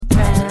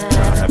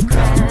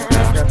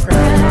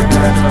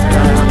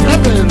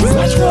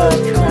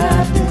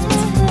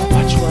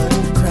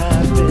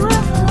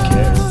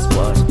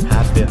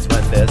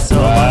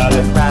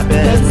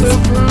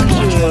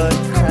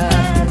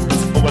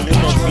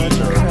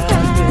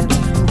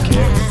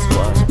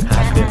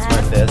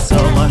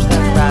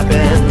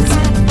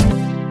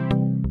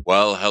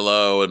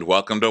Hello and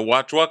welcome to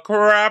Watch What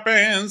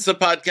Crappens, the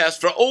podcast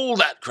for all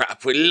that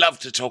crap we love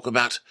to talk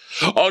about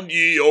on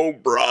ye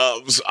old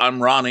bravs.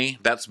 I'm Ronnie.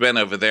 That's Ben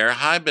over there.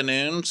 Hi,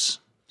 Benoons.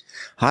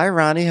 Hi,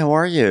 Ronnie. How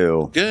are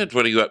you? Good.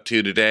 What are you up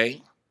to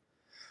today?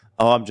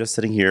 Oh, I'm just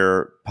sitting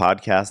here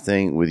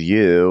podcasting with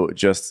you,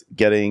 just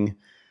getting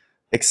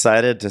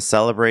excited to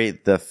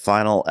celebrate the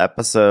final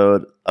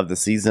episode of the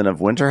season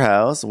of Winter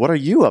House. What are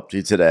you up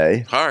to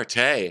today?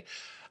 Partay.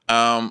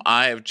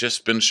 I have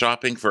just been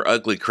shopping for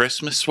ugly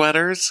Christmas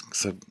sweaters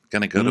because I'm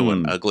going to go to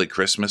an ugly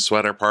Christmas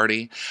sweater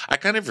party. I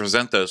kind of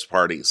resent those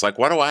parties. Like,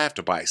 why do I have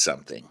to buy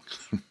something?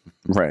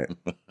 Right.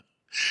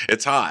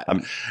 It's hot.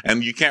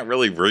 And you can't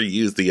really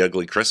reuse the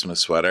ugly Christmas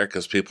sweater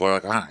because people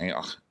are like,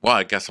 well,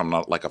 I guess I'm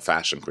not like a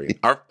fashion queen.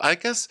 Or I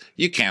guess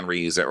you can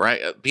reuse it, right?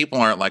 People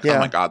aren't like, oh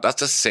my God,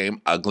 that's the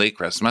same ugly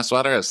Christmas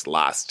sweater as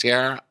last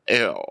year.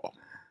 Ew.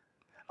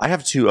 I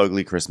have two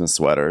ugly Christmas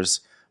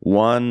sweaters.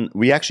 One,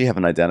 we actually have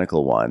an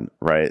identical one,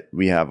 right?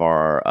 We have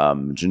our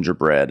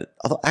gingerbread.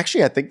 Although,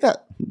 actually, I think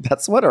that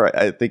sweater,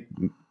 I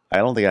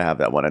don't think I have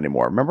that one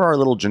anymore. Remember our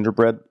little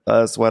gingerbread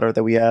sweater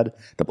that we had?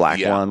 The black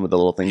one with the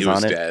little things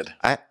on it? Dead.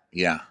 I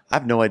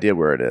have no idea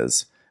where it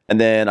is. And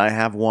then I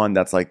have one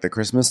that's like the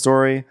Christmas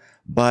Story,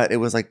 but it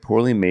was like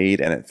poorly made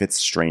and it fits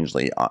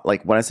strangely.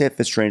 Like when I say it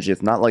fits strangely,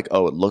 it's not like,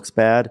 oh, it looks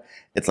bad.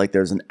 It's like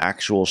there's an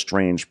actual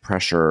strange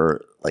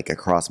pressure like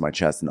across my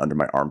chest and under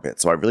my armpit.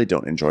 So I really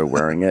don't enjoy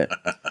wearing it.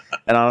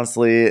 And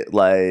honestly,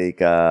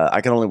 like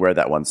I can only wear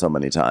that one so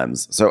many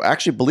times. So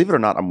actually, believe it or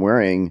not, I'm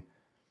wearing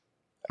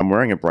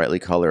a brightly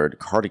colored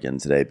cardigan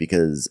today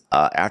because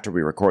after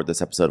we record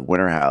this episode of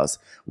Winter House,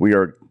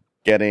 we're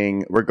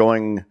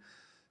going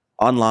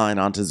online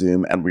onto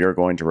Zoom and we are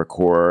going to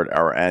record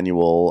our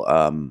annual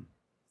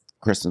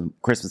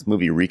Christmas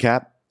movie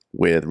recap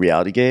with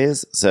Reality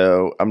Gaze.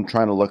 So I'm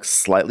trying to look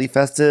slightly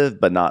festive,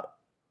 but not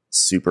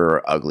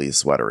super ugly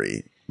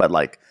sweatery, but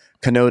like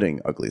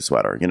connoting ugly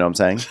sweater. You know what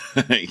I'm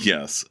saying?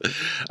 Yes.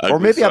 Or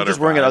maybe I'm just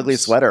wearing an ugly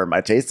sweater.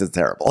 My taste is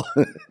terrible.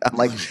 I'm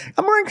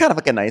wearing kind of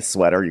like a nice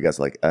sweater. You guys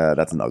are like,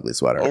 that's an ugly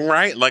sweater.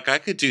 Right. Like I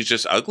could do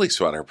just ugly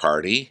sweater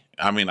party.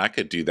 I mean, I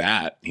could do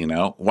that, you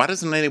know. Why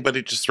doesn't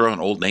anybody just throw an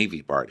Old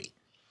Navy party?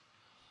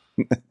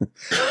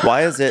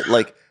 Why is it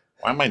like...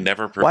 Why am I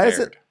never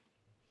prepared?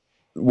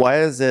 Why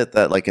is it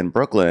that like in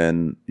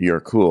Brooklyn you're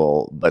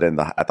cool, but at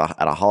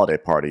a holiday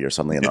party you're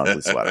suddenly an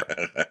ugly sweater?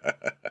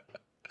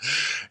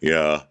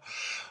 Yeah.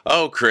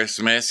 Oh,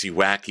 Christmas, you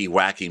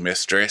wacky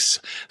mistress.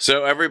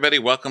 So everybody,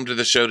 welcome to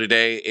the show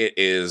today. It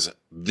is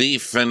the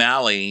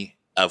finale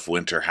of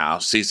Winter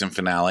House, season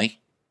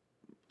finale.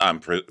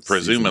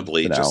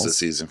 Presumably just the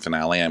season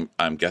finale.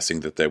 I'm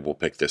guessing that they will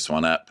pick this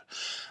one up.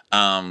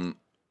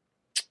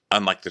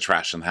 Unlike the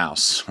trash in the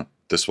house.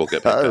 This will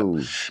get picked up.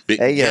 But,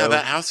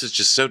 that house is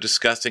just so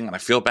disgusting, and I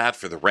feel bad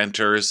for the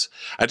renters.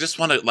 I just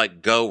want to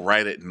like go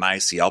write it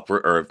nice Yelp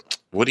or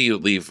what do you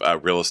leave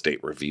real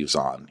estate reviews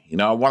on? You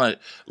know, I want to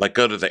like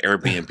go to the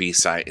Airbnb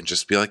site and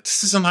just be like,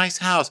 this is a nice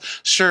house.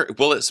 Sure.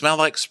 Will it smell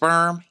like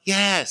sperm?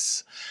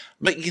 Yes.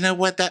 But you know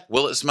what?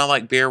 Will it smell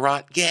like beer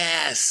rot?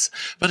 Yes.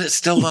 But it's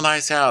still a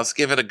nice house.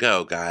 Give it a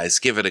go, guys.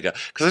 Give it a go.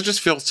 Because I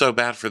just feel so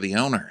bad for the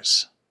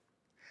owners.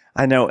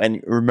 I know,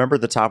 and remember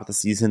the top of the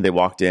season, they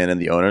walked in and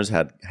the owners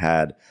had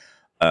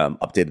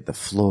updated the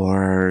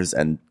floors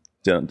and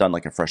done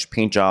like a fresh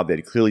paint job.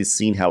 They'd clearly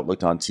seen how it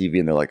looked on TV,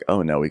 and they're like,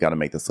 "Oh no, we got to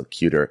make this look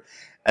cuter."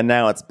 And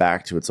now it's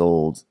back to its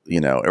old.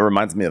 You know, it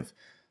reminds me of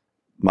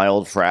my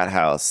old frat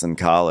house in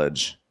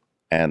college,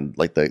 and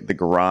like the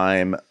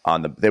grime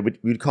on the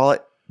we'd call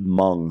it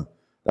mung.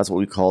 That's what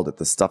we called it.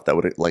 The stuff that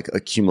would like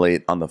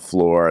accumulate on the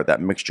floor,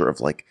 that mixture of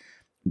like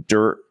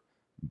dirt,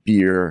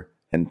 beer,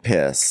 and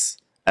piss.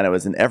 And it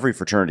was in every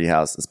fraternity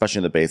house, especially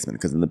in the basement,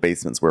 because in the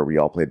basement's where we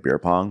all played beer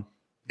pong.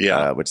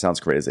 Yeah. Which sounds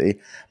crazy.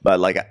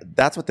 But like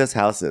that's what this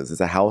house is.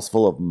 It's a house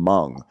full of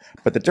mung.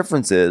 But the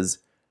difference is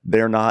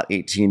they're not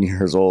 18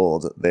 years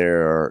old.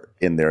 They're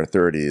in their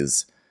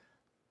 30s.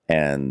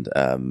 And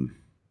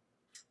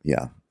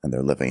and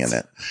they're living in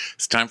it.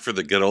 It's time for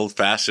the good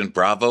old-fashioned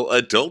Bravo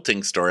adulting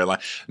storyline.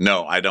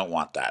 No, I don't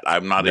want that.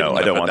 I'm not even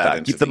going to put that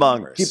into Keep the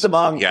mung. Keep the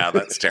mung. Yeah,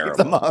 that's terrible.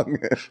 Keep the mung.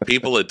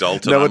 People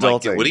adulting. No I'm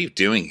adulting. like, what are you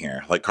doing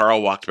here? Like,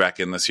 Carl walked back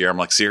in this year. I'm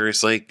like,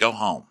 seriously? Go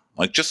home.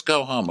 Like, just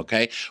go home,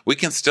 okay? We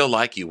can still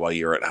like you while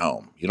you're at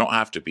home. You don't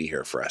have to be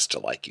here for us to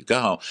like you. Go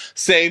home.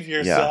 Save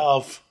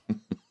yourself.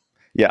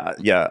 Yeah.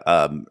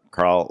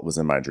 Carl was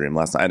in my dream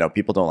last night. I know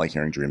people don't like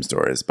hearing dream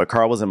stories, but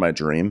Carl was in my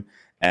dream,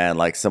 and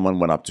like someone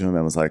went up to him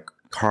and was like,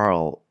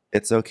 Carl,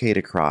 it's okay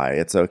to cry.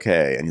 It's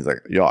okay. And he's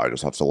like, yeah, I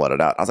just have to let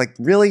it out. I was like,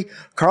 really?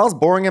 Carl's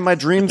boring in my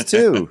dreams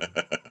too.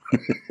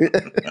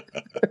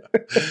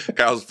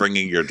 Carl's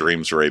bringing your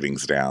dreams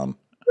ratings down.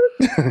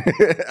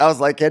 I was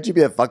like, can't you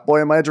be a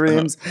fuckboy in my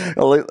dreams?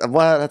 What?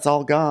 That's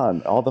all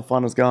gone. All the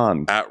fun is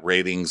gone. At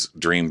ratings,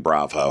 Dream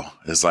Bravo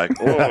is like,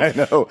 I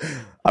know.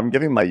 I'm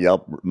giving my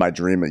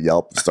dream a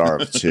Yelp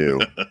star of 2.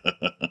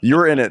 You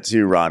were in it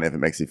too, Ron, if it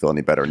makes you feel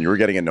any better. And you were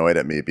getting annoyed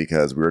at me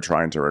because we were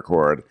trying to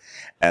record.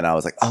 And I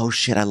was like, oh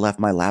shit, I left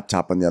my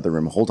laptop in the other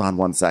room. Hold on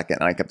 1 second.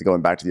 And I kept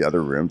going back to the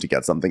other room to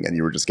get something. And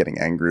you were just getting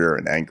angrier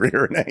and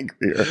angrier and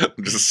angrier.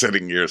 I'm just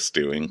sitting here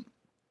stewing.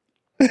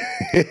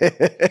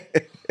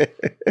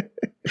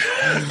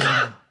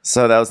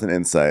 So that was an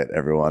insight,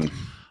 everyone.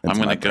 I'm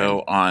going to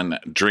go on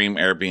Dream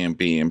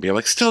Airbnb and be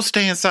like, still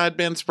stay inside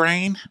Ben's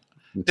brain?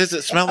 Does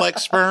it smell like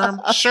sperm?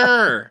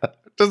 Sure.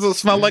 Does it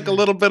smell like a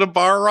little bit of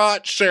bar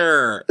rot?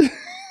 Sure.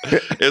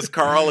 Is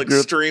Carl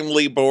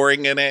extremely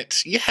boring in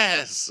it?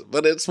 Yes,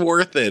 but it's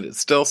worth it. It's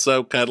still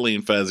so cuddly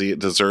and fuzzy. It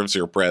deserves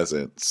your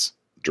presence.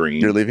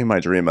 Dream. You're leaving my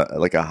dream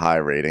like a high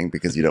rating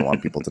because you don't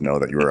want people to know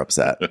that you were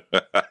upset.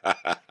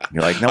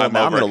 You're like, no, I'm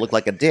going to look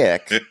like a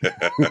dick.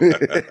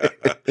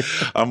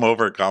 I'm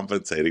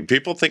overcompensating.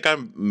 People think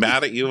I'm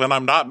mad at you, and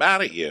I'm not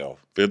mad at you.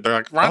 They're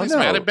like, Ronnie's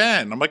mad at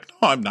Ben. I'm like,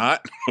 no, I'm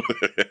not.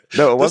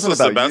 No, it wasn't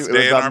about the best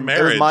day in our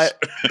marriage.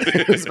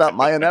 It was about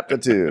my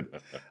ineptitude.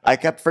 I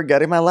kept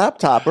forgetting my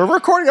laptop. We're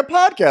recording a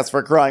podcast,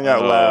 for crying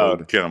out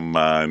loud. Come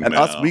on. And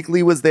Us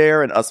Weekly was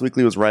there, and Us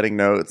Weekly was writing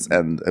notes,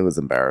 and it was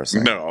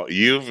embarrassing. No,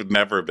 you've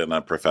never been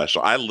a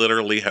professional. I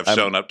literally have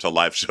shown up to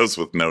live shows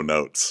with no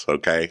notes.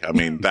 Okay. I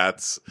mean,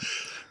 that's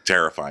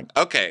terrifying.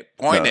 Okay.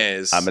 Point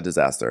is, I'm a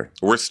disaster.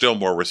 We're still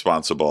more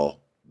responsible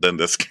than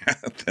this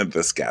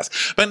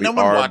cast. But no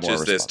one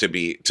watches this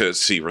to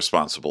see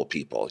responsible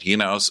people, you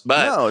know?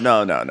 But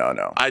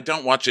no. I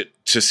don't watch it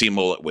to see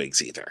mullet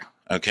wigs either.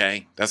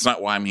 Okay? That's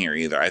not why I'm here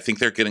either. I think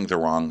they're getting the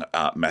wrong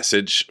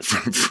message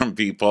from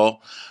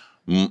people.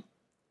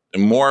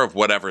 More of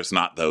whatever's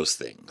not those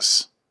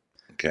things.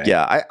 Okay?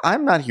 Yeah,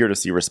 I'm not here to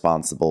see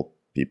responsible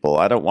people.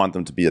 I don't want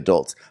them to be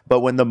adults.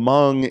 But when the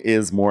Hmong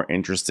is more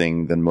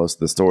interesting than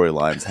most of the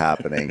storylines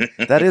happening,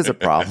 that is a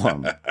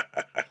problem.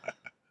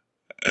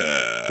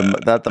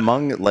 The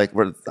Hmong, like,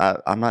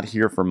 I'm not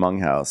here for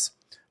Hmong House.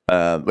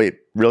 Wait,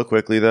 real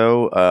quickly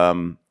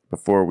though,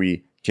 before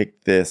we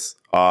kick this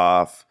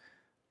off,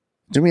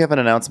 do we have an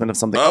announcement of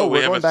something?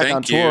 We're going back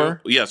on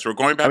tour. Yes, we're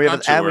going back on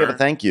tour. And we have a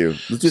thank you.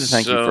 Let's do the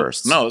thank you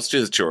first. No, let's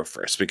do the tour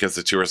first because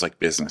the tour is like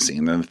businessy,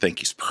 and then the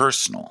thank you's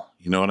personal.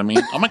 You know what I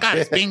mean? Oh my God,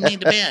 it's being mean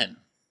to Ben.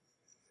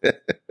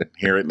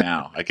 Hear it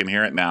now. I can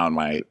hear it now in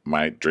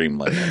my dream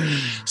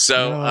life.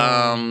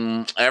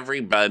 So,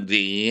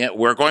 everybody,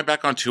 we're going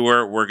back on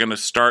tour. We're going to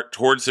start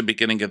towards the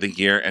beginning of the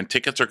year, and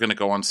tickets are going to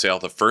go on sale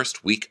the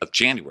first week of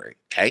January.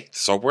 Okay,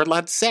 so we're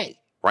allowed to say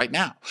right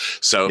now.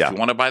 So if you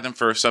want to buy them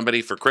for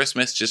somebody for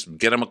Christmas, just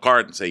get them a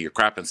card and say your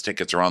Crappens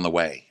tickets are on the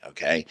way.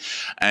 Okay,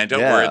 and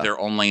don't worry, they're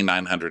only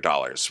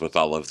 $900 with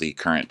all of the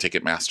current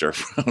Ticketmaster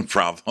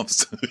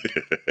problems.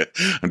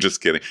 I'm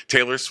just kidding.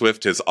 Taylor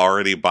Swift has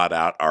already bought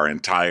out our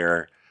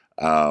entire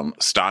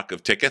stock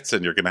of tickets,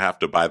 and you're going to have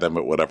to buy them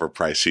at whatever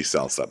price she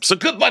sells them. So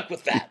good luck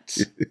with that.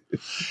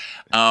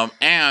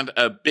 And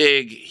a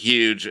big,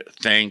 huge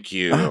thank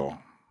you.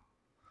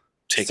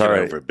 Take it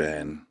over,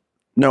 Ben.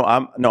 No,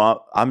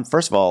 I'm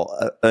first of all,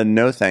 a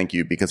no thank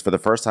you, because for the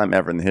first time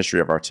ever in the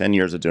history of our 10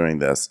 years of doing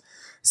this,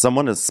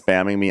 someone is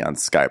spamming me on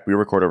Skype. We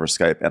record over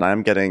Skype, and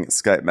I'm getting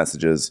Skype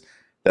messages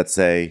that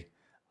say,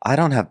 I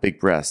don't have big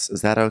breasts.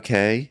 Is that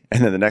okay?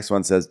 And then the next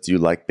one says, do you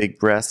like big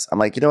breasts? I'm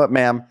like, you know what,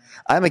 ma'am?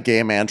 I'm a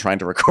gay man trying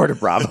to record a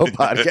Bravo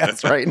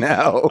podcast right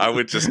now. I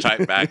would just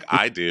type back,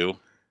 I do.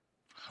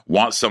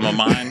 Want some of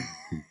mine?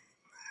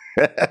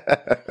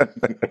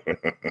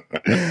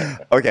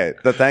 Okay,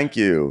 the thank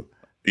you.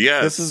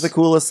 Yes. This is the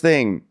coolest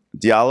thing.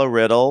 Diallo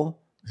Riddle,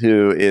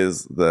 who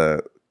is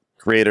the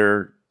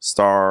creator,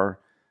 star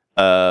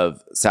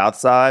of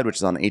Southside, which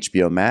is on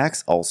HBO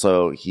Max.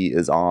 Also, he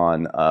is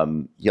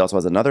on, he also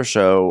has another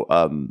show,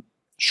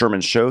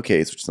 Sherman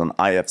Showcase, which is on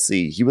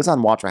IFC. He was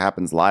on Watch What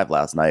Happens Live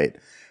last night,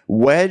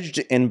 wedged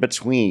in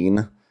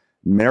between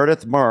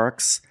Meredith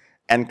Marks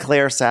and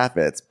Claire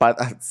Saffitz.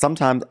 But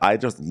sometimes I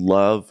just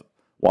love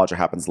Watch What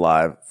Happens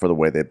Live for the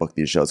way they book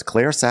these shows.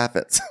 Claire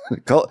Saffitz,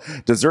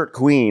 Dessert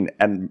Queen,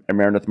 and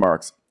Meredith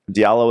Marks.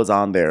 Diallo was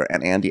on there,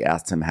 and Andy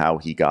asked him how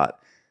he got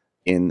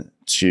into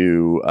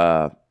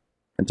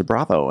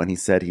Bravo, and he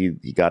said he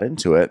got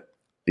into it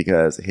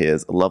because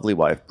his lovely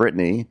wife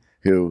Brittany,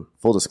 who,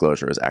 full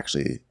disclosure, is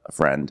actually a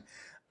friend,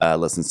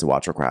 listens to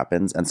Watch What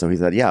Crappens, and so he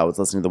said, "Yeah, I was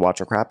listening to the Watch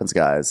What Crappens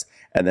guys,"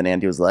 and then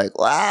Andy was like,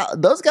 "Wow,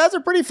 those guys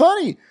are pretty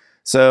funny."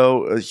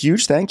 So a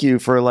huge thank you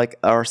for like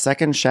our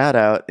second shout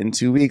out in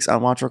 2 weeks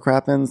on Watch What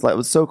Crappens. That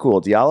was so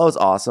cool. Diallo is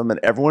awesome, and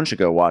everyone should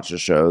go watch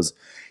his shows.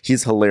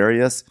 He's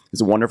hilarious.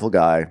 He's a wonderful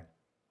guy,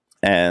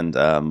 and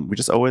we're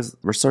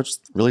so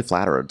really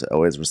flattered to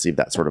always receive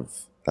that sort of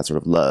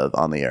love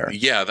on the air.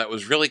 Yeah, that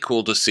was really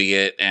cool to see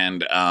it,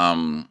 and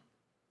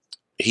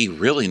he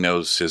really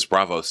knows his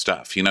Bravo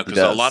stuff. You know, because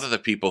a lot of the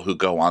people who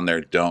go on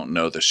there don't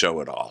know the show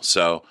at all.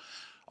 So,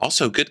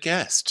 also good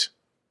guest.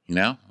 You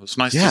know, it was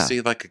nice to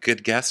see like a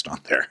good guest on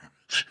there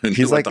who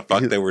knew what the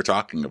fuck they were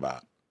talking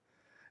about.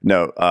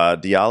 No,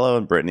 Diallo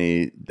and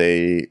Brittany,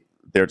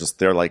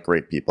 they're like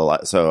great people.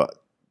 So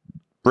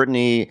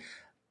Brittany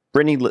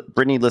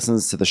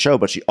listens to the show,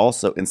 but she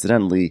also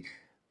incidentally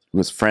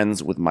was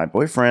friends with my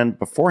boyfriend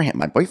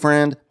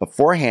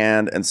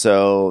beforehand, and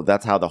so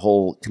that's how the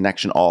whole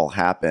connection all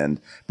happened.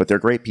 But they're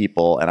great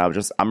people, and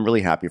I'm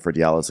really happy for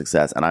Diallo's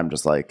success, and I'm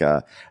just like,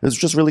 it was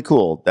just really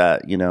cool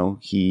that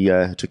he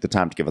took the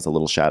time to give us a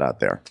little shout out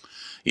there.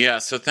 Yeah,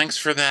 so thanks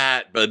for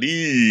that,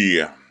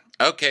 buddy.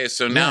 Okay,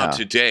 so now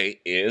today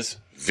is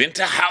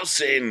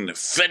Winterhausen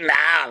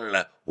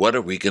Finale. What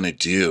are we gonna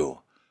do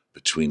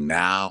between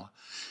now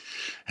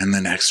and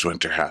the next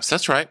Winter House?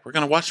 That's right. We're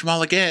going to watch them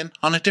all again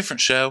on a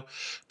different show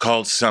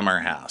called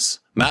Summer House.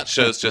 And that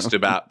show's just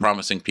about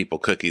promising people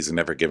cookies and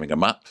never giving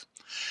them up.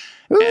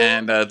 Ooh.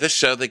 And this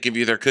show, they give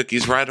you their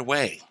cookies right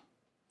away.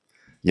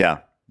 Yeah.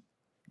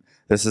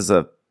 This is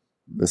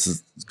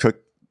cook.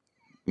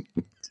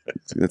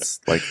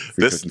 It's like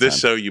this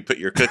show, you put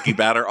your cookie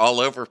batter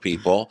all over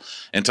people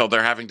until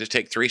they're having to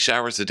take 3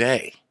 showers a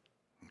day.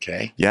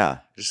 Okay. Yeah.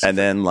 And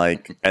then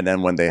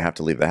when they have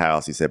to leave the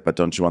house, you say, but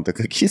don't you want the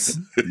cookies?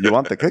 You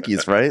want the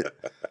cookies, right?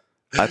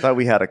 I thought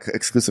we had an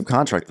exclusive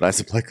contract that I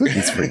supply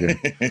cookies for you.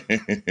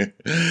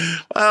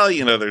 Well,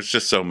 there's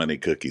just so many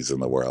cookies in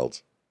the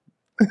world.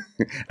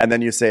 And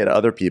then you say to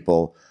other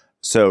people,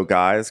 so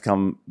guys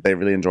they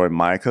really enjoy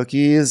my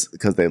cookies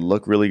because they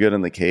look really good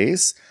in the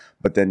case,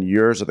 but then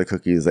yours are the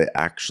cookies they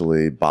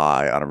actually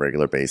buy on a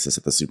regular basis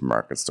at the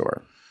supermarket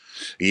store.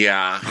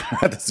 Yeah.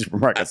 At the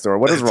supermarket store.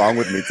 What is wrong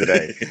with me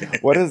today?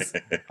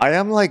 I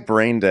am like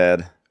brain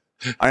dead.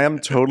 I am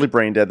totally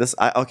brain dead.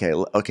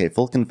 Okay,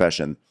 full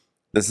confession.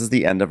 This is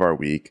the end of our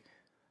week.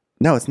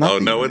 No, it's not. Oh,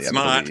 no, it's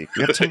not. We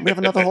have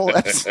another whole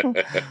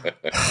episode.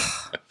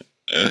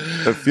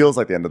 It feels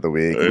like the end of the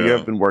week. Yeah. We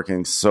have been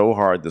working so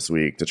hard this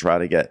week to try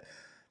to get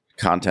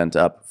content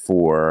up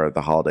for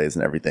the holidays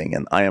and everything.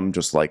 And I am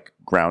just like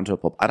ground to a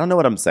pulp. I don't know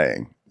what I'm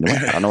saying.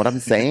 I don't know what I'm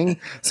saying.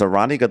 So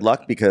Ronnie, good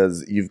luck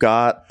because you've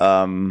got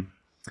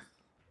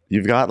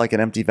like an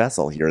empty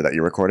vessel here that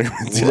you're recording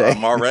with today. Well,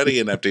 I'm already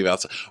an empty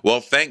vessel. Well,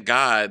 thank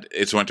God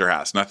it's Winter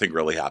House. Nothing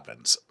really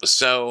happens.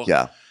 So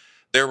yeah,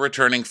 they're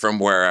returning from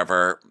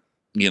wherever,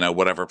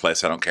 whatever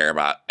place I don't care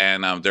about.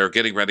 And they're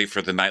getting ready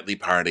for the nightly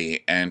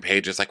party. And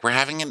Paige is like, we're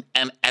having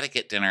an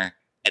etiquette dinner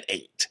at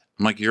 8.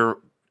 I'm like, you're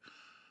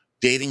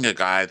dating a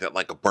guy that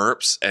like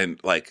burps and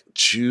like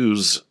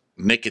chews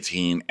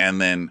nicotine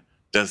and then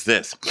does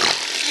this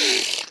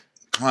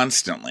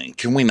constantly.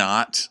 Can we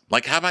not?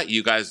 Like, how about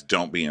you guys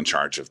don't be in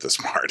charge of this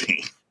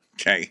party?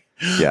 Okay.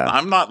 Yeah.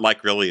 I'm not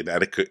like really an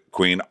etiquette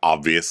queen,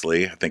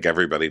 obviously. I think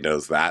everybody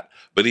knows that.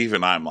 But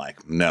even I'm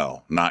like,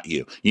 no, not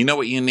you. You know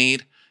what you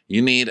need?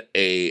 You need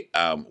a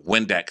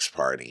Windex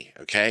party.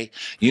 Okay.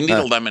 You need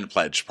a lemon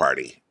pledge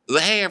party.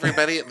 Hey,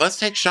 everybody, let's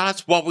take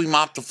shots while we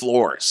mop the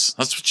floors.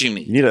 That's what you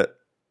need. You need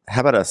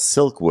how about a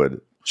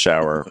Silkwood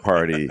shower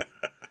party?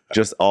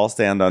 Just all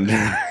stand under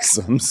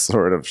some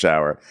sort of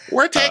shower.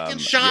 We're taking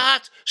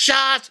shots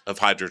of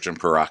hydrogen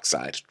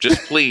peroxide.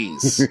 Just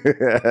please.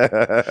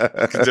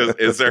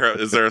 Is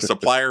there a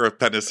supplier of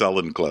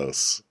penicillin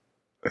close?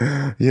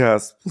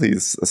 Yes,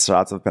 please.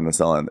 Shots of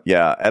penicillin.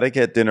 Yeah,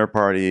 etiquette dinner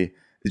party.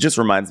 It just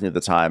reminds me of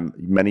the time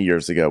many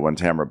years ago when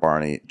Tamara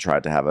Barney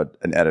tried to have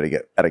an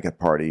etiquette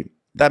party.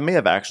 That may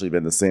have actually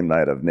been the same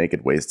night of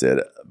Naked Wasted,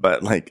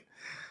 but like,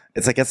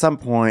 it's like at some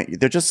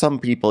point, there's just some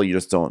people you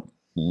just don't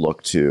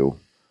look to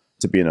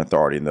be an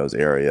authority in those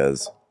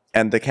areas.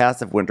 And the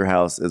cast of Winter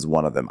House is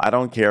one of them. I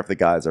don't care if the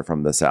guys are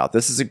from the South.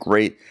 This is a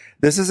great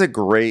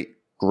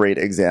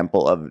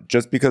example of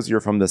just because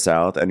you're from the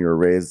South and you're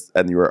raised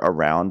and you're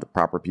around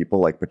proper people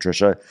like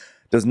Patricia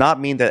does not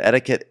mean that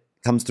etiquette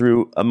comes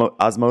through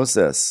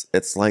osmosis.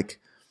 It's like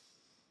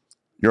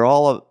you're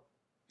all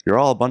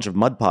a bunch of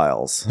mud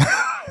piles.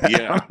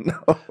 Yeah.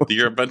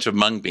 You're a bunch of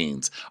mung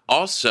beans.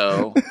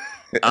 Also,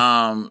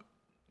 I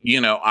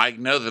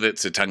know that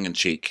it's a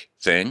tongue-in-cheek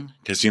thing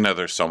because,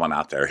 there's someone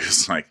out there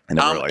who's like,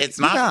 it's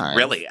not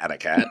really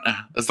etiquette.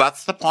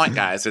 That's the point,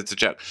 guys. It's a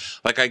joke.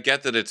 Like, I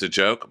get that it's a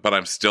joke, but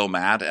I'm still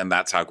mad, and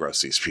that's how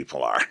gross these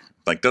people are.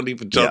 Like, don't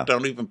even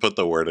put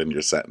the word in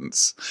your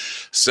sentence.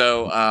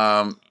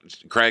 So,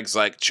 Craig's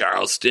like,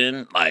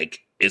 Charleston,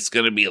 like, it's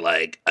going to be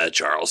like a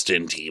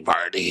Charleston tea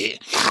party.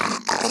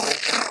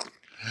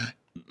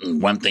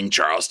 One thing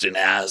Charleston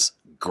has,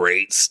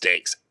 great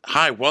steaks.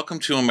 Hi, welcome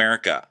to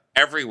America.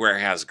 Everywhere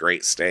has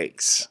great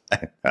steaks.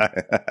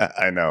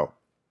 I know.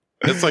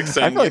 It's like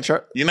saying,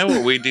 you know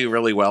what we do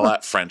really well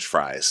at? French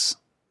fries.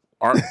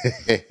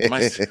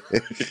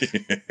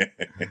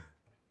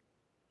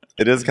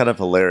 It is kind of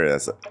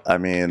hilarious. I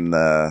mean,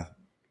 I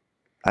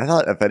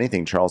thought, if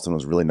anything, Charleston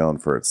was really known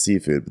for its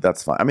seafood, but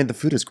that's fine. I mean, the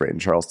food is great in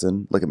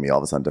Charleston. Look at me all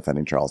of a sudden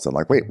defending Charleston.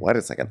 Like, wait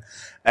a second.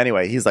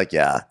 Anyway, he's like,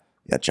 yeah,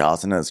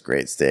 Charleston has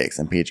great steaks.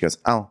 And Paige goes,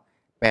 oh,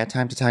 bad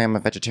time to tell you I'm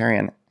a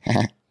vegetarian.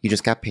 You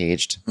just got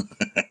paged.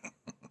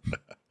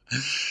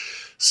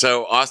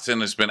 So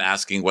Austin has been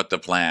asking what the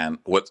plan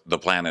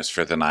is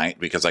for the night,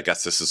 because I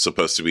guess this is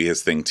supposed to be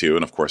his thing too,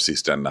 and of course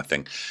he's done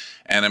nothing.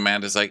 And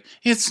Amanda's like,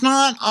 "It's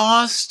not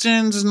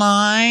Austin's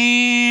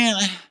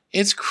night.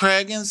 It's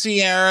Craig and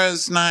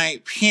Sierra's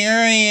night,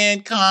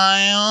 period,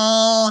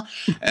 Kyle."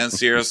 And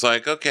Sierra's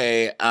like,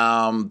 "Okay,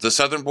 the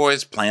Southern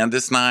boys planned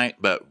this night,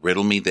 but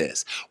riddle me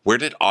this. Where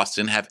did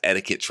Austin have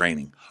etiquette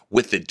training?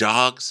 With the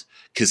dogs?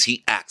 Because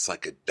he acts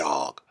like a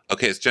dog."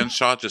 Okay, is Jen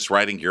Shaw just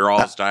writing your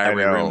all's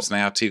diary rooms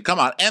now too? Come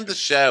on, end the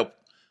show.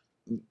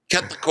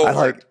 Cut the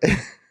cord.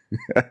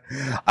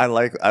 I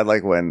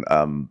like when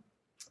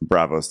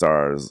Bravo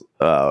stars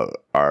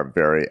are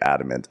very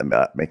adamant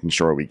about making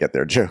sure we get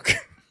their joke.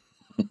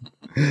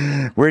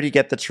 Where do you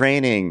get the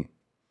training?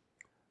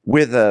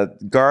 With a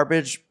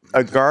garbage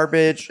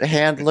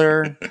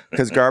handler,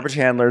 because garbage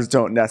handlers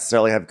don't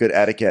necessarily have good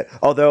etiquette.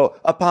 Although,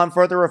 upon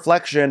further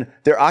reflection,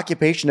 their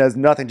occupation has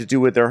nothing to do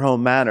with their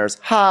home manners.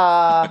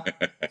 Ha!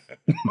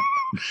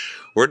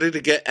 Where did he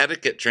get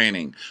etiquette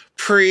training?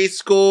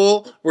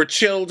 Preschool, where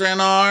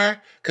children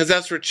are, because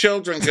that's where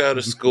children go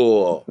to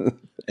school.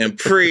 In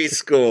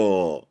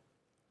preschool.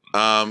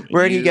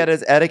 Where do you get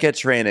his etiquette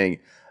training?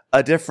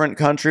 A different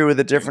country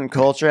with a different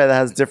culture that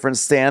has different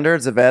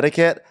standards of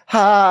etiquette?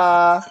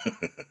 Ha!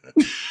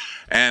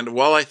 And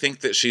while I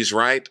think that she's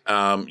right,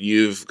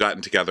 you've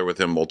gotten together with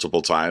him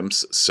multiple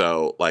times,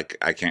 so like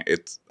I can't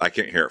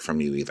hear it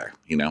from you either,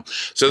 you know.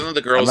 So then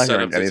the girls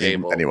set up the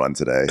table. Anyone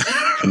today?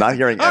 I'm not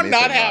hearing anything. I'm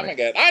not having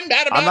it. I'm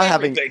not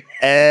having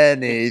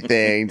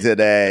anything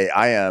today.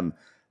 I'm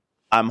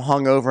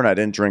hungover and I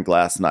didn't drink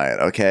last night.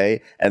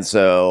 Okay, and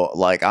so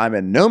like I'm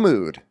in no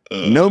mood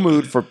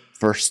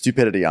for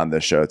stupidity on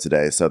this show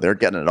today. So they're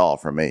getting it all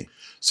from me.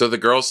 So the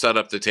girls set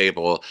up the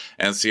table,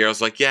 and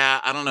Sierra's like,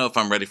 "Yeah, I don't know if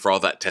I'm ready for all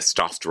that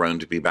testosterone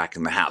to be back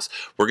in the house.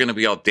 We're going to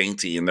be all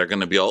dainty, and they're going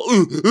to be all,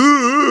 ooh,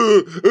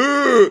 ooh,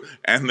 ooh."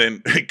 And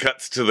then it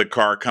cuts to the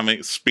car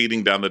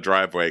speeding down the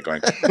driveway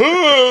going,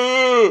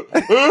 ooh,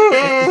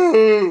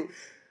 ooh.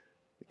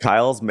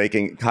 Kyle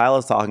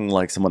is talking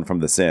like someone from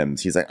The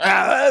Sims. He's like,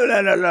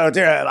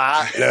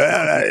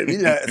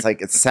 it's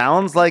like, it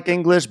sounds like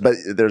English, but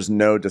there's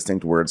no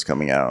distinct words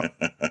coming out.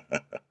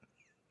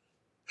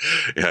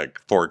 Yeah,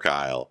 poor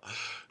Kyle.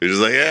 He's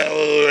just like, "Yeah,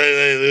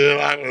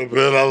 I'm going to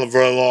put on the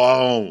front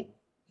lawn."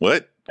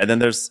 What? And then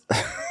there's,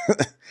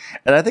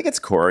 and I think it's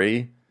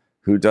Corey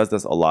who does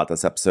this a lot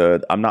this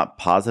episode. I'm not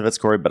positive it's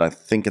Corey, but I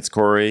think it's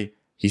Corey.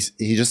 He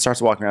just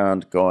starts walking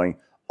around going,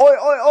 "Oi,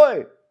 oi,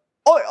 oi,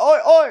 oi, oi,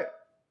 oi.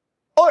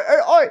 Oi,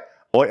 oi, oi.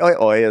 Oi, oi,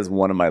 oi" is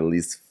one of my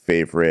least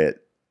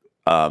favorite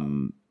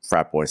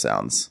frat boy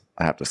sounds,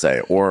 I have to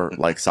say, or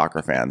like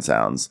soccer fan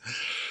sounds.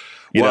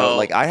 You know,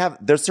 like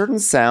there's certain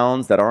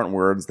sounds that aren't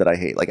words that I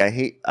hate. Like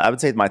I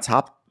would say my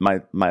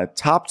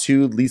top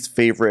two least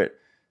favorite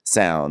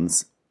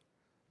sounds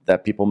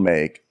that people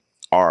make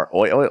are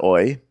oi, oi,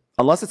 oi.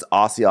 Unless it's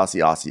Aussie,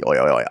 Aussie, Aussie, oi,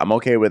 oi, oi. I'm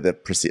okay with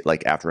it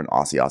like after an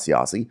Aussie, Aussie,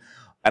 Aussie.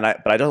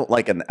 But I don't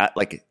like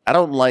I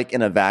don't like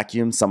in a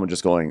vacuum someone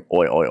just going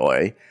oi, oi,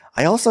 oi.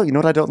 I also, you know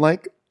what I don't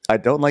like? I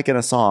don't like in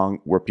a song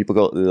where people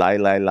go lie,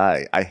 lie,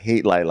 lie. I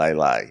hate lie, lie,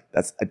 lie.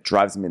 It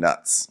drives me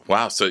nuts.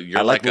 Wow, so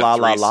you're like a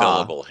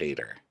three-syllable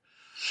hater.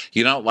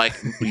 You don't like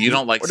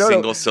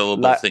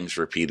single-syllable things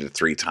repeated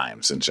 3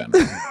 times in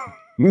general.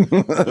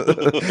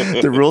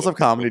 The rules of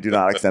comedy do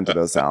not extend to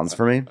those sounds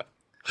for me.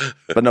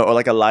 But no, or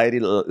like a lighty,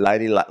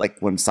 like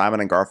when Simon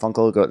and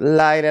Garfunkel go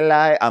lighty,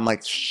 lie. I'm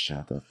like,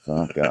 shut the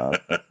fuck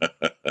up.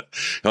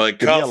 Like,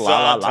 call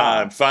song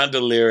time. Find a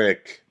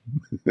lyric.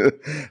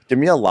 Give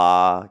me a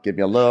la, give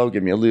me a low,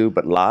 give me a loo,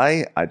 but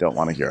lie, I don't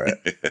want to hear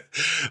it.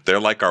 They're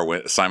like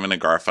Simon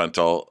and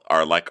Garfunkel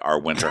are like our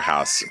Winter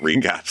House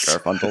recaps.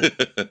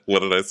 Garfunkel?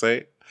 What did I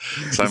say?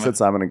 You said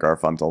Simon and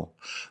Garfunkel.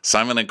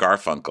 Simon and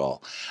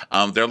Garfunkel.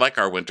 They're like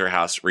our Winter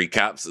House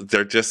recaps.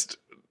 They're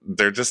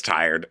just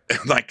tired.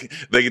 Like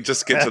they can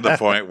just get to the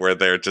point where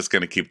they're just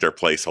going to keep their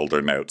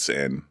placeholder notes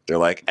in. They're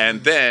like,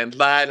 and then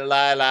la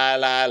la la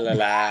la la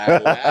la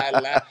la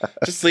la.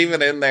 Just leave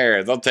it in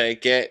there. They'll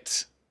take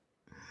it.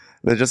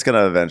 They're just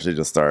going to eventually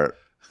just start.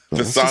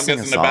 The song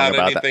isn't about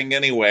anything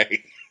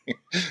anyway.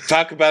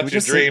 Talk about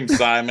your dreams,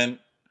 Simon.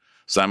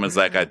 Simon's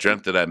like, "I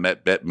dreamt that I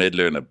met Bette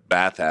Midler in a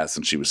bathhouse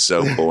and she was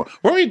so bored."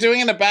 "What were you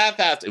doing in a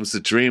bathhouse?" "It was a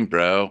dream,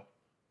 bro. It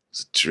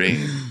was a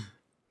dream."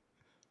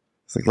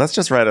 It's like, let's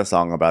just write a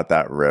song about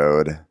that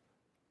road.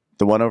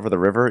 The one over the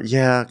river?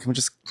 Yeah, can we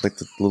just click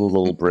the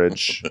little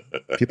bridge?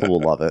 People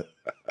will love it.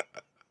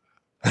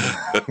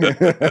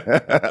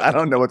 I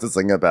don't know what to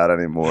sing about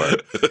anymore.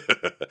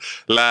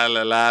 La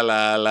la la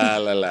la la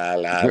la la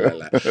la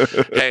la.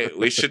 Hey,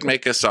 we should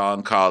make a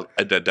song called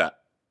 "A-da-da."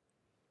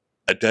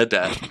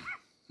 A-da-da.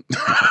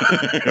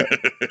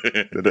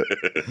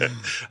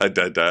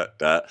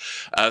 A-da-da-da.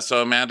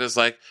 So Amanda's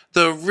like,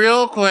 "The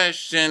real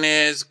question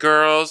is,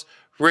 girls,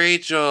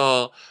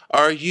 Rachel,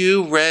 are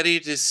you ready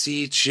to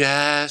see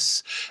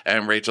Jess?"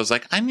 And Rachel's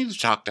like, "I need to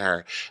talk to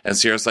her." And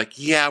Sierra's like,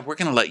 "Yeah, we're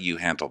going to let you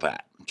handle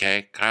that.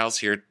 Okay, Kyle's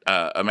here.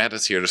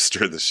 Amanda's here to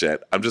stir the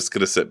shit. I'm just going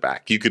to sit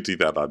back. You could do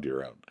that on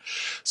your own."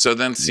 So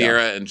then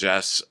Sierra and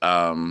Jess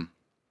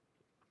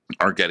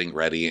are getting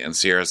ready, and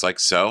Sierra's like,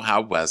 so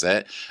how was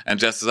it? And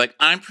Jess is like,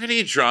 I'm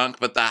pretty drunk,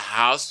 but the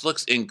house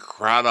looks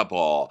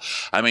incredible.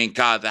 I mean,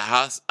 God,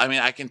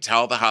 I can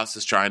tell the house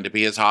is trying to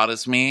be as hot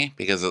as me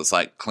because it's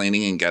like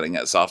cleaning and getting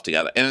itself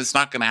together, and it's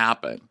not going to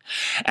happen.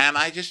 And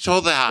I just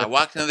told her, I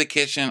walked into the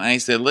kitchen and I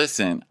said,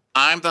 listen,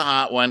 I'm the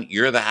hot one.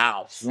 You're the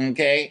house.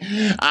 Okay.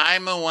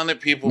 I'm the one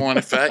that people want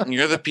to fuck, and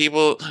you're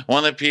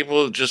one that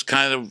people just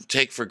kind of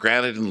take for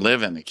granted and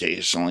live in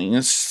occasionally.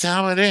 It's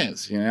how it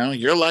is.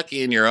 You're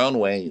lucky in your own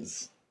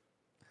ways.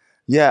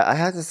 Yeah. I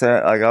had to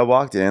say, like, I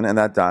walked in and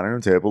that dining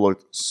room table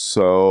looked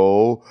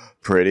so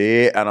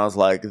pretty. And I was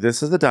like,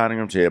 this is the dining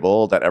room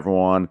table that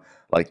everyone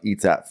like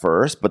eats at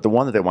first, but the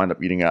one that they wind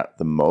up eating at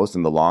the most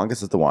and the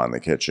longest is the one in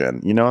the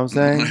kitchen. You know what I'm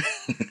saying?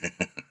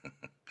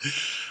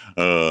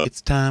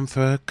 It's time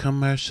for a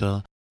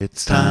commercial.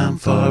 It's time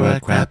for a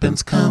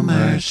Crappens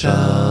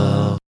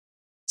commercial.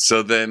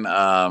 So then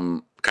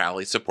Kyle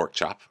eats a pork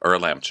chop or a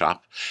lamb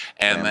chop.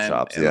 And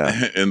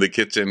in the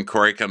kitchen,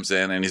 Corey comes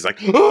in and he's like,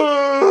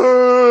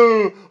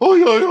 oh,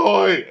 oi, oi,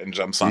 oi, and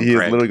jumps on Craig. He's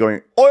literally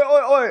going, oi,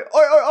 oi, oi,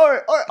 oi, oi, oi,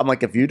 oi. I'm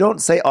like, if you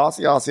don't say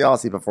Aussie, Aussie,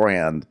 Aussie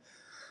beforehand,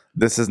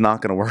 this is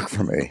not going to work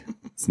for me.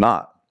 It's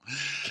not.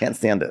 Can't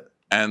stand it.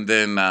 And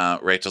then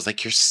Rachel's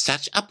like, you're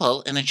such a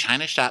bull in a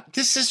china shop.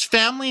 This is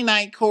family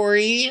night,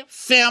 Corey.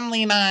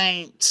 Family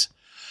night.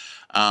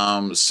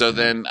 So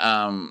then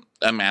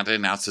Amanda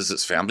announces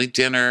it's family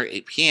dinner,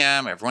 8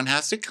 p.m. Everyone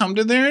has to come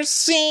to their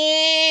scene.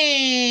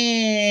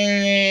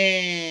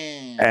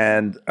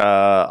 And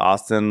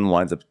Austin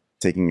winds up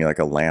taking like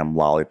a lamb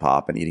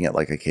lollipop and eating it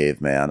like a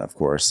caveman, of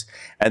course.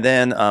 And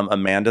then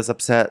Amanda's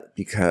upset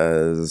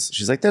because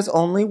she's like, there's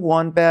only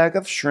one bag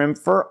of shrimp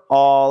for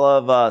all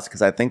of us.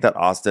 Because I think that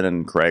Austin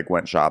and Craig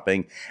went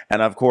shopping.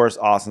 And of course,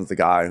 Austin's the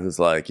guy who's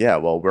like, yeah,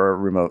 well,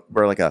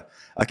 we're like a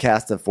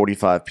cast of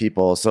 45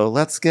 people. So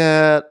let's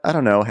get, I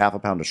don't know, half a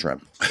pound of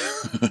shrimp.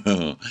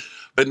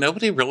 But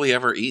nobody really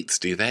ever eats,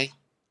 do they?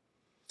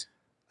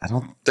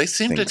 They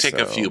seem to take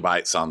a few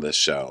bites on this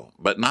show,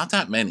 but not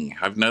that many.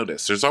 I've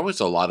noticed there's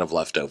always a lot of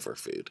leftover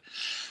food.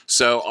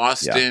 So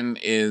Austin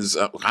is,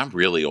 I'm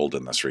really old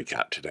in this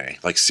recap today.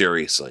 Like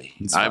seriously,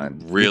 I'm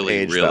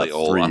really, really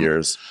old. 3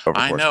 years.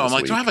 I know. I'm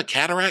like, do I have a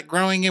cataract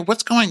growing in?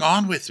 What's going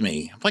on with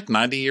me? I'm like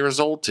 90 years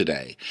old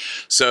today.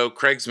 So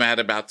Craig's mad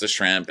about the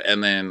shrimp.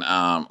 And then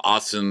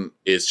Austin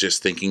is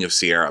just thinking of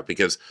Sierra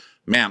because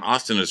man,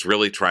 Austin has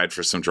really tried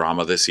for some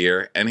drama this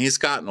year, and he's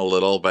gotten a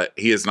little, but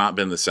he has not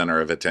been the center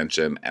of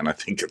attention, and I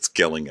think it's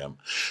killing him.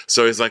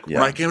 So he's like,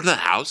 when I came to the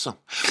house,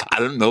 I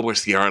didn't know where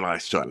Sierra and I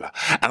stood.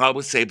 And I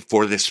would say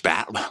before this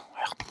spat,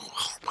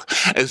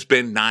 it's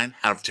been 9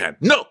 out of 10.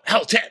 No,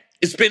 hell 10.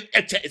 It's been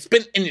a 10. It's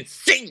been an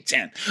insane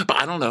 10. But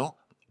I don't know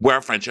where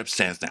our friendship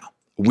stands now.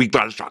 We've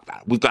got to talk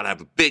about it. We've got to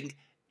have a big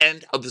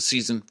end of the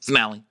season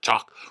finale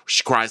talk.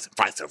 She cries and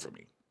fights over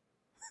me.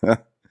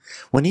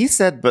 When he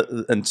said, but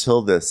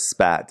until this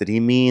spat, did he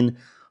mean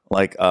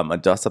like a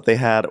dust up they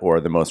had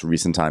or the most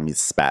recent time he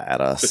spat at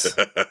us?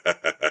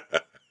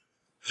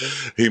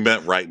 He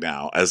meant right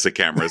now as the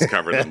camera is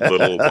covered in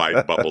little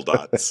white bubble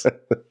dots.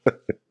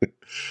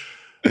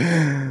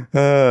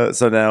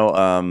 So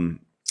now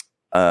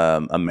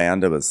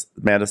Amanda's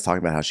talking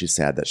about how she's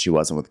sad that she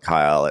wasn't with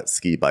Kyle at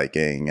ski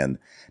biking, and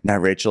now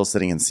Rachel's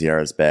sitting in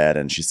Sierra's bed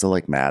and she's still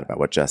like mad about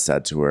what Jess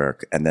said to her,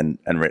 and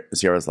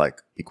Sierra's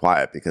like, be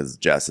quiet because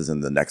Jess is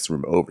in the next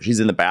room over. She's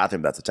in the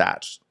bathroom that's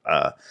attached,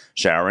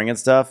 showering and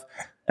stuff.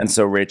 And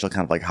so Rachel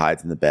kind of like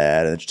hides in the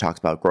bed, and she talks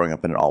about growing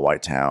up in an all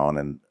white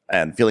town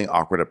and feeling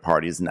awkward at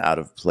parties and out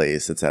of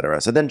place, etc.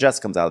 So then Jess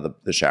comes out of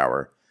the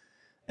shower.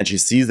 And she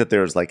sees that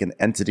there's like an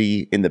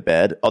entity in the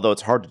bed, although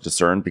it's hard to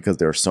discern because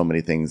there are so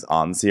many things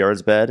on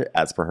Sierra's bed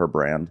as per her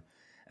brand.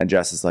 And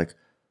Jess is like,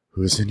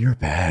 who's in your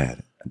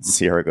bed? And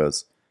Sierra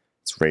goes,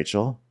 it's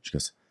Rachel. She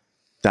goes,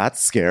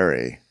 that's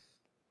scary.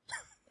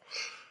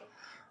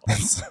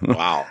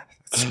 Wow.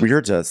 It's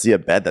weird to see a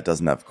bed that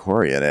doesn't have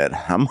Corey in it.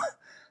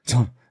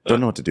 Don't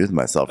know what to do with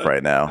myself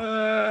right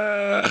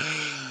now.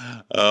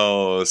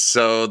 Oh,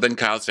 so then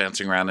Kyle's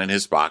dancing around in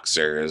his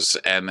boxers,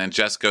 and then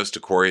Jess goes to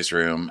Corey's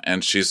room,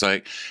 and she's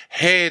like,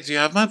 hey, do you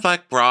have my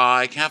black bra?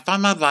 I can't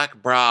find my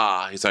black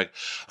bra. He's like,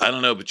 I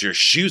don't know, but your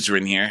shoes are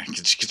in here. Can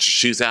you get your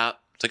shoes out?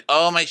 It's like,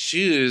 oh, my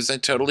shoes. I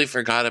totally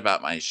forgot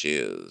about my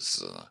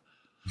shoes.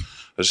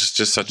 It's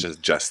just such a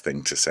Jess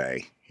thing to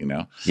say, you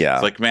know? Yeah.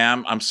 It's like,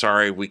 ma'am, I'm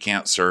sorry, we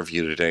can't serve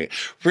you today.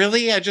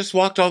 Really? I just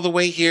walked all the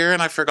way here,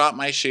 and I forgot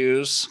my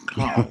shoes?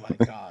 Oh,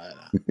 my God.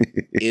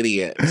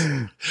 Idiot.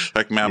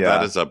 Like, ma'am,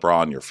 that is a bra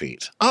on your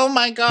feet. Oh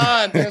my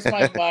God, there's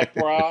my black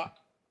bra.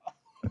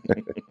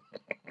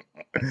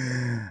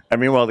 And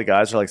meanwhile, the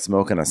guys are like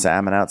smoking a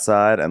salmon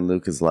outside, and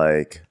Luke is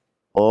like,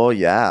 oh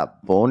yeah,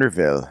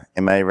 Bonerville.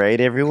 Am I right,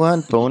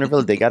 everyone?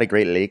 Bonerville, they got a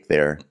great lake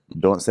there.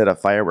 Don't set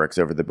up fireworks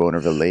over the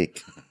Bonerville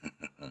lake.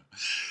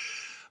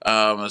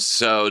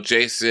 So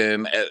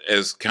Jason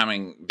is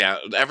coming down.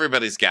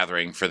 Everybody's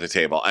gathering for the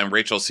table, and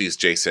Rachel sees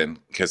Jason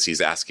because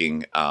he's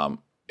asking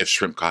if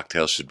shrimp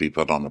cocktails should be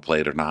put on a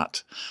plate or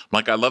not. I'm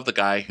like, I love the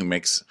guy who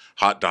makes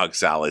hot dog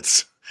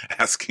salads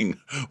asking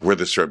where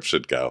the shrimp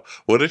should go.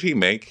 What did he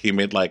make? He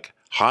made like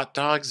hot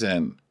dogs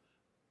and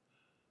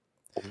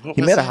was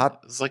it a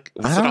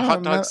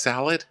hot dog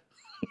salad?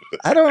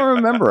 I don't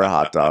remember a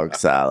hot dog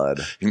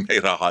salad. He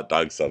made a hot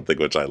dog something,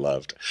 which I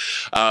loved.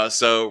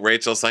 So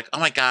Rachel's like, oh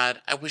my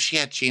God, I wish he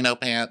had chino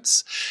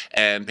pants.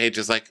 And Paige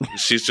is like,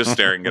 she's just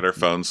staring at her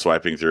phone,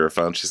 swiping through her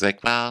phone. She's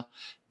like, well,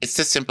 it's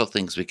the simple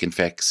things we can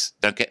fix.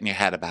 Don't get in your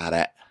head about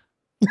it.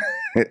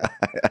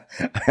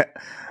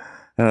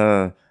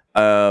 I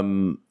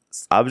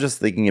was just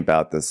thinking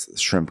about this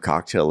shrimp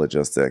cocktail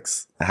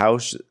logistics.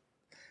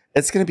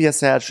 It's going to be a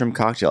sad shrimp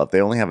cocktail if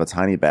they only have a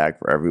tiny bag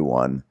for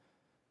everyone.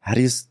 How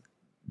do you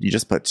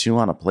just put 2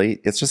 on a plate?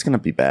 It's just going to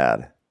be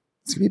bad.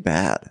 It's going to be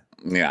bad.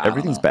 Yeah,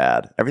 everything's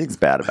bad. Everything's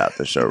bad about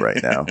this show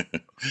right now.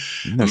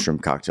 No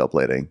shrimp cocktail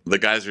plating. The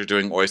guys are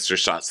doing oyster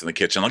shots in the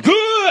kitchen, like,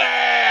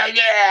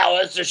 yeah,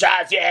 oyster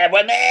shots, yeah,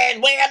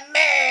 women.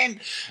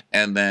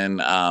 And then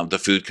the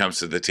food comes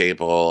to the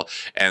table,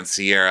 and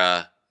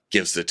Sierra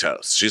gives the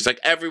toast. She's like,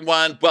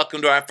 everyone,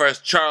 welcome to our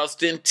first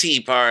Charleston tea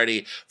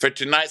party. For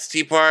tonight's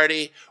tea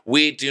party,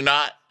 we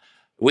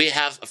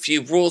have a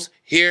few rules.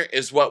 Here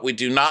is what we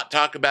do not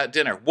talk about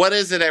dinner. What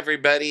is it,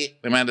 everybody?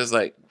 Amanda's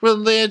like,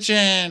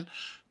 religion,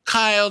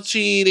 Kyle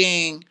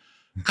cheating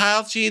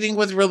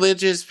with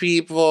religious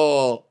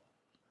people,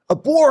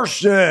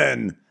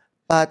 abortion,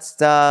 butt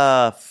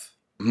stuff,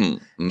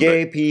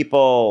 gay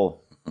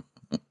people.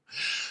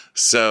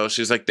 So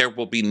she's like, there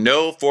will be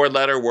no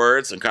 4-letter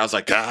words. And Kyle's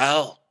like,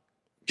 Kyle.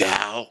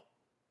 Because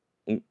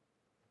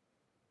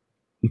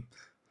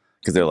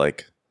they're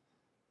like,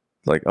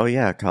 oh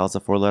yeah, Kyle's a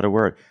 4-letter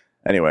word.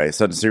 Anyway,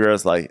 so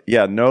Sierra's like,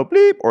 yeah, no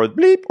bleep or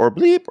bleep or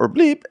bleep or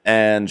bleep.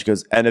 And she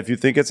goes, and if you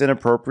think it's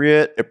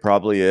inappropriate, it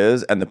probably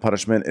is. And the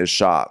punishment is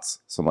shots.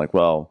 So I'm like,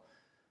 well,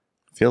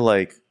 I feel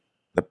like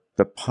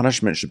the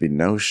punishment should be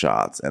no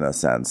shots in a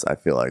sense. I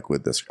feel like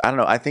with this, I don't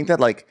know. I think I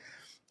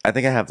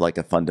have like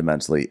a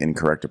fundamentally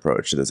incorrect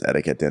approach to this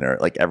etiquette dinner.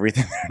 Like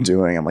everything they're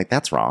doing, I'm like,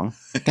 that's wrong.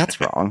 That's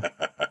wrong.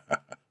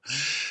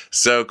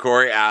 So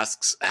Corey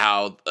asks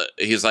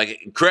he's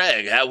like,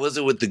 Craig, how was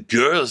it with the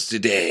girls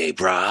today,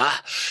 brah?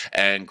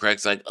 And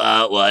Craig's like,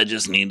 well, I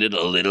just needed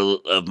a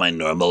little of my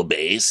normal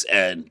base,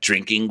 and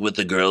drinking with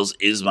the girls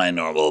is my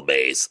normal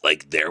base.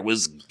 Like, there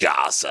was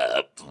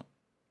gossip.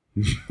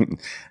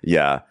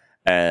 Yeah.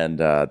 And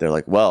they're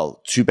like,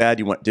 well, too bad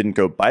you didn't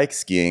go bike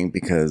skiing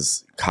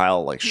because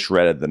Kyle like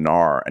shredded the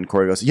gnar. And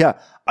Corey goes, yeah,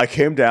 I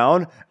came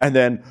down and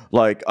then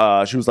like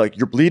she was like,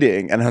 you're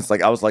bleeding. And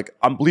I was like,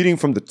 I'm bleeding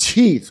from the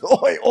teeth.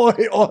 Oi, oi,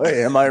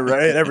 oi. Am I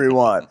right,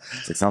 everyone?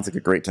 It's like, sounds like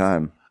a great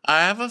time.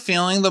 I have a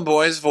feeling the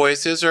boys'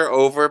 voices are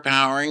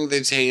overpowering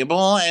the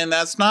table, and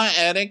that's not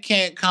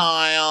etiquette,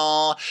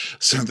 Kyle.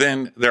 So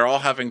then they're all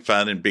having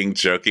fun and being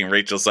joking.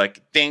 Rachel's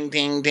like, ding,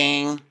 ding,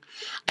 ding.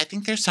 I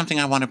think there's something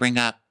I want to bring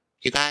up.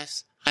 You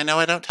guys, I know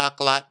I don't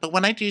talk a lot, but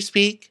when I do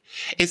speak,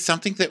 it's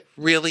something that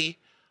really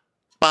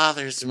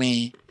bothers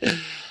me.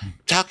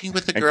 Talking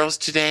with the girls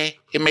today,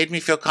 it made me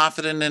feel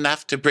confident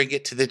enough to bring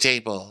it to the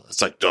table.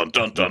 It's like, dun,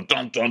 dun, dun,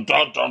 dun, dun,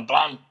 dun, dun,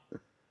 dun.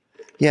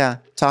 Yeah,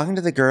 talking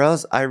to the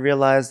girls, I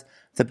realized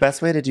the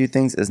best way to do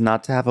things is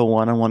not to have a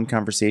one-on-one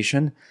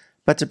conversation,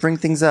 but to bring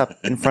things up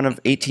in front of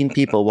 18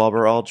 people while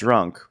we're all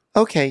drunk.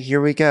 Okay, here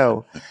we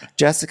go.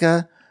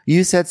 Jessica,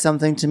 you said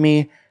something to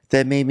me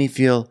that made me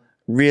feel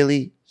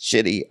really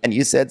shitty, and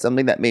you said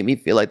something that made me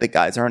feel like the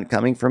guys aren't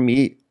coming for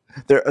me.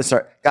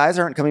 Guys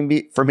aren't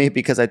coming for me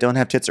because I don't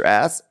have tits or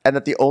ass, and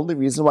that the only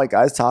reason why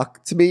guys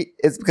talk to me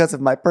is because of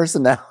my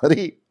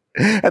personality,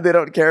 and they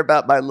don't care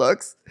about my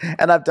looks.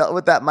 And I've dealt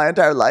with that my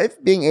entire life,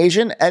 being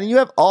Asian, and you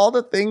have all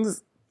the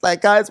things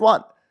that guys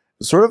want.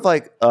 Sort of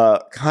like,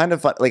 kind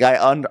of fun. Like I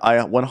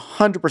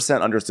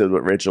 100% understood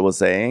what Rachel was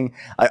saying.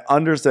 I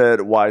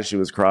understood why she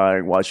was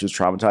crying, why she was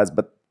traumatized,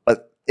 but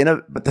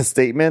the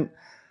statement,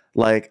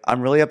 like,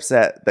 I'm really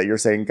upset that you're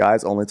saying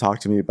guys only talk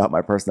to me about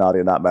my personality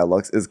and not my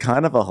looks, is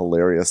kind of a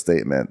hilarious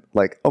statement.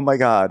 Like, oh my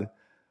God,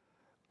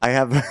 I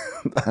have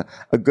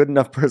a good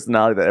enough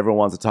personality that everyone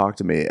wants to talk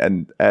to me.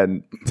 And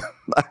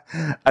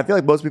I feel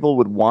like most people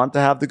would want to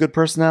have the good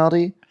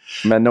personality.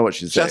 I mean, I know what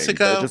she's saying.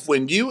 Jessica,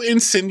 when you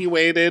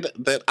insinuated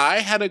that I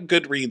had a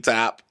Goodreads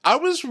app, I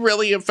was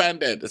really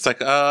offended. It's like,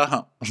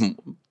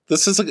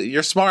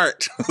 you're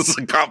smart. This is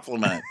a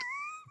compliment.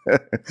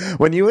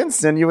 When you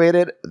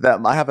insinuated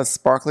that I have a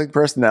sparkling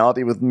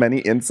personality with many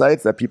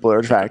insights that people are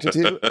attracted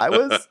to, I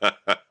was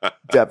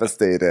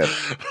devastated.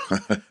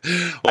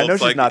 I know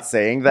she's not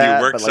saying that.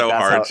 You work so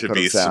hard to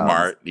be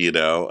smart,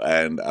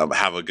 and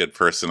have a good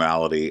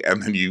personality,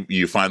 and then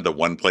you find the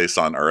one place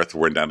on earth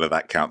where none of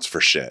that counts for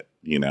shit,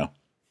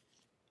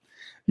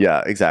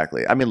 Yeah,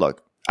 exactly. I mean,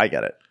 look, I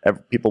get it.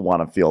 People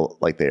want to feel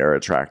like they are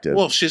attractive.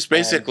 Well, she's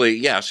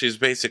basically,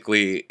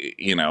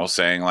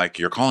 saying like,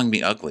 you're calling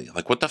me ugly.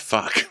 Like, what the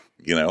fuck?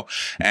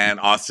 And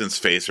Austin's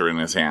face are in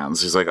his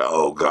hands. He's like,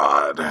 oh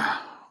God.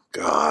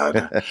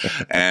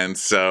 And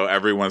so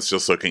everyone's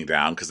just looking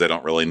down because they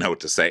don't really know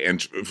what to say.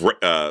 And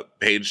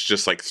Paige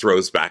just like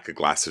throws back a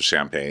glass of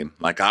champagne.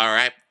 Like, all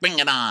right, bring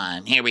it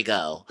on. Here we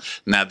go.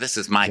 Now, this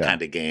is my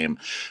kind of game.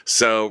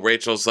 So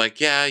Rachel's like,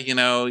 yeah,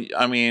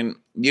 I mean,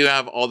 you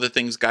have all the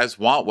things guys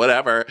want,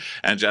 whatever.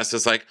 And Jess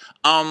is like,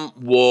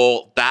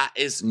 well, that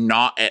is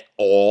not at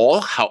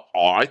all how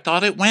I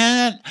thought it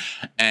went.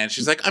 And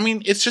she's like, I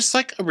mean, it's just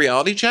like a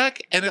reality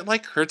check and it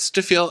like hurts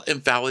to feel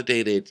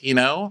invalidated,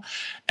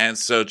 And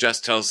so Jess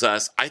tells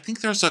us, I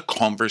think there's a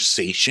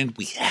conversation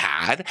we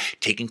had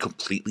taken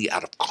completely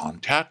out of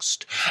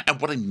context. And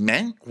what I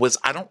meant was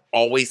I don't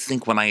always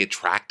think when I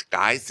attract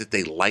guys that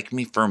they like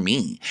me for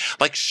me.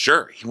 Like,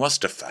 sure, he wants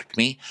to fuck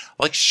me.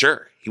 Like,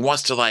 sure, he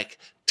wants to like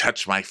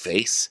touch my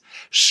face.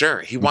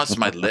 Sure, he wants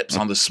my lips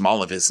on the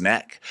small of his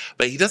neck,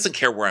 but he doesn't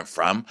care where I'm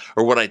from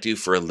or what I do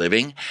for a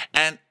living.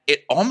 And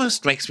it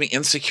almost makes me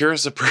insecure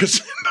as a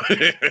person.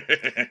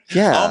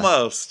 Yeah.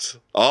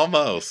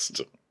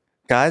 Almost.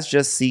 Guys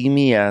just see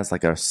me as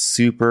like a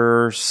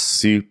super,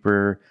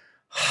 super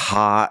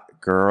hot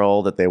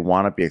girl that they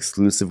want to be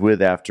exclusive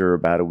with after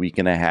about a week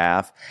and a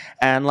half.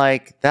 And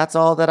like, that's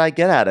all that I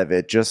get out of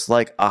it. Just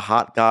like a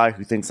hot guy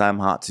who thinks I'm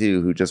hot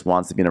too, who just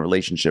wants to be in a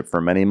relationship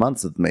for many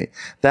months with me.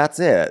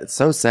 That's it. It's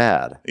so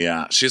sad.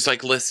 Yeah. She's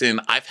like,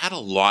 listen, I've had a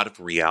lot of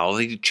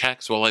reality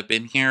checks while I've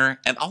been here.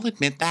 And I'll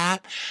admit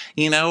that,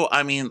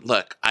 I mean,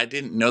 look, I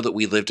didn't know that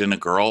we lived in a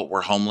world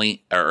where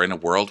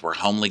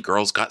homely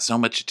girls got so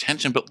much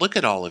attention, but look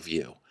at all of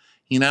you.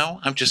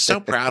 I'm just so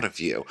proud of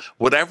you.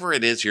 Whatever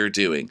it is you're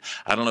doing.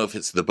 I don't know if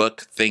it's the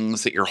book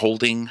things that you're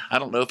holding. I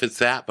don't know if it's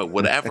that, but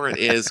whatever it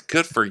is,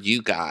 good for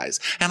you guys.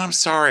 And I'm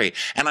sorry.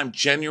 And I'm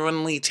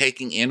genuinely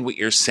taking in what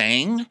you're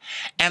saying.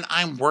 And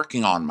I'm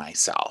working on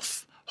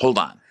myself. Hold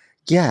on.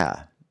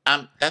 Yeah.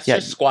 That's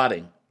just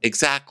squatting.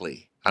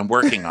 Exactly. I'm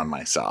working on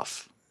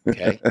myself.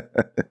 Okay.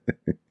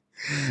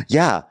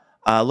 Yeah.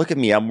 Look at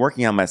me. I'm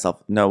working on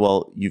myself. No,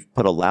 well, you've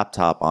put a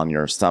laptop on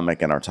your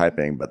stomach and are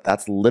typing, but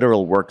that's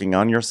literal working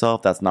on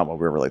yourself. That's not what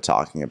we're really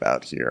talking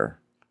about here.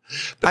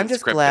 But I'm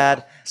just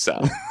glad.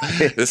 So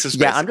this is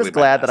I'm just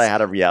glad that I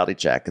had a reality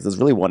check because it's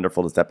really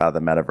wonderful to step out of the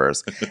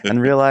metaverse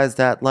and realize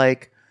that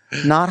like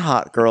not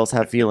hot girls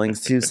have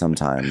feelings too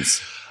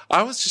sometimes.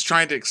 I was just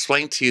trying to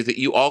explain to you that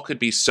you all could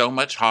be so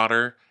much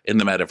hotter in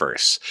the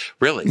metaverse.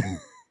 Really?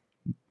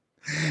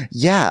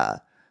 Yeah.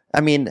 I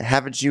mean,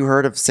 haven't you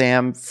heard of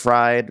Sam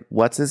Fried?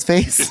 What's his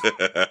face?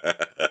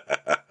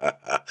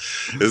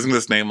 Isn't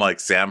his name like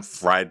Sam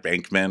Fried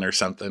Bankman or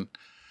something?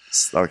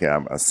 Okay,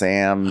 I'm a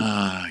Sam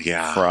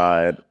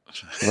Fried,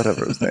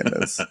 whatever his name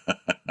is.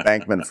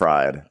 Bankman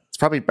Fried. It's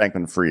probably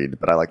Bankman Fried,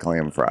 but I like calling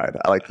him Fried.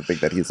 I like to think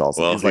that he's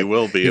also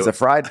will be. He's a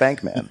fried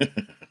bankman.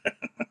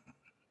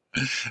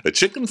 A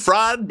chicken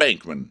fried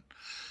bankman.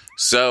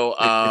 So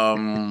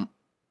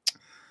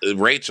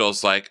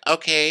Rachel's like,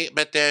 okay,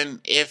 but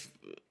then if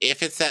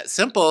it's that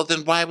simple,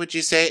 then why would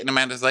you say it? And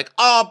Amanda's like,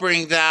 I'll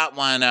bring that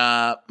one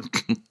up.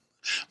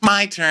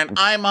 My turn.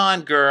 I'm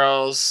on,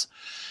 girls.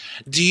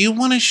 Do you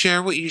want to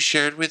share what you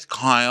shared with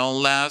Kyle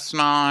last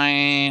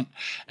night?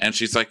 And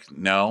she's like,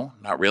 no,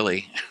 not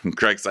really. And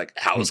Craig's like,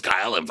 how is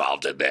Kyle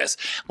involved in this?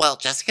 Well,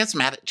 Jessica's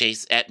mad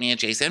at me and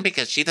Jason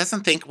because she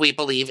doesn't think we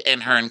believe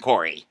in her and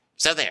Corey.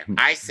 So there,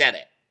 I said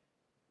it.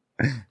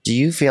 Do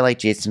you feel like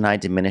Jason and I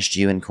diminished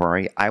you and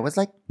Corey? I was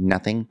like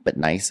nothing but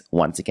nice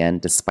once again,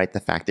 despite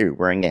the fact that you're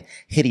wearing a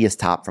hideous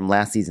top from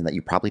last season that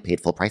you probably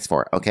paid full price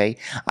for, okay?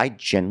 I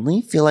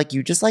genuinely feel like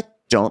you just like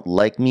don't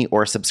like me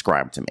or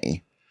subscribe to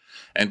me.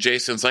 And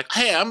Jason's like,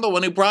 hey, I'm the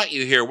one who brought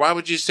you here. Why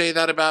would you say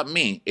that about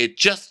me? It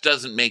just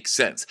doesn't make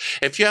sense.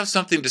 If you have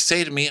something to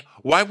say to me,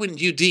 why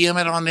wouldn't you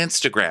DM it on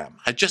Instagram?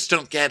 I just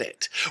don't get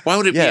it. Why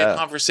would it be a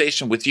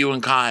conversation with you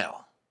and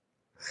Kyle?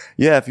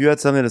 Yeah, if you had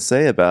something to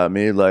say about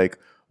me, like,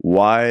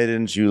 why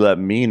didn't you let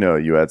me know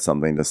you had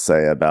something to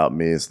say about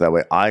me so that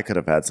way I could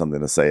have had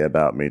something to say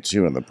about me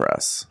too in the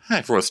press?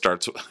 Everyone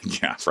starts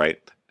with, yeah, right.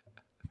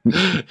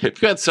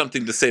 If you had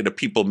something to say to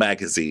People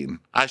magazine,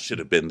 I should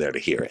have been there to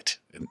hear it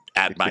and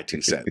add my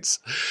 2 cents.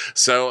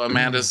 So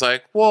Amanda's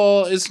like,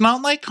 well, it's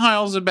not like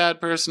Kyle's a bad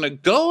person to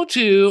go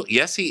to.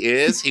 Yes, he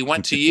is. He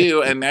went to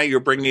you, and now you're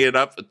bringing it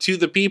up to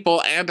the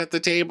people and at the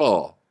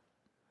table.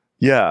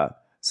 Yeah.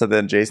 So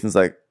then Jason's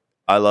like,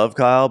 I love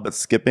Kyle, but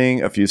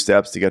skipping a few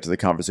steps to get to the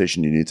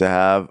conversation you need to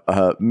have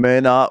may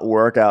not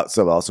work out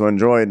so well. So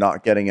enjoy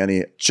not getting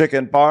any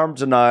chicken parm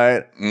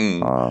tonight.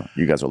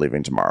 You guys are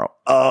leaving tomorrow.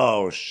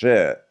 Oh,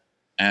 shit.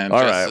 And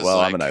all right, well,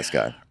 I'm a nice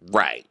guy.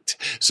 Right.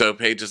 So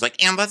Paige is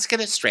like, and let's get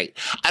it straight.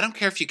 I don't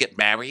care if you get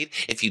married,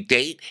 if you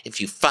date,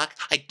 if you fuck.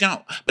 I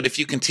don't. But if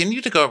you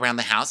continue to go around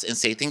the house and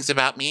say things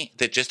about me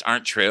that just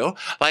aren't true,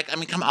 like, I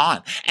mean, come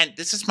on. And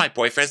this is my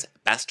boyfriend's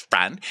best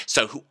friend.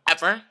 So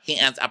whoever he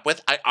ends up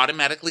with, I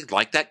automatically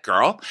like that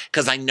girl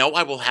because I know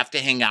I will have to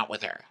hang out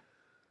with her.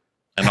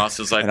 And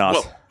Austin's like,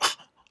 whoa,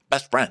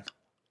 best friend.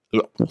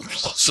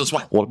 Since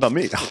when? What about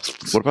me?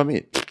 What about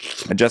me?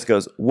 And Jess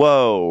goes,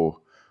 whoa,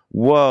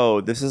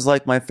 this is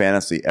like my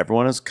fantasy.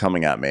 Everyone is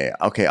coming at me.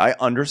 Okay, I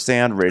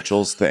understand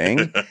Rachel's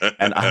thing,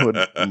 and I would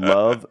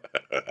love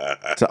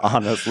to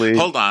honestly...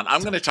 Hold on,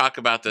 I'm going to talk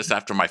about this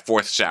after my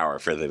 4th shower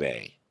for the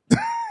day.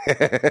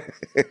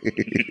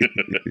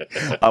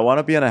 I want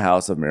to be in a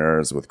house of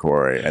mirrors with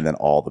Corey, and then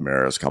all the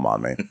mirrors come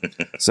on me.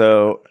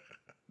 So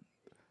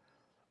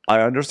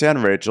I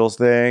understand Rachel's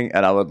thing,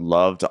 and I would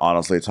love to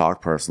honestly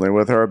talk personally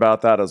with her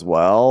about that as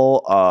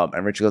well.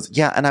 And Rachel goes,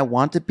 yeah, and I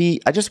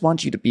just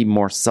want you to be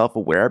more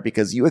self-aware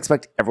because you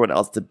expect everyone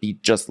else to be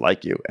just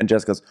like you. And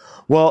Jess goes,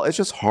 well, it's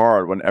just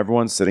hard when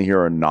everyone's sitting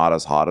here and not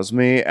as hot as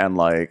me. And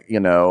like, you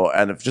know,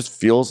 and it just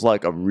feels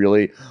like a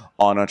really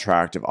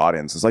unattractive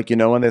audience. It's like, you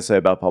know, when they say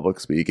about public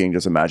speaking,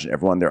 just imagine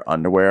everyone in their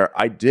underwear.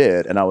 I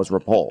did, and I was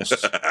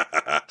repulsed.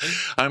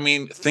 I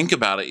mean, think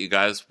about it, you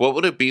guys. What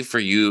would it be for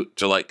you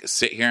to like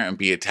sit here and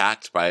be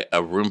attacked by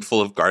a room full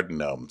of garden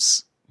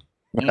gnomes?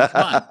 I mean,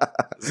 come on.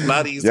 It's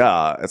not easy.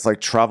 Yeah, it's like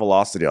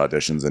Travelocity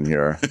auditions in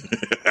here.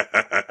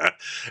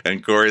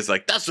 And Corey's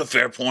like, that's a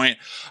fair point.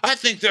 I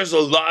think there's a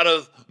lot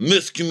of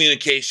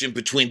miscommunication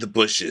between the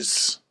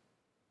bushes.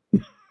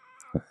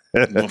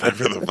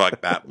 Whatever the fuck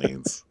that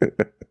means.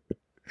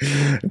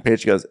 And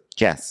Paige goes,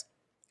 Jess,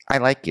 I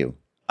like you.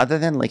 Other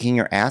than licking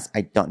your ass,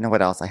 I don't know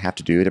what else I have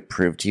to do to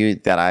prove to you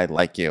that I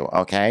like you,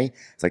 okay?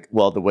 It's like,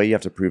 well, the way you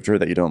have to prove to her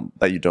that you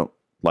don't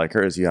like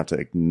her is you have to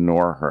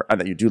ignore her. And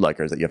that you do like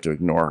her is that you have to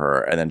ignore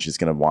her, and then she's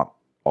going to want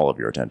all of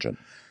your attention.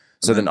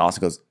 So then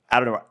Austin goes, I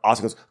don't know.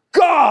 Austin goes,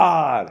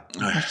 God!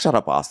 Shut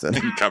up, Austin.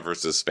 He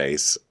covers his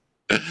face.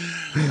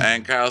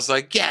 And Kyle's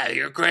like, yeah,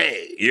 you're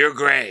great. You're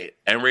great.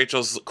 And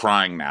Rachel's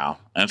crying now.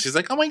 And she's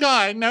like, oh my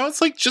God, now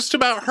it's like just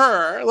about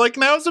her. Like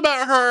now it's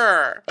about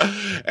her.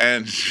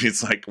 And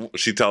she's like,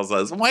 she tells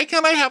us, why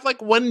can't I have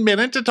like 1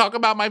 minute to talk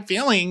about my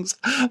feelings?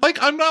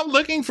 Like I'm not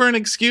looking for an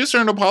excuse or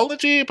an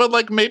apology, but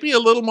like maybe a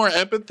little more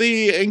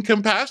empathy and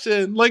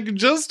compassion. Like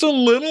just a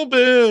little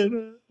bit.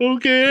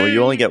 Okay. Well,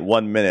 you only get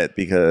 1 minute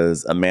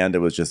because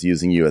Amanda was just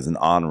using you as an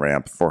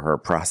on-ramp for her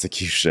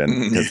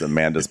prosecution because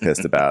Amanda's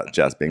pissed about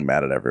Jess being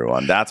mad at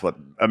everyone. That's what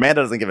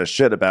Amanda doesn't give a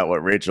shit about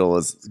what Rachel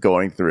is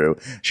going through.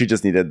 She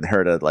just needed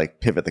her to like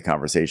pivot the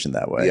conversation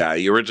that way. Yeah,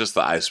 you were just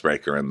the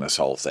icebreaker in this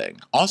whole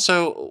thing.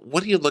 Also,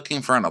 what are you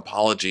looking for an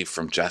apology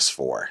from Jess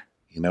for?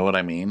 You know what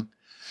I mean?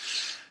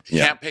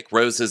 You can't pick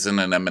roses in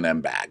an M&M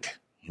bag.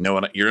 You know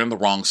what? You're in the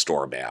wrong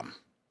store, Bam.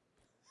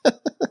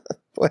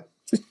 What?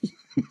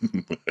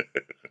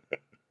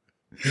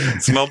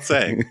 It's an old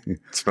saying.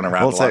 It's been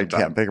around a long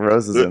time. Can't pick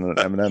roses in an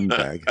M&M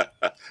bag.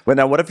 But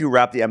now, what if you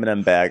wrap the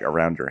M&M bag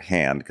around your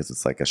hand because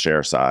it's like a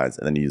share size,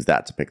 and then you use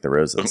that to pick the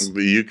roses?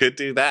 You could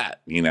do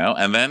that, you know,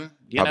 and then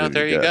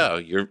there you go.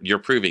 You're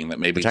proving that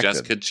maybe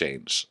Jess could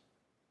change.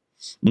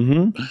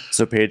 Mm-hmm.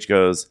 So Paige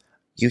goes,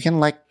 you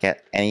can like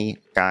get any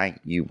guy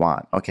you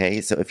want,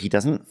 okay? So if he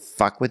doesn't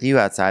fuck with you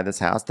outside this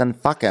house, then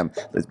fuck him.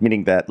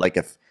 Meaning that like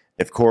if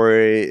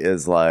Corey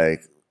is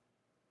like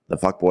the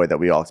fuckboy that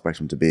we all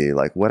expect him to be,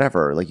 like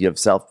whatever, like you have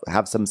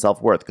some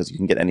self-worth because you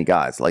can get any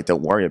guys. Like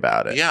don't worry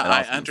about it. Yeah,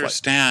 I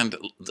understand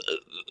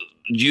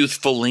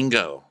youthful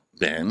lingo,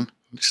 Ben.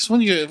 Just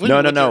when you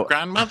your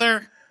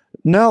grandmother.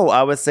 No,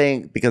 I was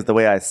saying because the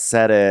way I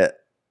said it,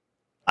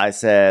 I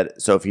said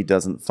so if he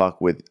doesn't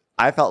fuck with.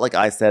 I felt like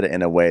I said it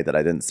in a way that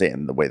I didn't say it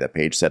in the way that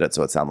Paige said it,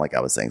 so it sounded like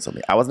I was saying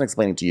something. I wasn't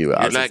explaining to you.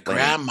 You're like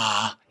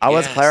grandma. I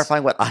was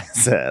clarifying what I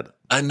said.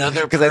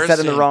 Another because I said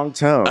it in the wrong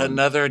tone.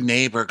 Another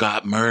neighbor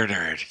got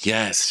murdered.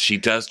 Yes, she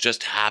does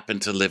just happen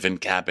to live in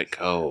Cabot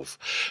Cove.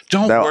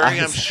 Don't worry,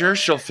 I'm sure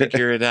she'll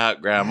figure it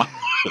out, Grandma.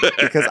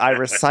 Because I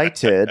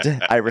recited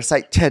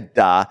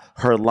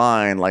her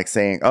line, like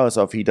saying, "Oh,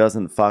 so if he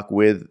doesn't fuck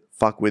with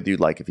you,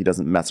 like if he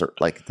doesn't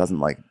doesn't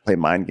like play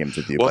mind games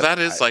with you." Well, that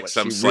is like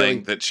some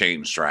slang that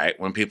changed, right?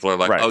 When people are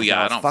like, "Oh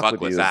yeah, I don't fuck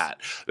with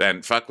that,"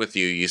 then "fuck with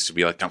you" used to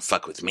be like, "Don't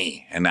fuck with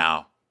me," and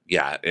now.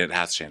 Yeah, it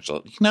has changed.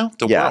 You know,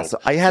 the world. So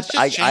I had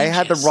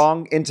the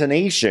wrong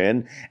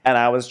intonation, and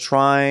I was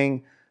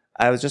trying.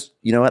 I was just,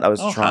 you know what? I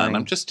was trying.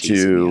 I'm just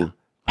teasing you.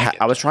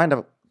 I was trying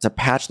to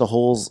patch the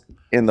holes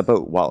in the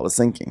boat while it was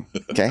sinking.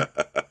 Okay,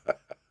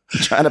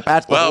 trying to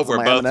patch the holes in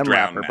my M&M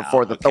wrapper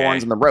before the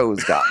thorns and the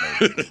rose got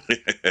me.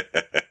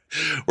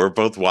 We're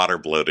both water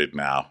bloated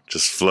now,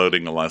 just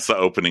floating along. It's the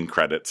opening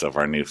credits of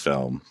our new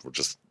film. We're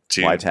just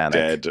two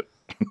dead.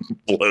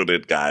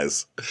 Bloated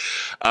guys.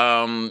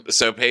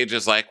 So Paige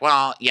is like,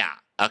 well, yeah,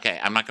 okay,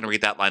 I'm not going to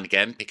read that line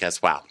again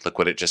because, wow, look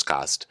what it just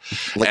cost.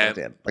 Come on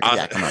in.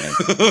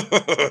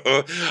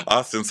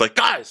 Austin's like,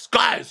 guys,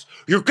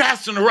 you're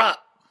gassing her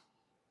up.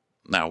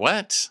 Now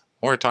what?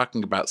 We're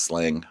talking about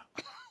slang.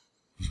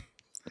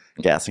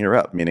 Gassing her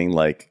up, meaning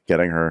like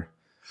getting her,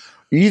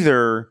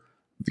 either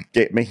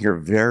making her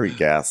very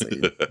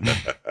gassy.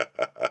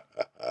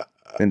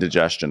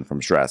 Indigestion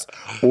from stress,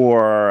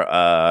 or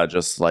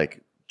just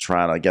like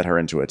trying to get her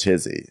into a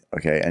tizzy,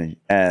 okay?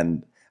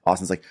 And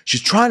Austin's like, she's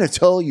trying to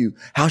tell you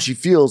how she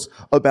feels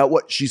about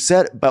what she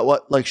said,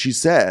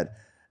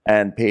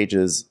 and Paige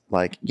is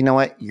like, you know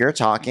what? You're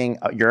talking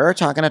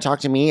to talk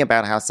to me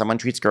about how someone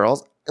treats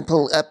girls.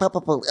 Please,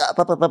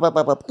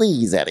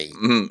 Eddie.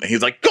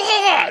 He's like,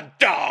 God.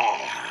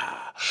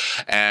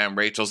 And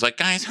Rachel's like,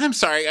 guys, I'm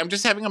sorry. I'm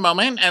just having a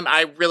moment. And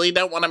I really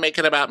don't want to make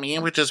it about me,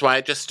 which is why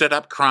I just stood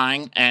up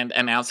crying and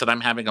announced that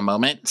I'm having a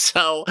moment.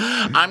 So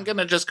I'm going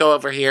to just go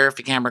over here if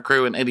the camera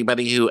crew and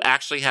anybody who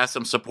actually has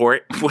some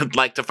support would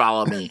like to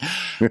follow me.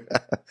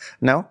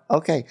 No?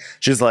 Okay.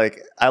 She's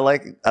like, I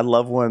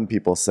love when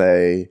people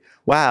say,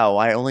 wow,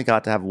 I only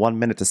got to have 1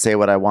 minute to say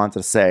what I want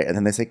to say. And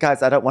then they say,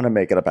 guys, I don't want to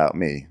make it about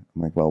me.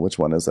 I'm like, well, which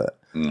one is it?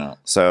 No.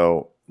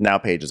 So now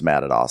Paige is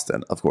mad at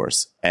Austin, of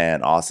course.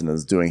 And Austin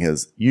is doing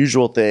his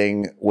usual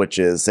thing, which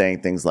is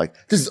saying things like,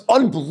 this is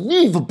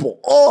unbelievable.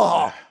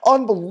 Oh,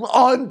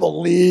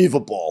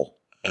 unbelievable.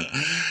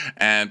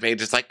 And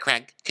Paige is like,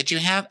 Craig, could you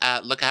have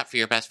look out for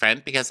your best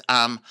friend? Because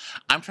I'm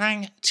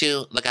trying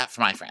to look out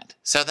for my friend.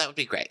 So that would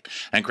be great.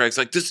 And Craig's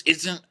like, this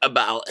isn't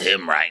about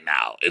him right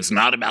now. It's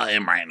not about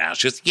him right now.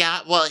 She goes,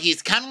 yeah, well,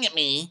 he's coming at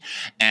me.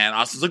 And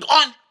Austin's like,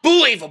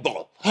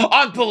 unbelievable.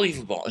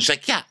 Unbelievable. And she's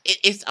like, yeah, it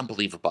is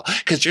unbelievable.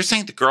 Because you're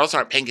saying the girls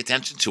aren't paying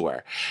attention to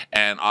her.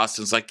 And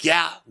Austin's like,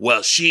 yeah,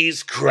 well,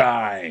 she's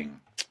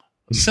crying.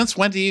 Since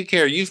when do you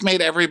care? You've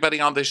made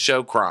everybody on this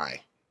show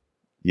cry.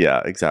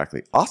 Yeah,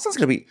 exactly. Austin's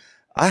gonna be,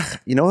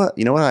 you know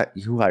what?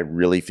 Who I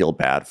really feel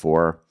bad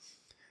for?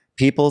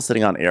 People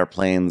sitting on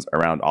airplanes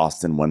around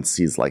Austin once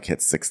he's like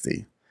hit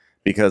 60,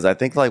 because I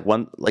think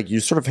you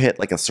sort of hit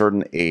like a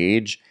certain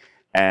age,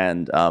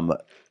 and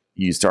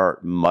you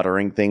start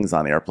muttering things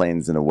on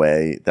airplanes in a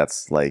way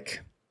that's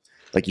like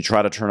you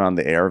try to turn on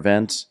the air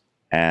vent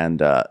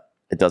and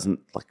it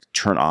doesn't like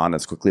turn on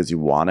as quickly as you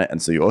want it,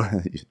 and so you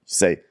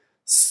say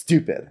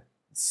stupid.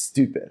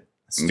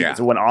 Yeah.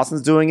 So when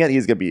Austin's doing it,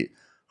 he's gonna be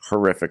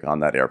horrific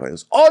on that airplane.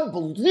 It's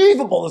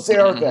unbelievable, this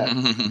air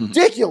vent.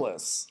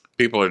 Ridiculous.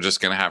 People are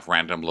just going to have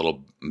random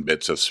little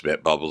bits of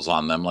spit bubbles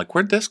on them. Like,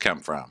 where'd this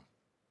come from?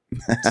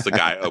 It's the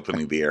guy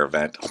opening the air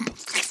vent.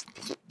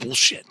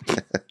 Bullshit.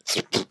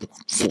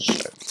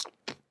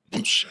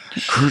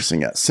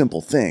 Cursing at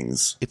simple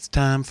things. It's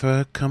time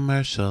for a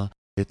commercial.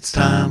 It's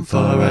time for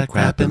a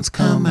Crappens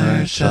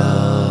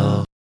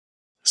commercial.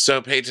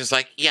 So Paige is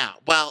like, yeah,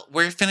 well,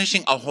 we're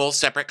finishing a whole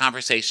separate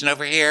conversation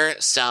over here,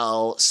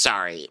 so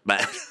sorry.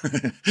 But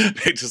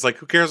Paige is like,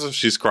 who cares if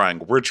she's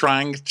crying? We're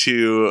trying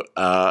to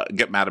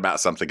get mad about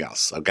something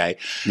else, okay?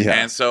 Yeah.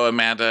 And so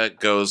Amanda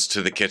goes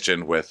to the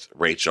kitchen with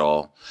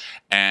Rachel,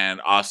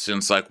 and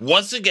Austin's like,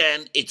 once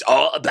again, it's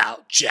all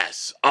about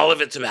Jess. All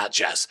of it's about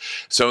Jess.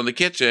 So in the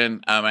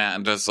kitchen,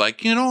 Amanda's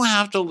like, you don't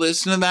have to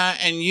listen to that,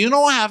 and you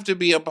don't have to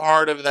be a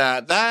part of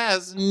that. That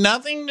has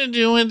nothing to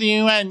do with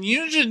you, and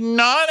you should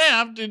not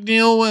have to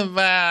deal with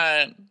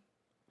that.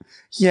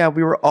 Yeah,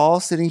 we were all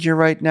sitting here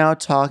right now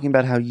talking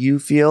about how you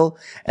feel,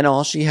 and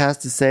all she has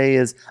to say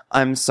is,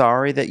 I'm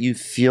sorry that you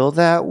feel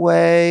that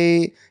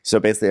way. So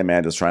basically,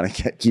 Amanda's trying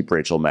to keep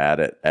Rachel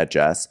mad at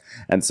Jess.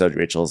 And so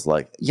Rachel's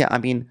like, yeah, I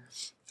mean,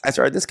 I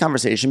started this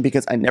conversation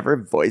because I never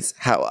voice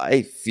how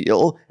I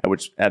feel.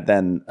 And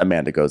then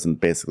Amanda goes and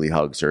basically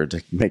hugs her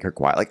to make her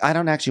quiet. Like, I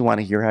don't actually want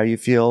to hear how you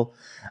feel.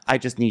 I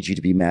just need you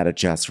to be mad at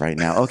Jess right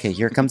now. Okay,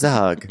 here comes a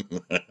hug.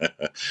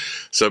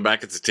 So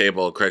back at the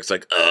table, Craig's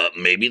like,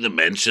 maybe the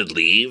men should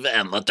leave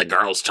and let the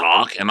girls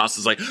talk. And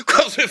Austin's like,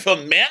 because if a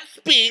man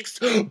speaks,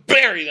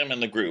 bury them in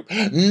the group.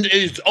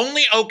 It's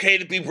only okay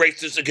to be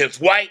racist against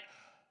white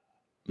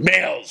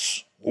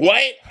males.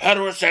 White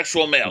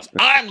heterosexual males.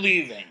 I'm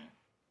leaving.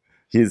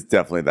 He's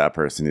definitely that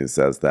person who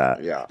says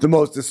that. Yeah. The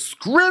most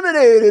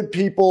discriminated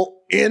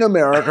people in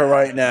America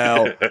right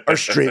now are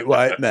straight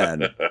white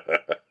men.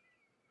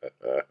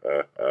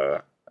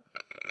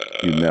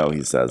 You know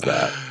he says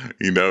that.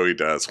 You know he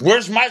does.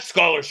 Where's my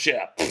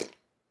scholarship?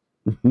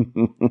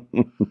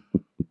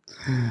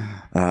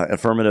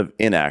 Affirmative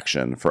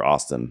inaction for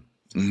Austin.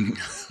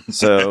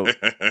 So...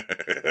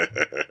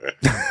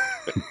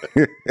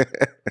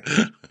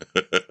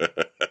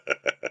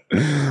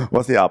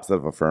 What's the opposite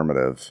of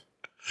affirmative?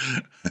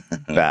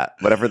 That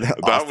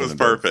was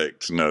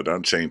perfect. No,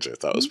 don't change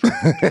it. That was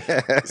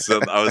perfect. So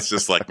I was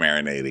just like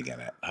marinating in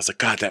it. I was like,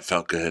 God, that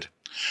felt good.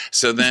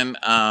 So then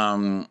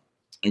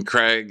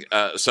Craig's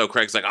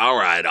like, all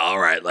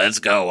right, let's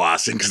go,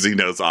 Austin, because he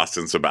knows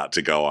Austin's about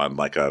to go on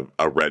like a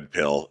red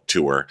pill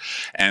tour.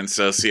 And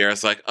so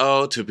Sierra's like,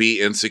 oh, to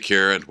be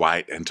insecure and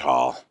white and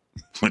tall,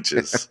 which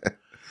is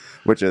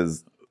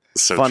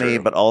so funny, true.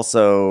 But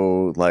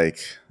also like,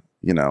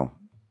 you know,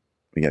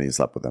 again, you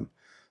slept with him.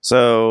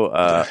 So,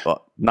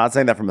 well, not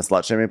saying that from a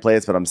slut shaming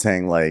place, but I'm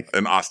saying like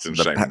an Austin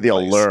shaming place. The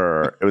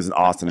allure, it was an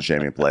Austin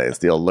shaming place.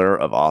 The allure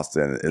of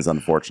Austin is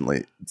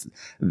unfortunately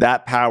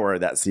that power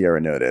that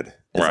Sierra noted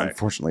is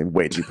unfortunately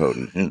way too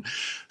potent.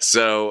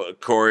 So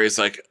Corey's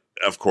like,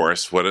 of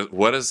course,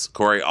 what does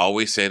Corey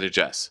always say to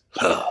Jess?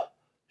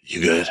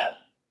 You good?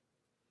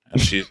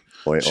 And she's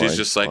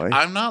just like,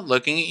 I'm not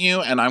looking at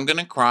you, and I'm going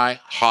to cry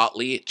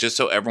hotly just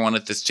so everyone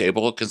at this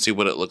table can see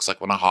what it looks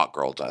like when a hot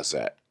girl does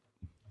it.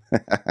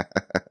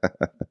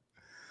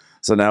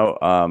 So now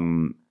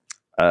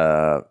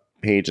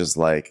Paige is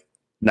like,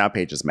 Now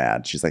Paige is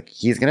mad. She's like,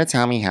 he's going to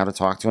tell me how to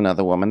talk to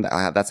another woman.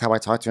 That's how I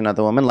talk to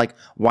another woman. Like,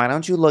 why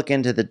don't you look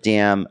into the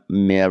damn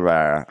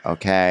mirror,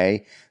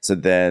 okay? So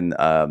then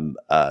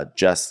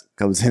Jess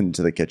goes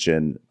into the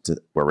kitchen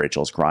where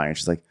Rachel's crying.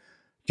 She's like,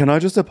 can I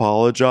just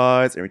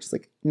apologize? And Rachel's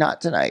like,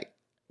 not tonight.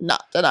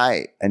 Not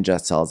tonight. And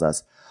Jess tells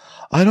us,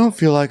 I don't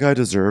feel like I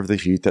deserve the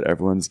heat that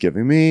everyone's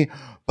giving me,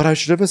 but I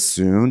should have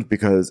assumed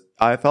because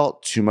I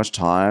felt too much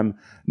time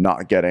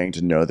not getting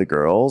to know the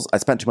girls. I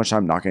spent too much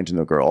time not getting to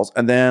know girls.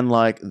 And then,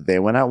 like, they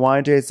went out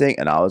wine tasting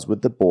and I was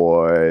with the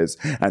boys.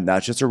 And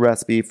that's just a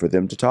recipe for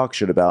them to talk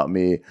shit about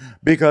me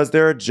because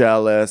they're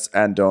jealous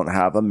and don't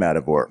have a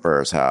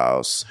metaverse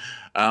house.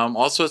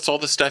 Also, it's all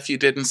the stuff you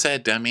did and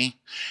said, Demi.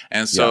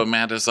 And so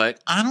Amanda's like,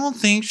 I don't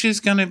think she's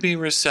going to be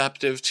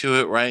receptive to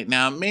it right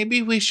now.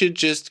 Maybe we should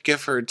just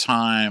give her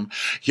time.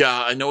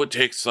 Yeah, I know it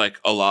takes like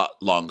a lot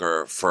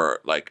longer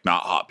for like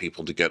not hot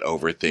people to get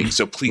over things.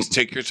 So please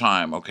take your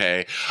time,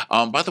 okay?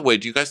 By the way,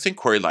 do you guys think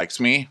Corey likes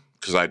me?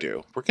 Because I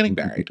do. We're getting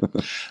married.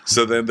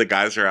 So then the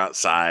guys are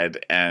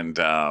outside and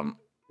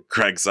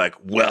Craig's like,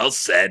 well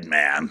said,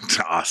 man,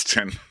 to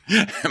Austin.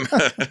 And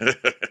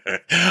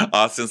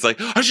Austin's like,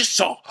 I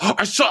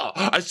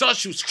saw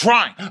she was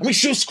crying. I mean,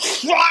 she was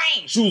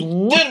crying. She was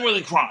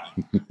literally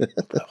crying.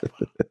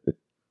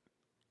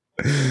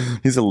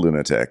 He's a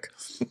lunatic.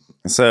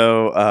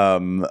 So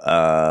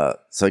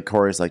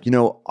Corey's like,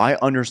 I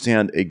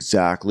understand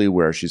exactly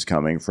where she's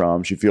coming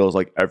from. She feels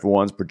like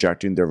everyone's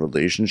projecting their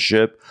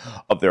relationship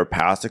of their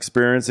past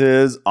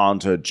experiences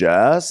onto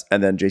Jess.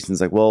 And then Jason's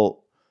like, well,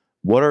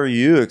 what are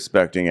you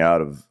expecting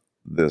out of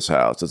this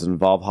house? Does it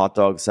involve hot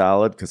dog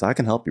salad? Because I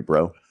can help you,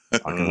 bro. I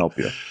can help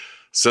you.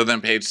 So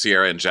then Paige,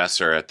 Sierra, and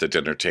Jess are at the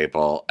dinner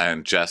table,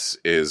 and Jess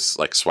is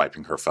like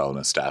swiping her phone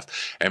and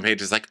stuff. And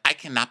Paige is like, I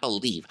cannot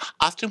believe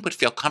Austin would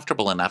feel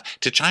comfortable enough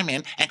to chime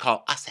in and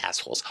call us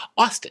assholes.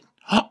 Austin,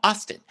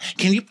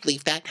 can you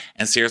believe that?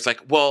 And Sierra's like,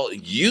 well,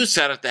 you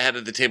sat at the head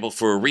of the table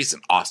for a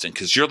reason, Austin,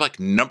 because you're like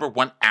number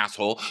one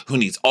asshole who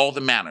needs all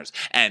the manners.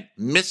 And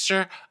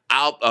Mr.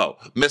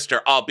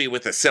 I'll be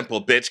with a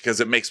simple bitch because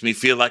it makes me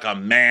feel like a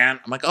man.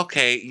 I'm like,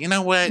 okay, you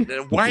know what?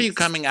 Why are you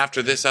coming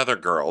after this other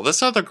girl?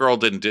 This other girl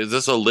didn't do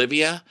this.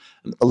 Olivia.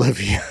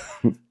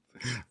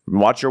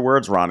 Watch your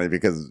words, Ronnie,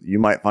 because you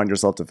might find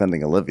yourself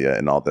defending Olivia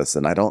in all this,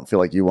 and I don't feel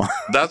like you want.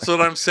 That's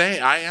what I'm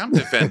saying. I am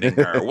defending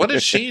her. What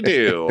does she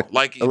do?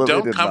 Like,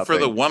 don't come for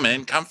the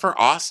woman. Come for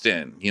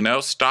Austin.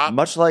 Stop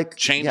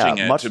changing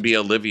it to be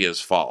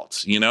Olivia's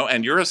fault.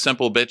 And you're a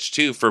simple bitch,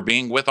 too, for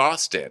being with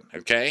Austin.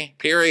 Okay?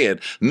 Period.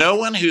 No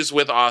one who's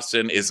with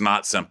Austin is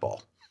not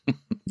simple.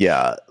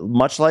 Yeah.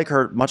 Much like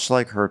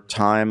her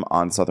time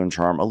on Southern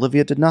Charm,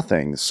 Olivia did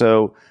nothing.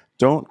 So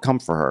don't come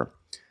for her.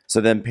 So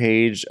then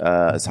Paige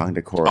is talking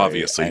to Corey.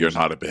 Obviously, you're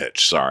not a bitch.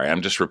 Sorry,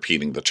 I'm just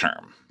repeating the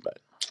term. But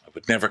I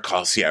would never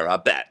call Sierra a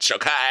bitch,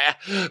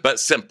 okay? But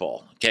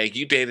simple, okay?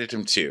 You dated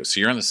him too, so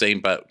you're in the same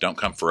boat. Don't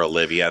come for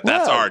Olivia.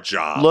 That's our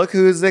job. Look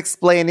who's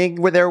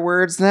explaining with their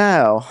words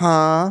now,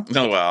 huh?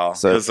 Oh, well.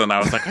 Because then I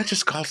was like, I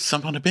just called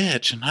someone a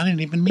bitch, and I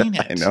didn't even mean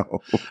it. I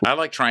know. I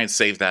like try and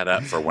save that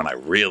up for when I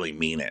really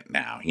mean it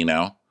now,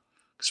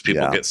 Because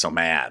people get so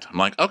mad. I'm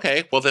like,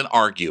 okay, well then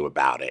argue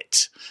about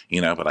it,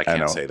 but I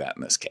can't say that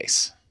in this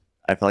case.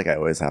 I feel like I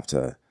always have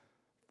to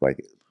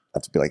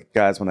be like,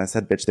 guys, when I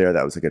said bitch there,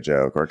 that was a good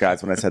joke. Or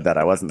guys, when I said that,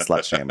 I wasn't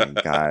slut shaming.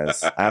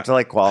 Guys, I have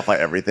to qualify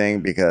everything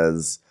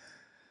because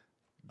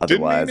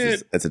otherwise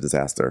it's a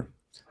disaster.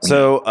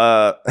 So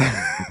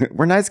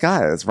we're nice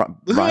guys. Ryan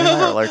and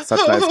I are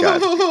such nice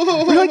guys.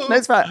 We're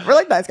nice guys.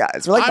 We're nice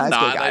guys. We're I'm nice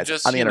not. guys I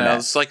just, on the internet.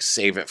 It's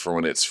save it for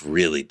when it's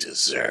really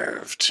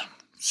deserved.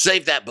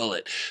 Save that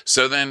bullet.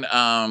 So then,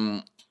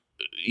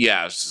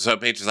 so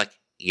Paige is like,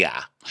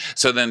 yeah.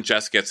 So then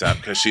Jess gets up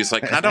because she's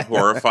kind of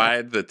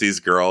horrified that these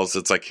girls,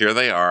 it's here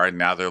they are, and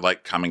now they're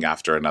coming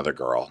after another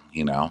girl,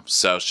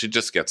 So she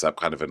just gets up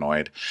kind of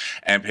annoyed.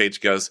 And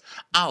Paige goes,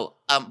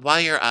 while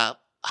you're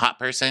up, hot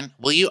person,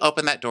 will you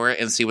open that door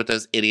and see what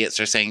those idiots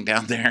are saying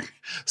down there?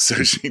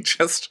 So she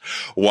just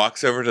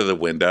walks over to the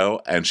window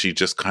and she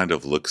just kind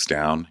of looks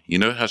down. You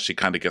know how she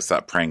kind of gets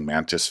that praying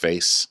mantis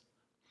face?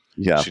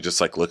 Yeah. She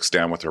just looks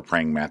down with her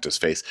praying mantis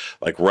face,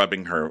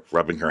 rubbing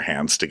her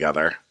hands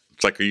together.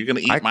 It's are you going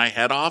to eat my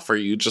head off, or are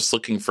you just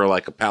looking for a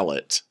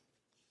pellet?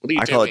 What are you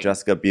doing? Call it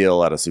Jessica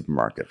Biel at a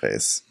supermarket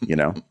face,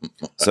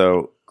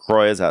 So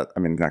Corey is not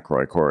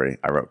Corey.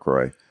 I wrote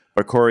Corey.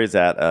 But Corey is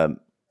out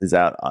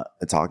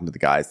talking to the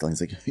guys. And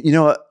he's like, you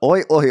know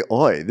what?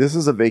 Oi. This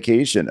is a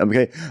vacation.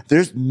 Okay.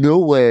 There's no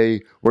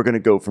way we're going to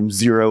go from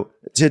 0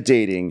 to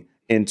dating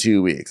in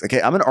 2 weeks.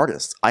 Okay. I'm an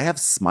artist. I have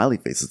smiley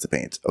faces to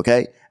paint.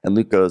 Okay. And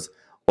Luke goes,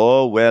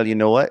 oh, well, you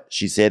know what?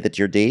 She said that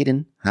you're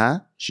dating. Huh?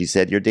 She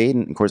said you're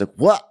dating. And Corey's like,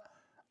 what?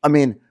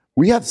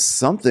 We have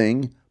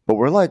something, but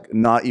we're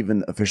not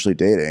even officially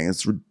dating.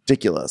 It's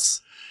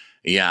ridiculous.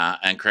 Yeah.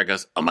 And Craig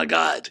goes, oh my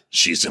God,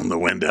 she's in the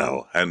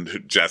window.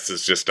 And Jess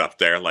is just up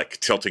there,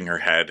 tilting her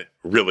head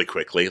really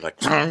quickly,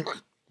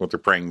 with her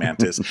praying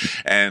mantis.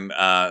 And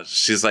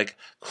she's like,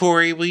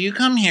 Corey, will you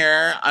come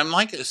here? I'm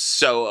like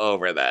so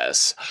over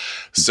this.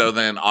 So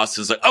then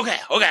Austin's like, okay.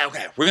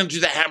 We're going to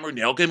do that hammer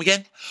nail game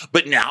again.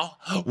 But now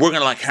we're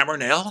going to like hammer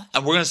nail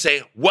and we're going to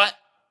say what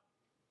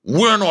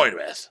we're annoyed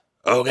with.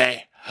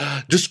 Okay.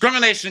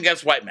 Discrimination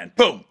against white men.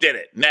 Boom. Did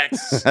it.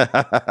 Next.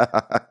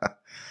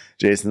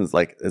 Jason's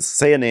like,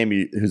 say a name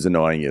who's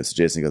annoying you. So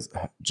Jason goes,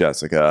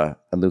 Jessica.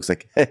 And Luke's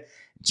like,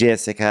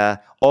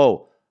 Jessica.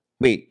 Oh,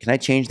 wait, can I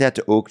change that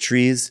to oak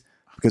trees?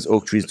 Because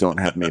oak trees don't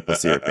have maple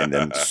syrup in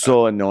them.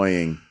 So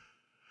annoying.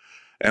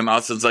 And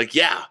Austin's like,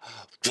 yeah,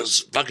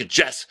 just fucking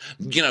Jess,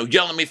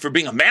 yelling at me for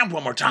being a man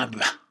one more time.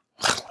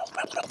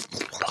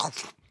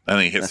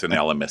 And he hits the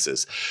nail and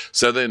misses.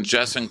 So then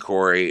Jess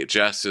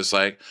is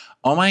like,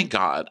 oh my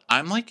God,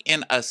 I'm like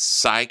in a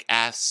psych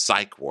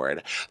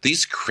ward.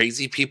 These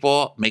crazy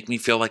people make me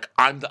feel like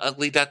I'm the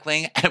ugly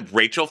duckling and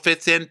Rachel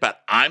fits in,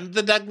 but I'm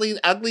the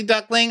ugly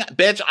duckling.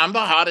 Bitch, I'm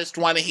the hottest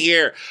one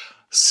here.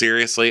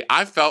 Seriously,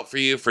 I felt for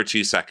you for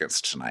 2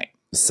 seconds tonight.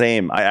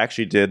 Same. I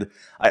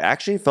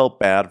actually felt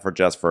bad for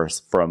Jess for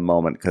a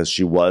moment because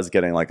she was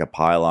getting like a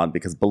pile on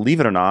because believe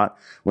it or not,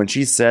 when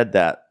she said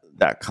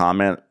that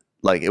comment,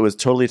 like it was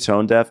totally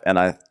tone deaf, and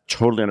I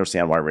totally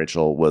understand why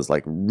Rachel was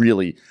like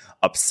really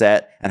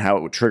upset and how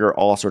it would trigger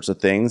all sorts of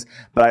things.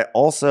 But I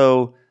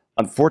also,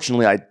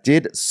 unfortunately, I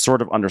did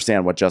sort of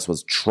understand what Jess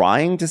was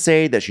trying to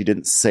say that she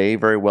didn't say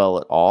very well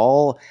at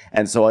all.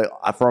 And so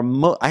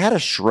I had a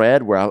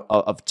shred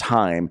of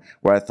time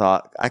where I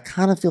thought, I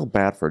kind of feel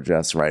bad for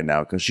Jess right now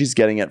because she's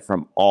getting it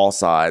from all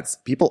sides.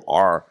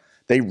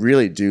 They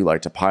really do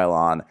like to pile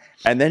on.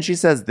 And then she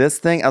says this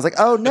thing. I was like,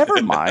 oh,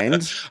 never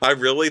mind. I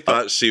really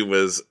thought she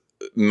was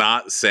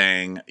not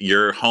saying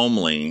you're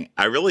homely.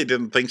 I really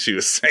didn't think she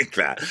was saying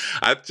that.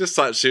 I just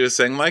thought she was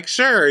saying like,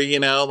 sure,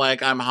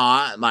 like I'm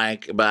hot,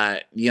 like,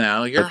 but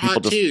you're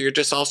hot too. You're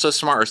just also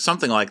smart or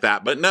something like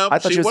that. But no, I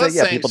thought she was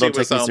saying, people don't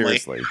take me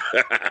seriously.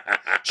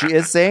 She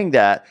is saying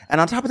that.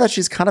 And on top of that,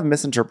 she's kind of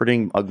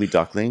misinterpreting Ugly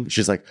Duckling.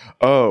 She's like,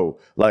 oh,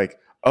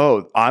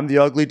 I'm the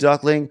ugly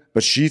duckling,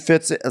 but she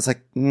fits it. It's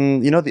like,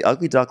 the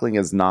ugly duckling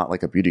is not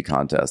like a beauty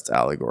contest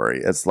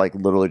allegory. It's like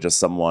literally just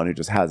someone who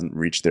just hasn't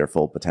reached their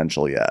full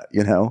potential yet,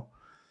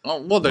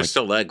 Oh, well, they're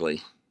still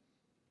ugly.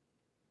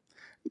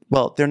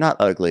 Well, they're not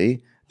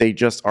ugly. They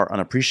just are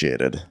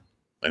unappreciated.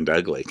 And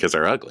ugly, because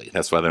they're ugly.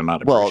 That's why they're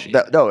not appreciated.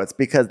 Well, no, it's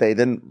because they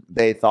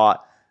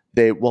thought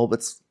they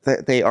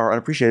are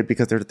unappreciated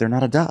because they're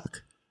not a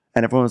duck.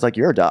 And everyone was like,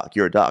 you're a duck,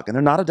 and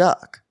they're not a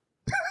duck.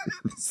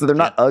 So they're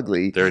not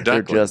ugly. They're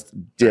just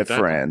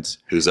different.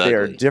 Who's ugly?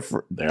 They're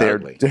different. They're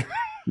ugly.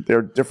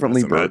 They're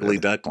differently birded. Ugly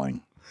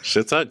duckling.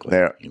 Shit's ugly.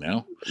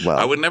 Well,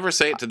 I would never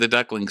say it to the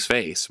duckling's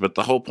face, but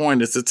the whole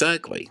point is it's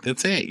ugly.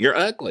 That's it. You're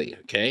ugly.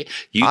 Okay.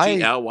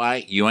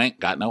 UGLY. You ain't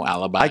got no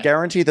alibi. I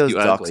guarantee those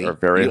ducks are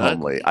very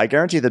homely. Ugly. I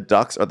guarantee the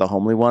ducks are the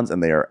homely ones,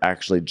 and they are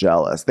actually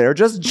jealous. They're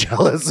just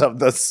jealous of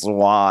the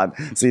swan.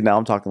 See, now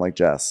I'm talking like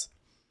Jess.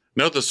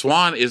 No, the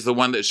swan is the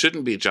one that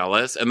shouldn't be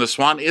jealous, and the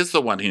swan is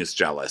the one who's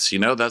jealous.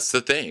 That's the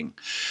thing.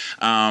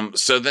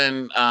 So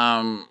then,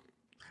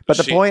 but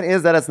the point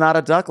is that it's not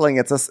a duckling;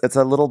 it's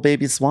a little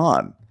baby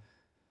swan.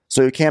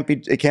 So it can't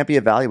be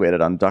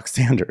evaluated on duck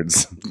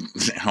standards.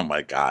 Oh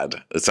my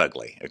God, it's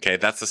ugly. Okay,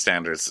 that's the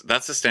standards.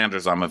 That's the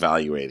standards I'm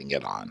evaluating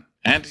it on,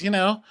 and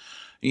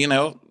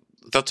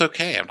that's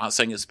okay. I'm not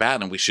saying it's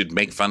bad, and we should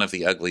make fun of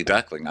the ugly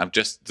duckling.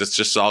 This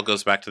just all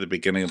goes back to the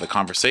beginning of the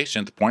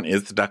conversation. The point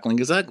is the duckling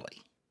is ugly.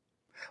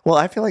 Well,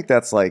 I feel like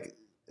that's like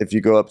if you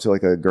go up to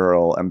like a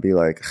girl and be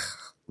like,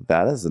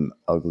 that is an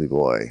ugly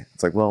boy.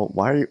 It's like, well,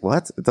 why are you,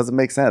 what? It doesn't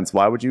make sense.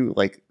 Why would you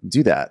like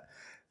do that?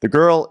 The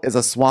girl is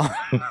a swan.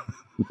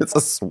 It's a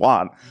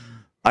swan.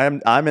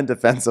 I'm in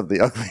defense of the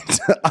ugly.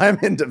 I'm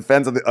in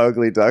defense of the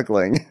ugly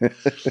duckling.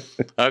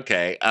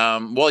 Okay.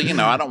 Well,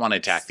 I don't want to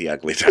attack the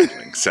ugly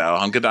duckling, so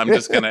I'm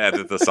just gonna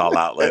edit this all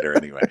out later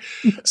anyway.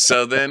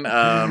 So then,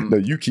 no,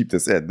 you keep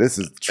this in. This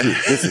is true.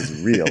 This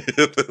is real.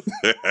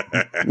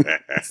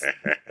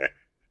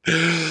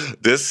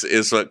 This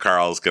is what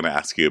Carl's going to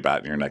ask you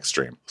about in your next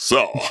stream.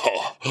 So,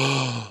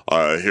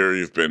 I hear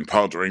you've been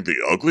pondering the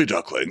ugly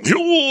duckling. The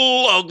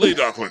old ugly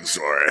duckling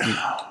story.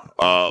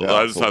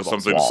 I just have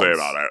something to say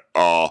about it.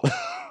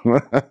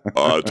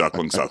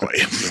 Duckling's ugly.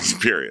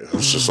 Period.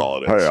 That's just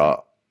all it is.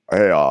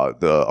 Hey,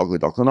 the ugly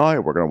duckling and I,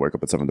 we're going to wake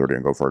up at 7:30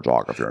 and go for a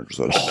jog if you're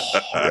interested.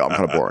 Yeah, I'm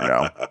kind of boring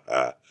now.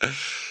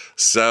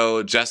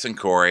 So Jess and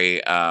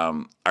Corey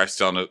are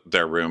still in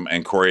their room,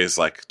 and Corey is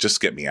like, just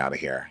get me out of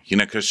here.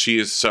 Because she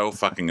is so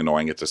fucking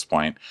annoying at this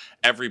point.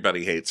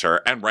 Everybody hates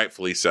her, and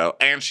rightfully so.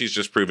 And she's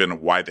just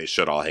proven why they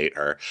should all hate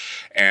her.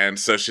 And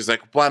so she's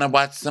like, wanna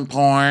watch some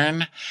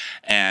porn?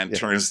 And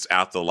turns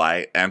out the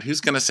light. And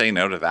who's going to say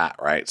no to that,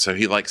 right? So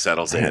he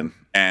settles in.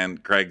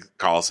 And Greg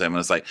calls him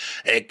and is like,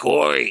 hey,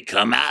 Corey,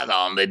 come out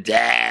on the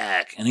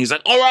deck. And he's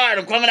like, all right,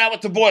 I'm coming out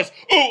with the boys.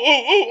 Ooh, ooh,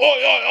 ooh,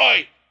 oi, oi,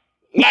 oi.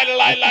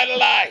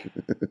 Lie.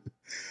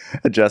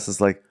 And Jess is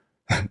like,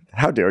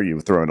 How dare you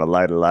throw in a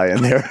lie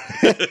in there?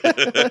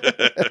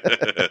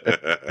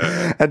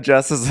 And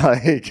Jess is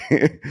like,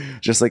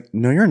 just like,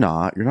 no, you're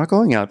not. You're not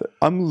going out.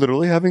 I'm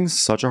literally having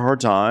such a hard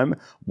time.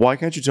 Why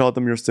can't you tell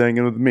them you're staying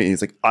in with me?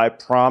 He's like, I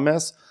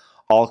promise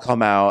I'll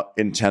come out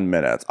in 10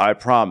 minutes. I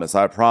promise.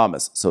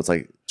 So it's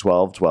like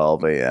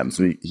 12 a.m.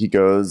 So he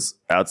goes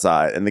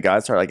outside and the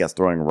guys start, I guess,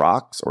 throwing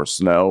rocks or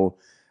snow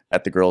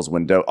at the girl's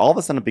window. All of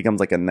a sudden it becomes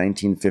like a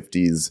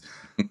 1950s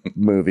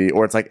movie,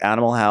 or it's like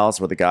Animal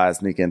House where the guys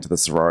sneak into the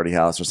sorority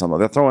house or something.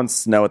 They're throwing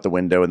snow at the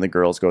window and the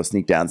girls go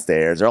sneak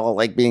downstairs. They're all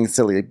like being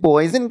silly, like,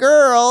 boys and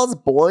girls.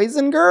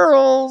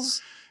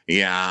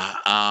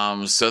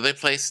 Yeah. So they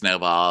play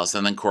snowballs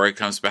and then Corey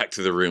comes back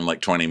to the room like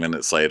 20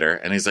 minutes later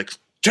and he's like,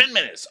 10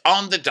 minutes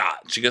on the dot.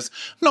 She goes,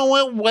 no,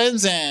 it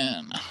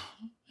wasn't.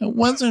 It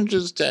wasn't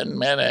just 10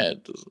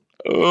 minutes.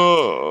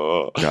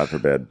 Oh, God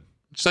forbid.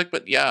 She's like,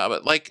 but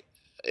like,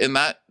 in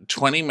that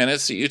 20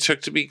 minutes that you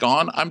took to be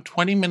gone, I'm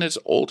 20 minutes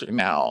older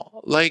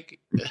now. Like,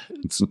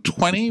 it's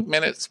 20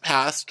 minutes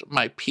past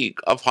my peak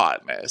of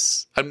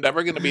hotness. I'm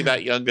never going to be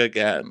that young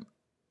again.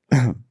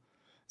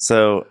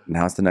 So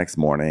now it's the next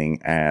morning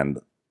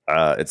and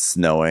it's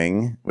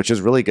snowing, which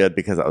is really good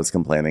because I was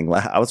complaining.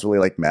 I was really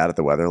like mad at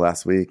the weather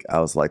last week.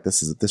 I was like,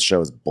 this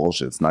show is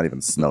bullshit. It's not even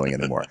snowing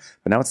anymore.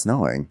 But now it's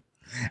snowing.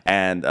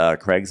 And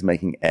Craig's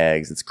making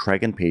eggs. It's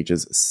Craig and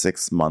Paige's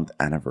 6-month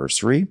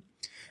anniversary.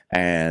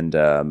 And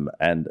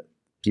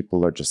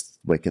people are just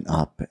waking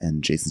up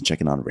and Jason's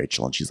checking on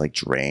Rachel and she's like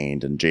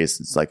drained and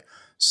Jason's like,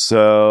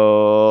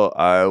 so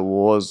I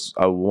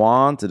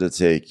wanted to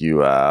take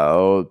you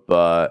out,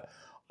 but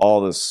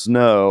all the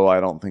snow, I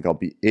don't think I'll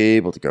be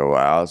able to go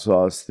out. So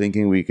I was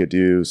thinking we could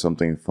do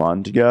something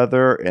fun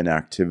together, an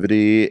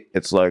activity.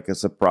 It's like a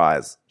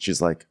surprise.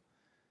 She's like,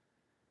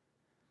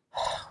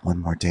 one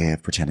more day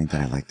of pretending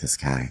that I like this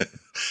guy.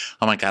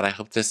 Oh my God, I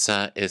hope this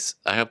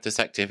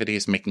activity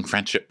is making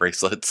friendship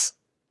bracelets.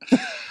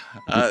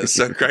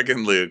 So Craig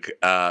and Luke,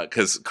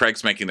 because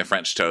Craig's making the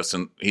French toast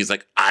and he's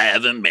like, I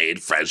haven't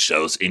made French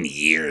toast in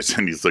years.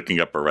 And he's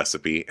looking up a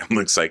recipe and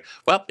Luke's like,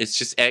 well, it's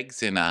just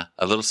eggs and a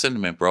little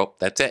cinnamon, bro.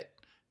 That's it.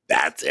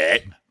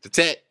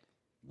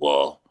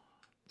 Well,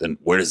 then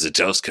where does the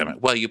toast come in?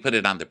 Well, you put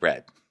it on the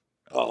bread.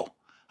 Oh,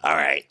 all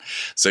right.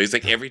 So he's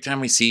like, every time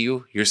we see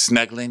you, you're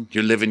snuggling,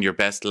 you're living your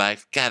best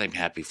life. God, I'm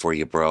happy for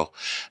you, bro.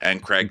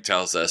 And Craig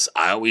tells us,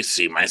 I always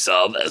see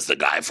myself as the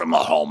guy from a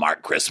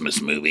Hallmark Christmas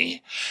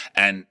movie.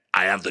 And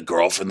I have the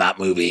girl from that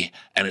movie,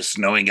 and it's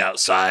snowing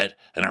outside,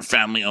 and her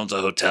family owns a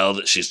hotel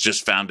that she's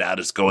just found out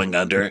is going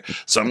under.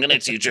 So I'm going to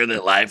teach her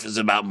that life is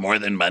about more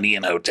than money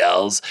and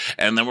hotels.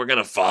 And then we're going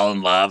to fall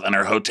in love, and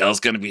our hotel's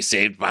going to be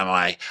saved by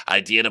my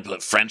idea to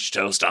put French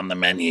toast on the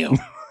menu.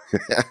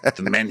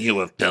 The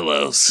menu of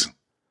pillows.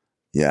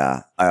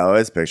 Yeah, I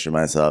always picture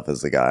myself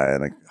as the guy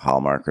in a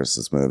Hallmark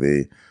Christmas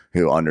movie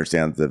who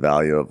understands the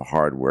value of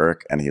hard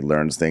work, and he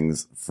learns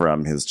things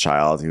from his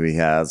child who he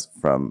has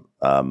from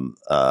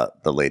the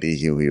lady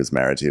who he was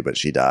married to, but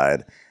she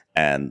died.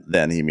 And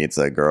then he meets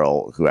a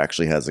girl who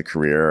actually has a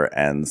career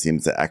and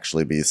seems to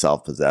actually be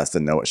self-possessed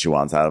and know what she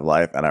wants out of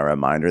life. And I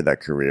remind her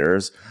that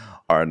careers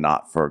are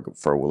not for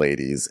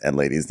ladies, and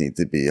ladies need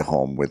to be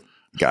home with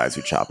guys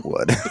who chop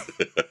wood.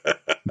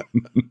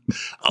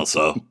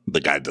 Also,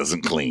 the guy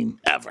doesn't clean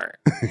ever.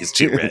 He's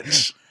too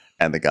rich.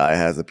 And the guy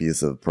has a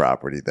piece of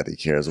property that he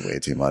cares way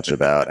too much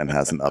about and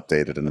hasn't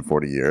updated in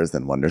 40 years,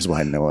 then wonders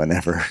why no one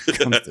ever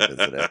comes to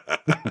visit it.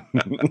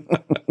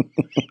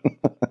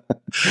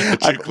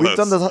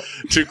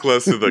 Too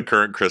close to the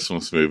current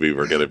Christmas movie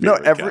we're going to be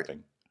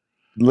recapping.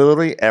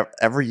 Literally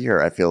every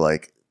year, I feel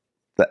like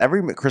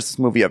every Christmas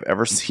movie I've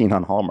ever seen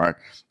on Hallmark,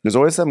 there's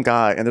always some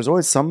guy and there's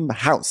always some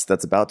house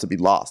that's about to be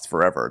lost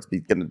forever. It's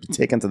going to be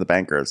taken to the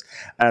bankers.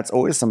 And it's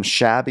always some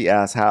shabby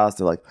ass house.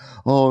 They're like,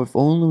 oh, if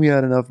only we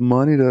had enough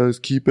money to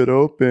keep it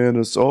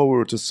open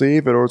or to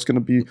save it, or it's going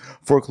to be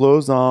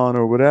foreclosed on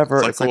or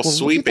whatever. It's like, well,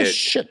 sweep it.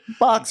 Shit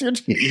box. You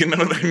know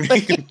what I mean?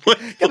 Get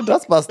a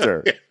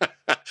dustbuster.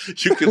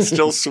 You can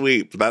still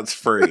sweep. That's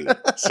free,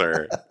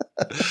 sir.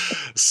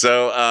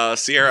 So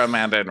Sierra,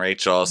 Amanda, and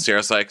Rachel.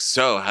 Sierra's like,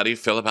 so how do you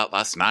feel about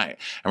last night?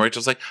 And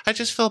Rachel's like, I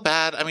just feel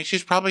bad. I mean,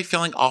 she's probably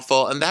feeling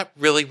awful. And that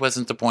really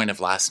wasn't the point of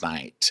last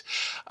night.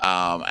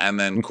 And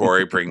then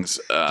Corey brings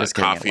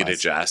coffee to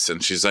Jess.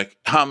 And she's like,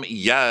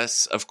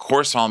 yes, of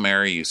course I'll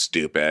marry you,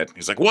 stupid.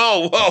 He's like,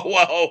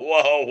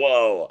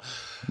 whoa.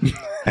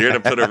 You're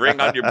going to put a ring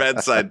on your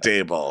bedside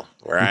table,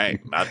 right?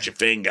 Not your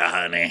finger,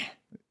 honey.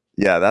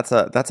 Yeah, that's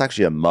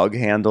actually a mug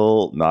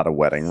handle, not a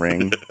wedding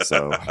ring.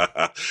 So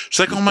she's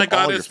like, "Oh my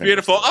God, it's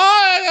beautiful!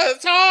 Oh,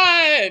 it's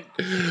hot!"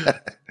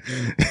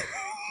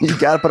 You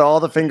got to put all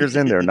the fingers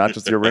in there, not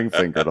just your ring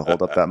finger to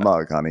hold up that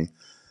mug, honey.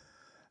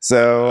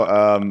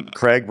 So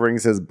Craig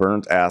brings his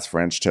burnt ass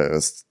French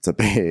toast to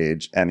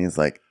Paige, and he's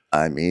like,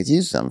 "I made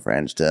you some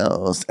French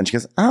toast," and she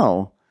goes,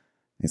 "Oh."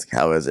 He's like,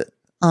 "How is it?"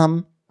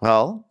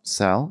 Well,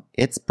 so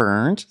it's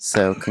burnt.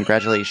 So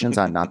congratulations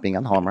on not being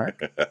on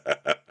Hallmark.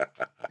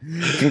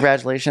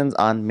 Congratulations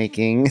on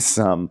making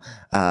some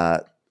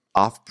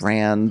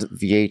off-brand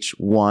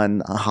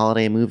VH1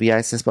 holiday movie,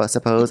 I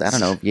suppose. I don't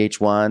know,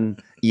 VH1,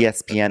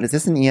 ESPN. Is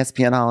this an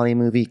ESPN holiday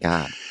movie?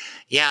 God.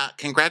 Yeah,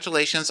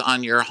 congratulations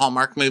on your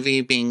Hallmark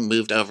movie being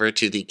moved over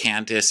to the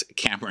Candace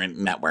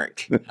Cameron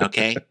network,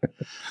 okay?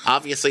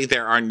 Obviously,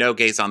 there are no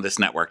gays on this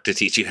network to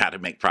teach you how to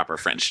make proper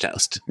French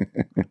toast.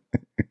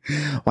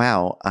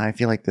 Wow, I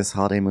feel like this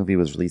holiday movie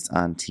was released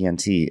on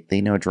TNT. They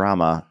know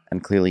drama,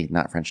 and clearly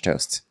not French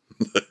toast.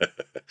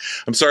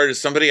 I'm sorry, did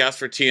somebody ask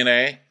for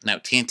TNA? No,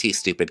 TNT,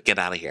 stupid. Get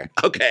out of here.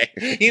 Okay,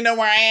 you know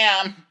where I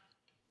am.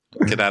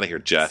 Get out of here,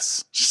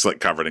 Jess. She's like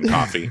covered in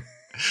coffee.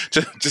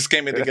 just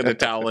came in to get a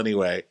towel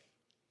anyway.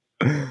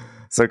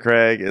 So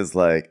Craig is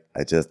like,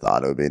 I just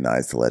thought it would be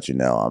nice to let you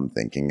know I'm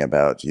thinking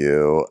about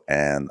you.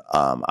 And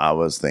I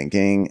was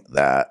thinking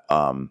that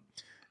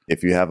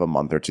if you have a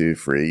month or two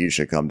free, you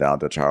should come down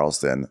to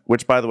Charleston.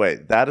 Which, by the way,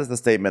 that is the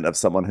statement of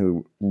someone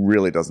who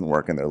really doesn't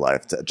work in their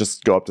life. To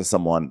just go up to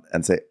someone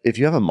and say, if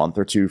you have a month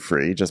or two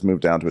free, just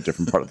move down to a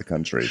different part of the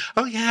country.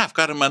 Oh, yeah, I've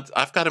got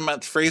a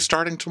month free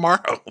starting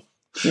tomorrow.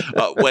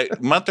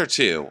 Wait, month or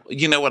two.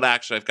 You know what?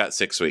 Actually, I've got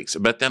 6 weeks,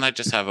 but then I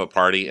just have a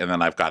party, and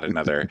then I've got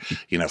another,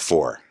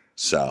 4.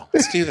 So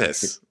let's do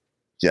this.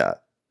 Yeah.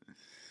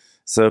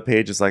 So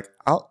Paige is like,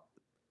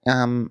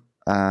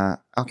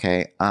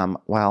 okay.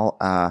 Well,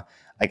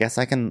 I guess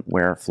I can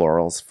wear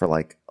florals for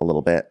like a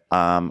little bit.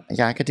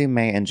 Yeah, I could do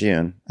May and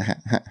June.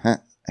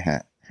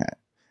 Yeah.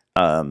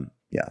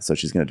 So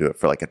she's gonna do it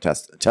for like a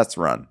test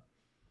run.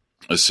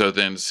 So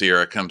then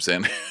Sierra comes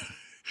in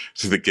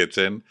to the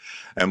kitchen,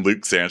 and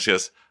Luke's there, and she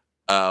goes,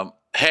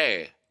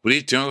 "Hey, what are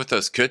you doing with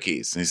those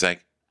cookies?" And he's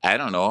like, "I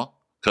don't know,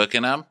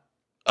 cooking them."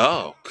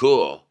 Oh,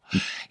 cool.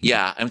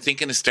 Yeah, I'm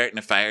thinking of starting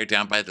a fire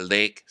down by the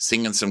lake,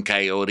 singing some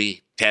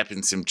coyote,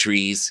 tapping some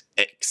trees,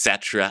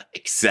 etc.,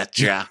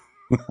 etc.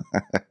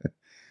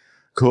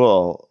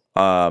 Cool.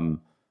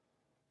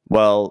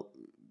 Well,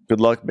 good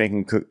luck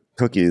making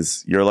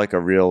cookies. You're like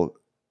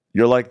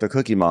the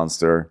Cookie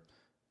Monster,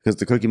 because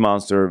the Cookie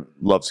Monster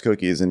loves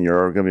cookies, and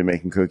you're going to be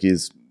making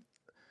cookies.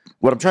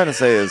 What I'm trying to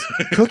say is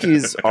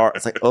cookies are,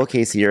 it's like,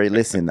 okay, Sierra,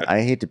 listen,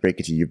 I hate to break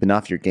it to you. You've been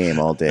off your game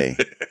all day.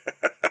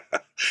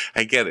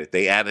 I get it.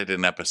 They added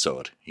an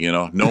episode.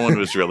 No one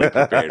was really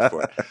prepared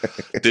for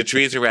it. The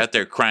trees are out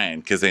there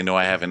crying because they know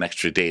I have an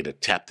extra day to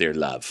tap their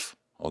love.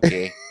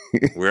 Okay?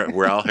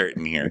 We're all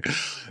hurting here.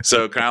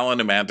 So Kyle and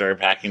Amanda are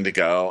packing to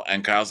go,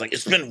 and Kyle's like,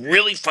 it's been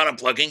really fun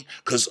unplugging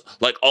because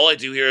like all I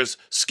do here is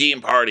ski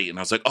and party. And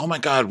I was like, oh my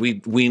God,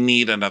 we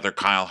need another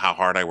Kyle How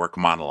Hard I Work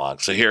monologue.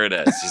 So here it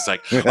is. He's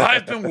like,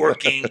 I've been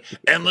working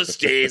endless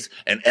days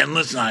and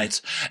endless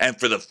nights, and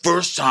for the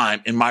first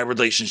time in my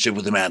relationship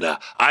with Amanda,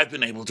 I've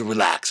been able to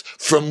relax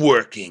from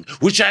working,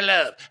 which I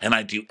love, and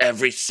I do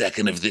every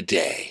second of the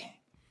day.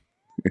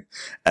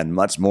 And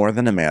much more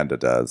than Amanda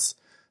does.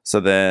 So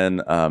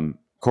then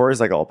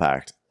Corey's like all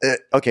packed.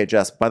 Okay,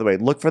 Jess, by the way,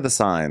 look for the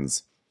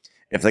signs.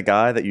 If the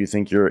guy that you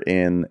think you're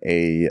in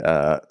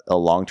a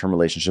long-term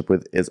relationship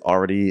with is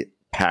already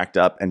packed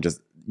up and just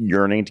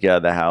yearning to get out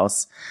of the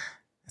house,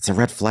 it's a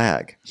red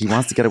flag. He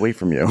wants to get away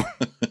from you.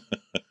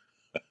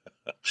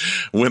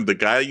 When the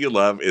guy you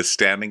love is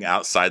standing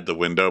outside the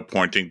window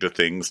pointing to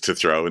things to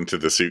throw into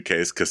the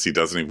suitcase because he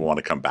doesn't even want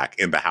to come back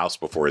in the house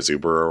before his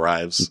Uber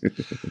arrives,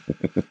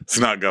 it's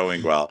not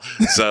going well.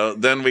 So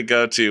then we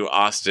go to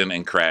Austin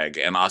and Craig,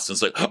 and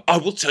Austin's like, I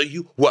will tell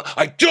you what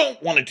I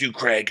don't want to do,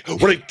 Craig.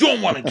 What I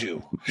don't want to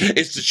do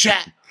is to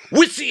chat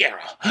with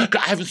Sierra. I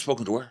haven't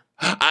spoken to her.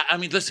 I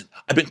mean, listen,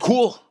 I've been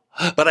cool,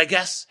 but I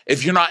guess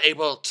if you're not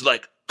able to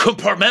like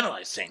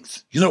compartmentalize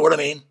things, you know what I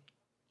mean?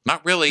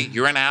 Not really.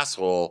 You're an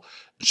asshole.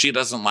 She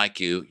doesn't like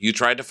you. You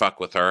tried to fuck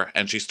with her,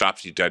 and she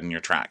stops you dead in your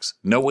tracks.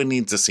 No one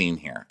needs a scene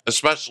here,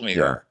 especially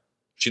her.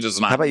 She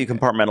does not. How about you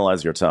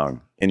compartmentalize your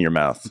tongue in your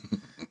mouth?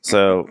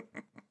 So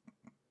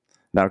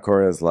now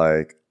Corey's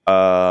like,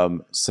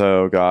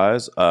 so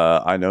guys,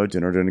 I know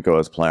dinner didn't go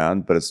as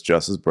planned, but it's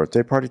Jess's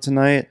birthday party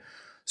tonight.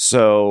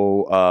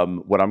 So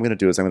what I'm going to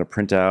do is I'm going to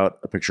print out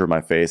a picture of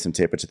my face and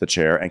tape it to the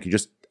chair, and can you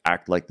just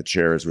act like the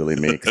chair is really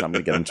me, because I'm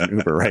going to get into an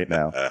Uber right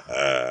now.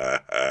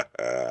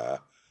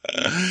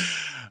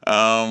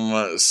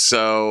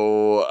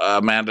 So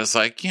Amanda's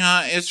like,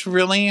 yeah, it's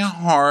really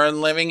hard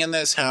living in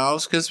this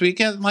house because we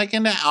get like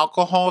into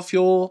alcohol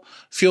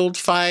fueled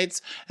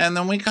fights, and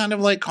then we kind of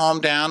like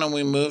calmed down and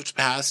we moved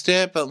past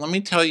it. But let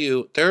me tell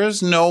you, there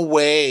is no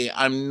way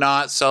I'm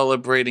not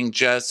celebrating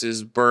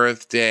Jess's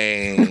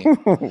birthday.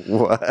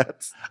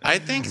 What? I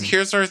think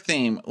here's our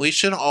theme. We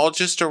should all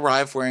just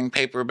arrive wearing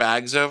paper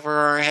bags over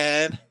our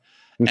head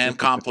and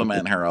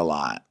compliment her a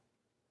lot.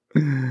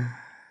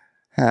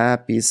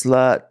 Happy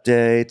slut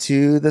day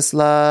to the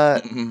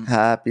slut.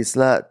 Happy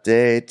slut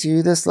day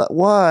to the slut.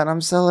 What?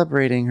 I'm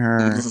celebrating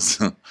her.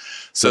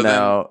 So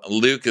now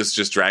Luke is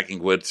just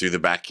dragging wood through the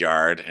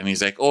backyard, and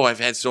he's like, oh,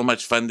 I've had so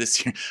much fun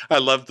this year. I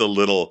love the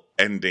little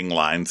ending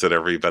lines that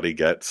everybody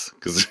gets,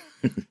 because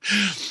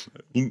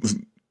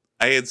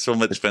I had so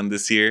much fun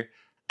this year.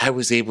 I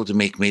was able to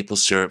make maple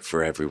syrup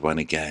for everyone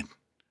again,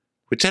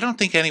 which I don't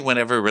think anyone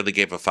ever really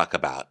gave a fuck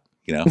about.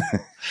 you know?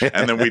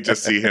 And then we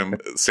just see him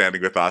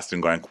standing with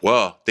Austin going,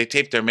 whoa, they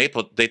tapped their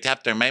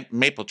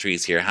maple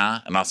trees here, huh?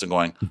 And Austin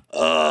going,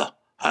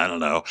 I don't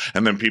know.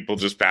 And then people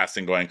just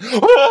passing going,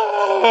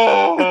 oh!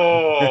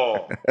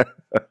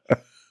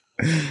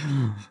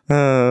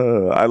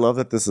 I love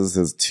that this is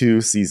his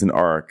 2-season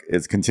arc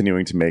is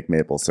continuing to make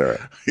maple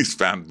syrup. He's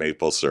found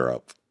maple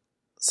syrup.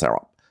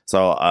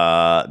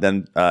 So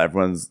then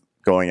everyone's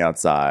going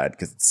outside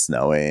because it's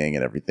snowing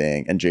and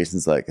everything. And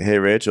Jason's like, hey,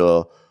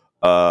 Rachel,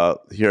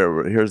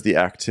 here's the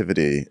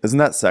activity. Isn't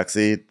that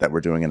sexy that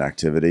we're doing an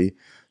activity?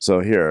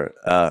 So here,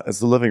 it's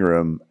the living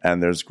room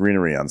and there's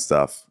greenery on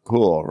stuff.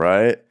 Cool,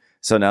 right?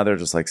 So now they're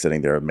just like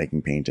sitting there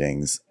making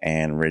paintings.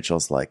 And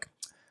Rachel's like,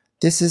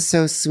 this is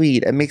so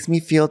sweet. It makes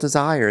me feel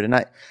desired.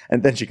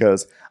 And then she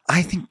goes,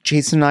 I think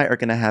Jason and I are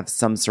going to have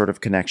some sort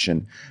of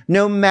connection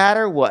no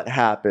matter what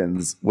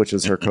happens, which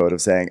is her code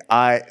of saying,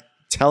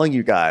 telling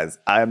you guys,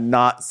 I am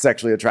not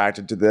sexually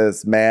attracted to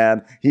this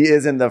man. He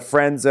is in the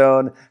friend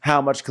zone.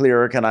 How much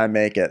clearer can I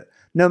make it?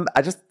 No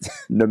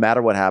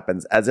matter what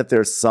happens, as if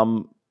there's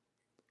some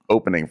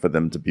opening for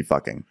them to be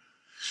fucking.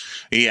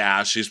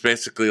 Yeah, she's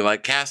basically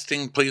like,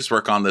 casting, please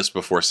work on this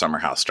before Summer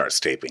House starts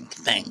taping.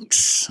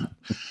 Thanks.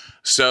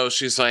 So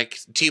she's like,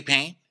 do you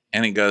paint?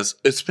 And he goes,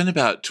 it's been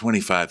about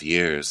 25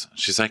 years.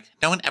 She's like,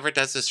 no one ever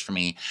does this for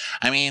me.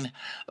 I mean,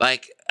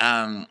 like,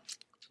 I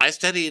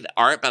studied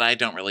art, but I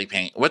don't really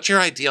paint. What's your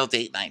ideal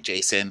date night,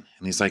 Jason?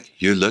 And he's like,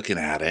 you're looking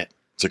at it.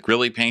 It's like,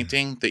 really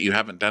painting that you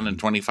haven't done in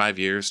 25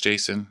 years,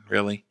 Jason?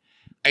 Really?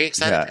 Are you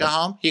excited to go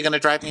home? You going to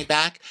drive me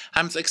back?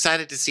 I'm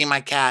excited to see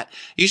my cat.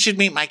 You should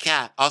meet my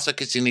cat. Also,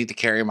 because you need to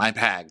carry my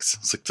bags.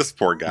 It's like, this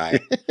poor guy.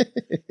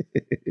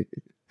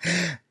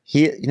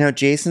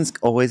 Jason's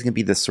always going to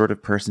be the sort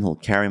of person who'll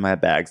carry my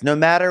bags no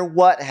matter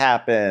what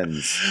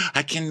happens.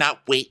 I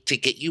cannot wait to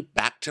get you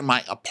back to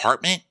my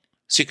apartment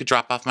so you could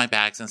drop off my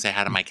bags and say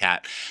hi to my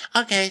cat.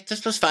 Okay,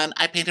 this was fun.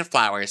 I painted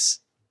flowers.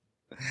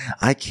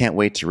 I can't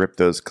wait to rip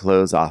those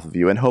clothes off of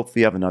you and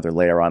hopefully you have another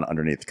layer on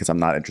underneath because I'm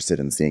not interested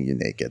in seeing you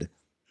naked.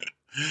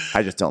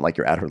 I just don't like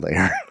your outer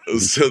layer.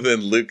 So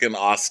then Luke and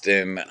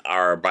Austin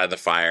are by the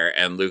fire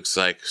and Luke's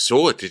like,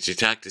 so did you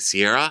talk to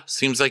Sierra?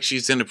 Seems like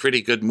she's in a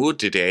pretty good mood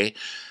today.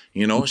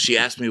 You know, she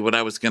asked me what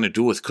I was going to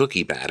do with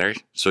cookie batter.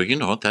 So,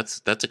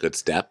 that's a good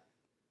step.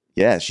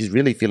 Yeah, she's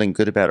really feeling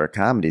good about her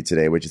comedy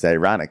today, which is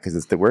ironic because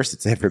it's the worst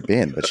it's ever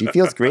been. But she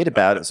feels great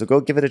about it, so go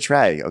give it a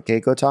try. Okay,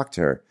 go talk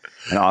to her.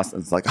 And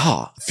Austin's like,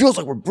 it feels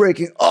like we're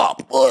breaking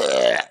up.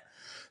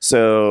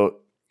 So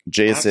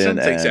Jason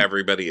thinks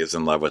everybody is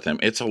in love with him.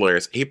 It's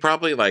hilarious. He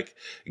probably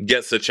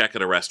gets a check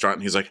at a restaurant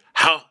and he's like,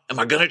 how am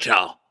I going to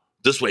tell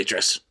this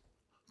waitress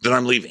that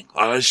I'm leaving?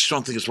 I just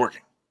don't think it's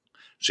working.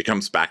 She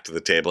comes back to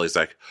the table. He's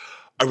like,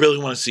 I really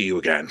want to see you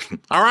again.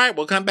 All right,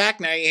 we'll come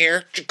back now, you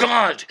hear?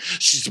 God,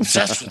 she's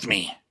obsessed with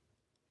me.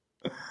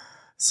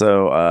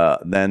 So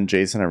then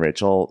Jason and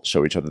Rachel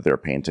show each other their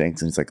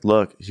paintings. And he's like,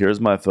 look,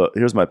 here's my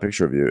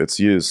picture of you. It's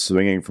you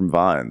swinging from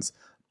vines.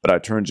 But I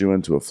turned you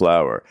into a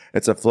flower.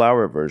 It's a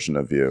flower version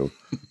of you.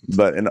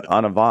 But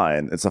on a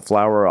vine, it's a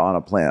flower on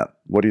a plant.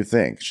 What do you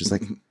think? She's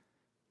like,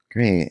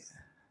 great.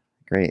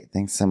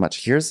 Thanks so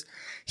much. Here's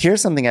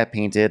something I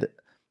painted.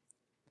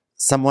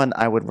 Someone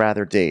I would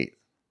rather date.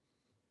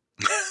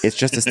 It's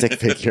just a stick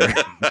figure.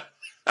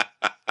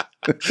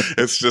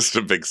 It's just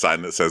a big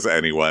sign that says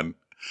anyone.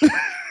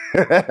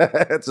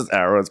 It's just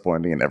arrows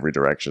pointing in every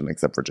direction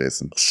except for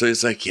Jason. So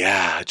he's like,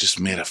 yeah, I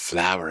just made a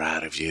flower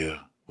out of you.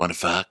 Want to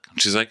fuck?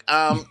 She's like,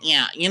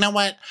 yeah, you know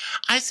what?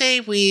 I say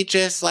we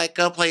just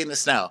go play in the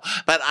snow,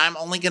 but I'm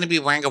only going to be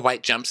wearing a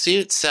white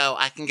jumpsuit so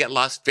I can get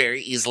lost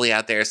very easily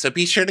out there. So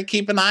be sure to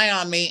keep an eye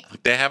on me.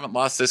 They haven't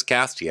lost this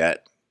cast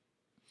yet.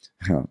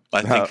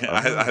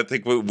 I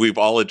think we've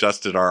all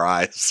adjusted our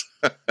eyes.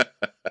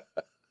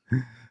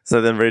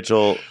 So then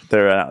Rachel,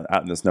 they're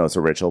out in the snow.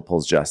 So Rachel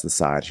pulls Jess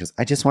aside. She goes,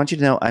 I just want you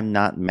to know I'm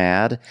not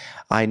mad.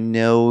 I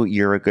know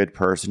you're a good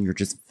person. You're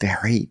just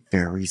very,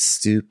 very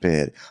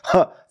stupid.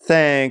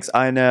 Thanks.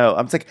 I know.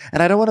 I'm like,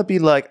 and I don't want to be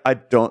like, I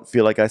don't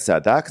feel like I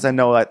said that because I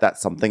know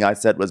that's something I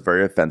said was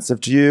very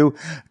offensive to you.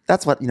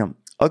 That's what,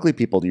 ugly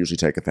people usually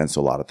take offense to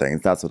a lot of things.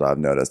 That's what I've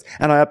noticed.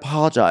 And I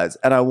apologize.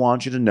 And I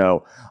want you to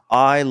know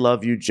I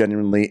love you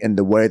genuinely in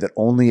the way that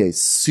only a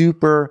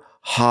super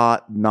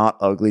hot, not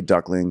ugly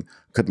duckling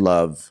could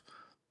love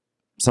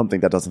something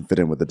that doesn't fit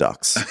in with the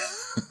ducks.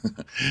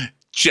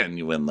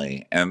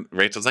 Genuinely. And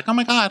Rachel's like, oh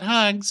my God,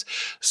 hugs.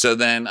 So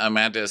then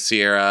Amanda,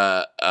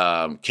 Sierra,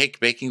 cake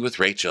baking with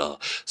Rachel.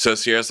 So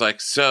Sierra's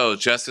like, so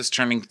Jess is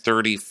turning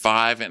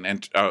 35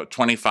 and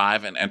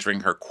 25 and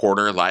entering her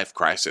quarter life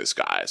crisis,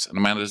 guys. And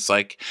Amanda's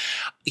like,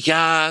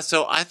 yeah,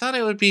 so I thought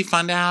it would be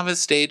fun to have a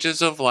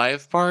stages of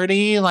life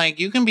party.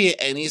 You can be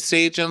at any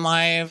stage in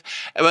life,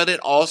 but it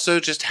also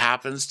just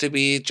happens to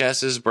be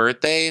Jess's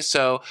birthday.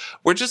 So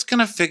we're just going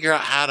to figure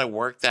out how to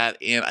work that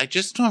in. I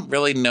just don't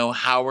really know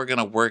how we're going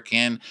to work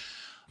in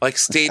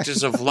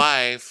stages of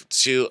life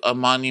to a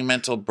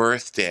monumental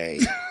birthday.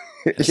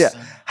 Yeah.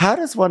 How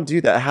does one do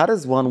that? How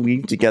does one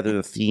weave together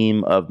the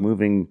theme of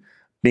being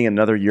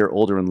another year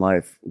older in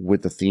life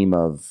with the theme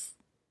of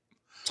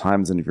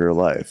times in your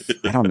life?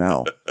 I don't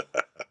know.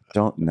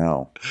 Don't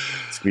know.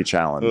 It's gonna be a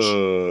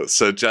challenge.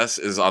 So Jess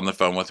is on the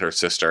phone with her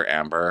sister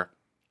Amber,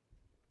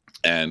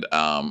 and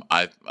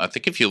I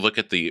think if you look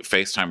at the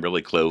FaceTime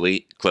really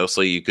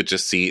closely, you could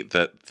just see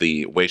that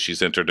the way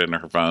she's entered in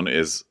her phone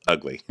is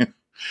ugly.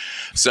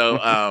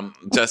 So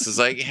Jess is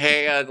like,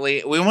 "Hey,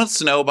 ugly, we went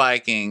snow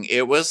biking.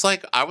 It was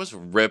like I was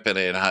ripping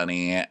it,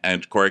 honey."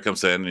 And Corey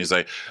comes in and he's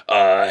like,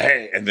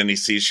 "Hey," and then he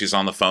sees she's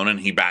on the phone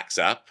and he backs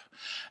up.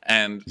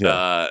 And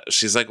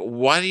she's like,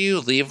 "Why do you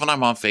leave when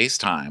I'm on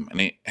FaceTime?"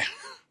 And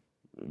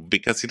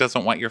because he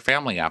doesn't want your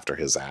family after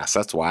his ass.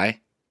 That's why.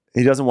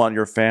 He doesn't want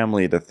your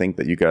family to think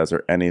that you guys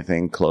are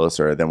anything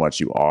closer than what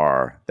you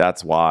are.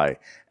 That's why.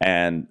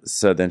 And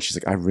so then she's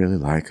like, "I really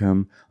like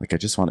him. Like, I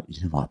just want to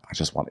eat him up. I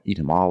just want to eat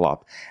him all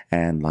up.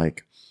 And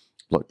like,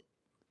 look,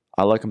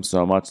 I like him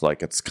so much.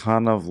 Like, it's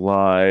kind of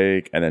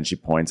like," and then she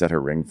points at her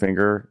ring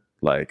finger,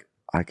 like,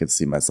 "I could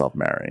see myself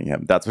marrying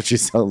him." That's what she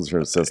tells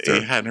her sister.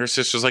 Yeah, and her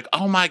sister's like,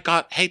 "Oh my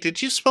God, hey,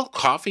 did you spill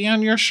coffee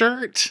on your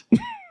shirt?"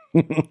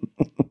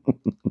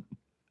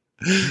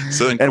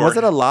 So and was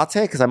it a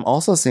latte? Because I'm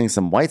also seeing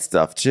some white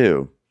stuff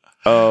too.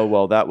 Oh,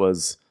 well, that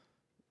was,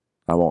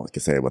 I won't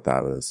say what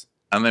that was.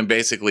 And then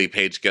basically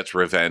Paige gets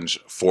revenge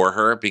for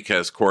her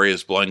because Corey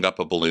is blowing up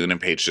a balloon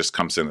and Paige just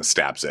comes in and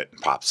stabs it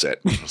and pops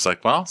it. It's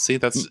like, well, see,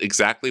 that's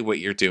exactly what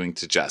you're doing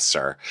to Jess,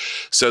 sir.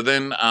 So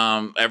then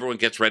everyone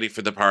gets ready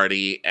for the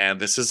party. And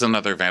this is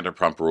another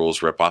Vanderpump Rules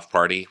ripoff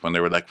party when they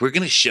were like, "We're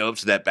going to show up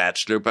to that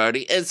bachelor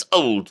party as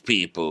old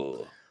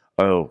people."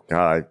 Oh,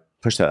 God, I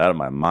pushed that out of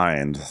my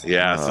mind.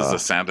 Yeah, this is a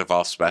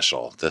Sandoval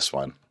special, this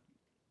one.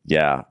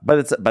 Yeah,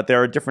 but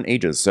there are different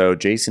ages. So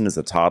Jason is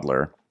a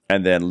toddler.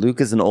 And then Luke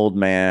is an old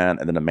man,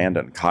 and then Amanda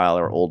and Kyle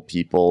are old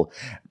people.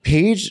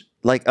 Paige,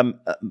 like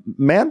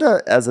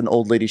Amanda as an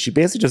old lady, she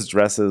basically just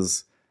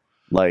dresses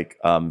like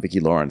Vicki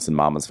Lawrence in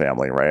Mama's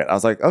Family, right? I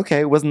was like,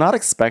 okay, was not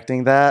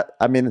expecting that.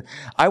 I mean,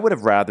 I would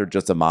have rather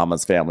just a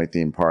Mama's Family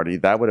theme party.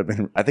 That would have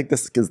been, I think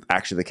this is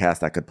actually the cast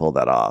that could pull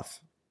that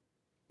off.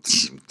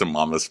 The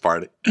Mama's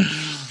party.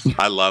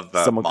 I love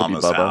the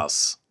Mama's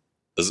house.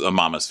 A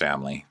Mama's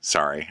Family.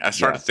 Sorry. I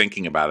started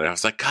thinking about it. I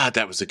was like, God,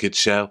 that was a good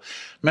show.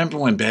 Remember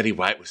when Betty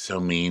White was so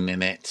mean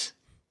in it?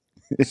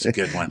 It's a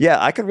good one.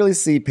 Yeah, I could really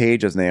see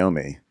Paige as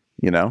Naomi,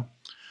 you know?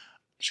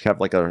 She'd have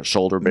like a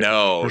shoulder bit.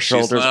 No,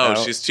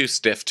 she's too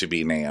stiff to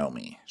be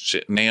Naomi.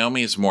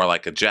 Naomi is more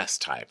like a Jess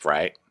type,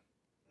 right?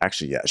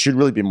 Actually, yeah. She'd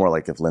really be more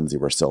like if Lindsay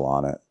were still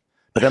on it.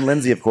 But then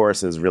Lindsay, of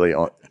course, is really,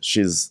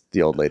 she's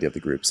the old lady of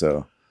the group,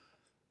 so...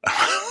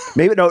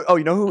 Maybe no. Oh,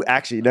 you know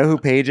who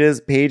Paige is?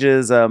 Paige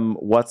is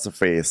what's her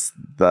face?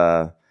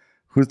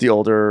 Who's the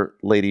older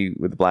lady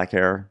with the black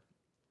hair?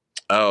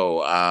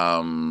 Oh,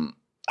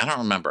 I don't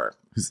remember.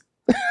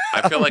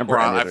 I feel like we're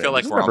on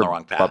the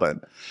wrong path.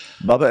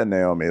 Bubba and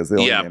Naomi is the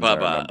only name I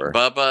remember.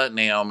 Bubba,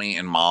 Naomi,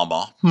 and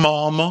Mama.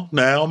 Mama.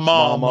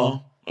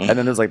 And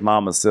then there's like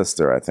Mama's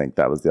sister. I think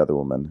that was the other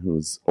woman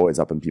who's always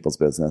up in people's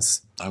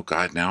business. Oh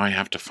God, now I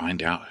have to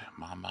find out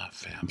Mama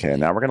Family. Okay,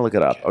 now we're gonna look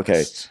it up.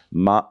 Okay,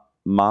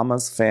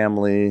 Mama's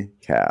Family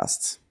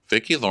cast.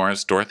 Vicki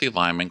Lawrence, Dorothy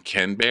Lyman,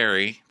 Ken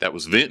Berry, that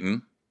was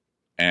Vinton,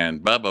 and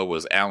Bubba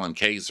was Alan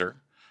Kaiser.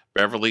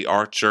 Beverly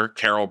Archer,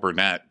 Carol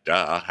Burnett,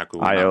 duh, how could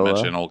we not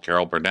mention old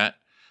Carol Burnett?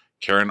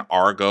 Karen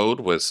Argode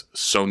was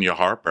Sonia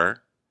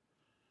Harper.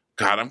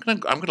 God, I'm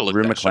gonna look.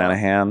 Rue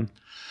McClanahan.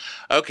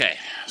 Okay,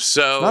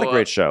 so it's not a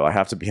great show. I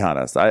have to be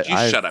honest.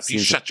 Shut up. You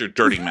shut your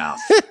dirty mouth.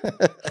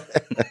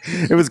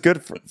 It was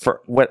good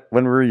for when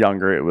we were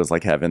younger. It was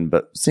like heaven,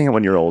 but seeing it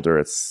when you're older,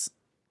 it's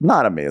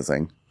not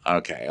amazing.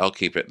 Okay, I'll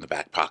keep it in the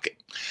back pocket.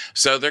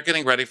 So they're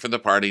getting ready for the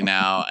party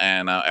now,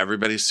 and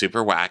everybody's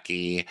super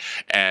wacky.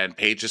 And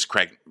Paige is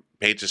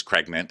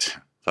pregnant.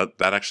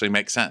 That actually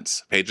makes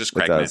sense. Paige is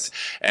pregnant.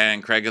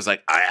 And Craig is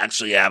like, "I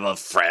actually have a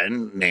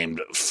friend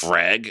named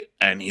Freg,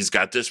 and he's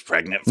got this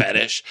pregnant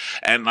fetish.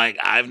 And, like,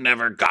 I've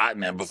never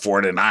gotten it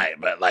before tonight,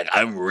 but, like,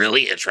 I'm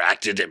really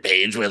attracted to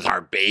Paige with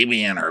our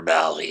baby in her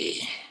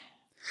belly."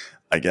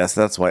 I guess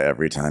that's why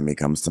every time he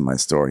comes to my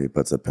store, he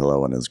puts a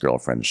pillow in his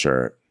girlfriend's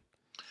shirt.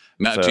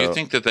 Now, do you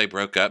think that they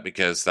broke up?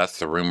 Because that's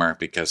the rumor.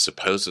 Because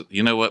supposedly,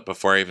 you know what?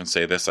 Before I even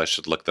say this, I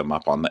should look them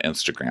up on the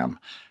Instagram.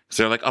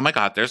 So they're like, "Oh my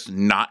God, there's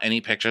not any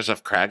pictures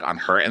of Craig on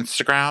her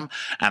Instagram."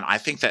 And I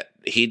think that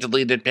he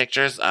deleted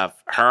pictures of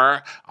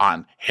her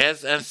on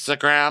his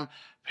Instagram.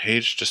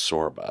 Paige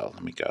DeSorbo.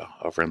 Let me go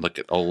over and look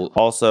at old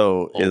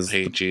pages.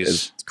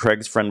 Is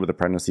Craig's friend with a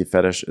pregnancy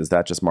fetish, is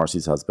that just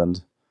Marcy's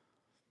husband?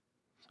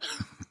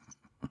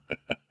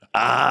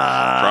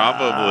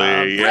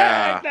 Probably,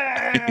 yeah.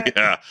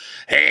 Yeah.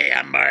 "Hey,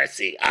 I'm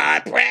Marcy.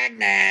 I'm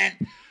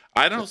pregnant."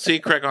 I don't see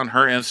Craig on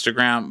her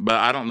Instagram, but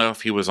I don't know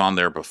if he was on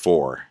there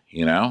before,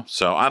 you know?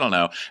 So I don't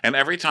know. And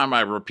every time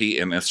I repeat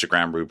an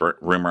Instagram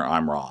rumor,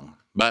 I'm wrong.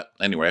 But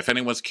anyway, if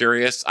anyone's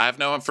curious, I have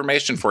no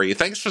information for you.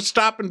 Thanks for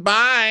stopping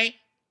by.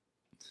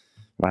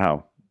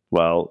 Wow.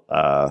 Well,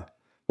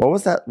 what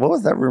was that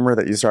rumor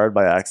that you started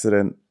by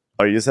accident?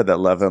 Oh, you said that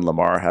Leva and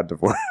Lamar had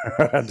divorced.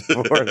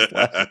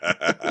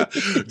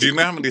 Do you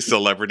know how many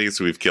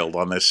celebrities we've killed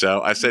on this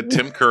show? I said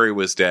Tim Curry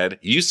was dead.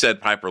 You said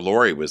Piper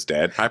Laurie was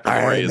dead. Piper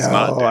Laurie is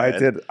not dead. I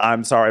did.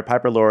 I'm sorry.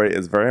 Piper Laurie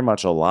is very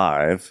much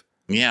alive.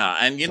 Yeah,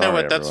 and you know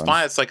what? That's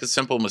fine. It's like a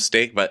simple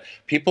mistake, but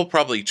people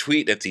probably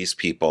tweet at these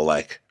people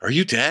like, "Are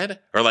you dead?"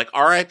 Or like,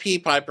 "R.I.P.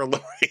 Piper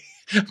Laurie."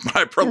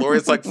 Piper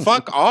Laurie's like,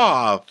 "Fuck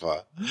off."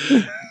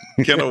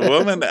 Can a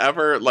woman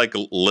ever like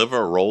live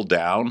a roll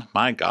down?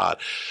 My God.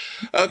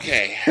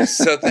 Okay,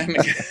 so then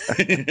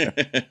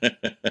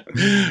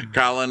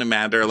Kyle and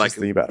Amanda are like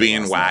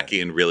being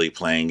wacky and really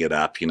playing it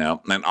up, you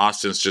know. And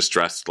Austin's just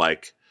dressed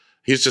like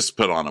he's just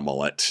put on a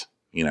mullet,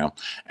 you know.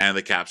 And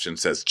the caption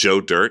says,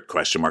 "Joe Dirt?" ?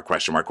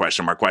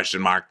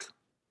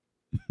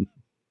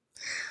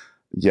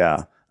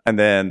 Yeah. And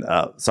then,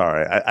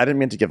 sorry, I didn't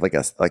mean to give like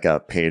a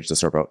page to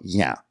sort of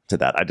to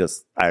that.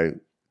 I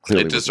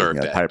clearly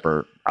deserved it.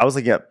 Piper. I was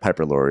looking at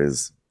Piper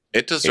Laurie's.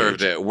 It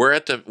deserved it. We're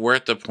at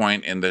the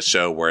point in the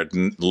show where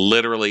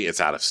literally it's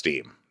out of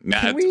steam.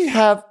 Can we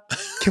have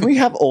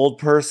old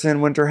person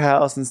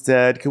Winterhouse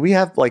instead? Can we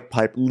have like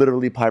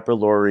literally Piper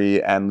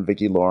Laurie and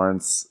Vicki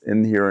Lawrence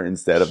in here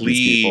instead of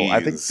these people?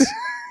 I think.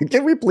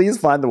 Can we please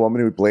find the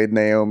woman who played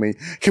Naomi?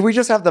 Can we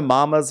just have the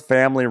Mama's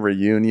Family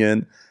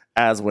reunion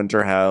as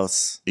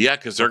Winterhouse? Yeah,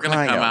 because they're going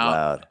to come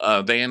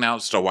out. They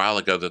announced a while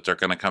ago that they're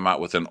going to come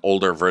out with an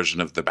older version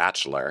of The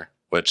Bachelor,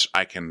 which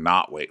I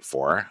cannot wait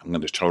for. I'm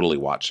going to totally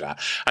watch that.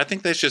 I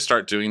think they should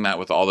start doing that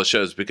with all the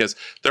shows because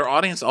their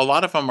audience, a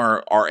lot of them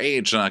are our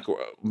age. And like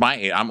my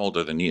age, I'm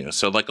older than you.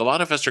 So like a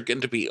lot of us are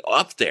getting to be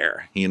up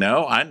there, you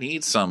know? I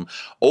need some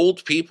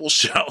old people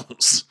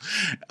shows.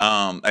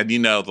 And you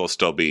know, there'll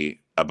still be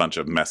a bunch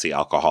of messy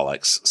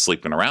alcoholics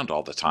sleeping around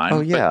all the time.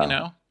 Oh, yeah. But, you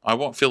know, I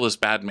won't feel as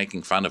bad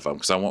making fun of them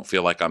because I won't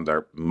feel like I'm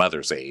their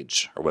mother's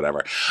age or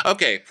whatever.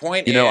 Okay,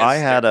 point is... You know, I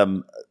had...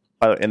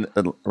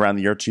 around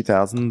the year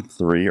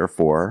 2003 or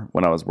 4,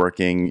 when I was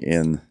working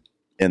in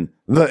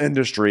the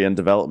industry and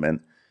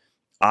development,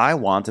 I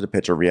wanted to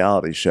pitch a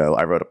reality show.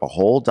 I wrote up a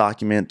whole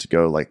document to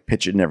go like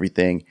pitch it and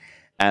everything.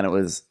 And it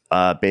was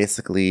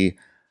basically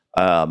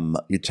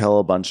you tell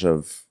a bunch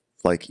of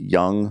like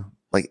young,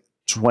 like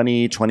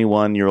 20,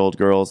 21-year-old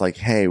girls like,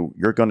 hey,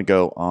 you're going to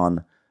go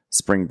on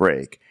spring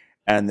break.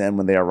 And then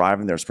when they arrive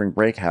in their spring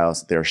break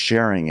house, they're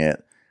sharing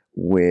it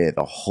with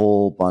a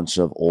whole bunch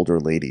of older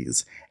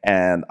ladies.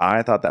 And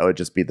I thought that would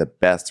just be the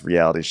best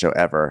reality show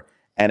ever.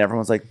 And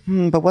everyone's like,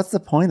 but what's the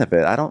point of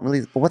it?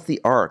 But what's the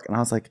arc? And I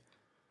was like,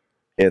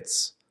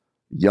 it's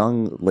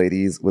young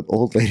ladies with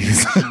old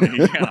ladies.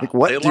 Like,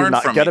 what they do you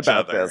not get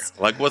about other. This?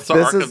 Like, what's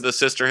the arc of the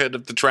Sisterhood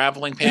of the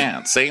Traveling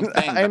Pants? Same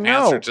thing. The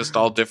pants are just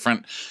all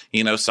different,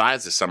 you know,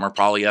 sizes. Some are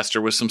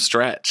polyester with some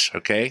stretch.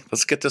 Okay,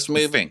 let's get this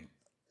moving.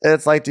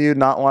 It's like, do you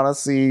not want to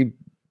see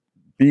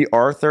B.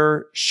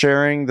 Arthur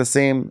sharing the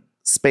same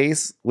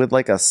space with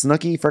like a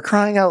Snooki, for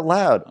crying out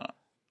loud?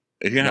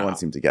 No one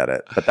seemed to get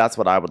it, but that's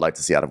what I would like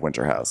to see out of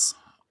Winterhouse.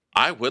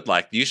 I would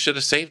like. You should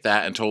have saved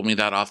that and told me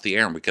that off the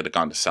air, and we could have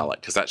gone to sell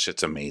it because that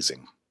shit's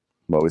amazing.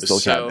 Well, we still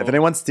can. If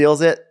anyone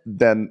steals it,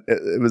 then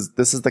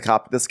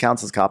this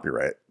counts as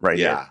copyright, right?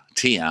 Yeah,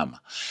 here. TM.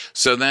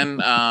 So then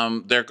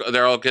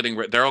they're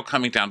all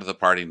coming down to the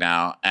party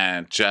now,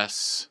 and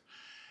Jess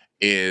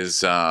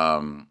is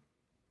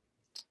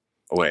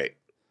wait.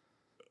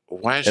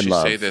 Why does she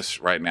say this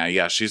right now?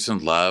 Yeah, she's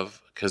in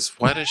love. Because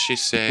why does she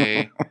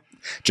say...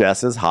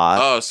 Jess is hot.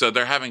 Oh, so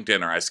they're having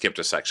dinner. I skipped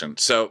a section.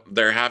 So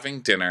they're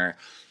having dinner,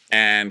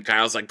 and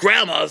Kyle's like,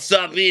 Grandma,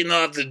 stop eating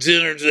off the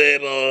dinner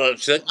table.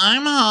 She's like,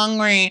 I'm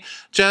hungry.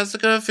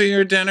 Jessica, for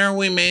your dinner,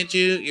 we made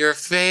you your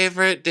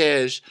favorite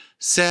dish,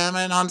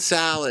 salmon on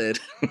salad.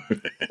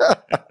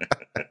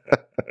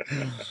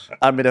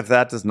 I mean, if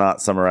that does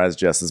not summarize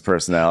Jess's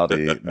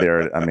personality,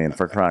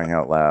 for crying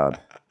out loud.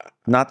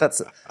 Not that...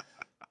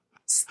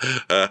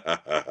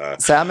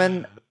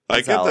 Salmon.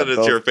 I get that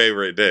it's your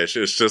favorite dish.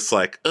 It's just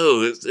like,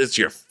 oh, it's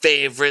your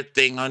favorite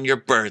thing on your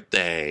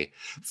birthday.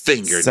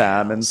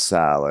 Salmon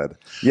salad.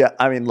 Yeah,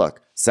 I mean,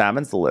 look,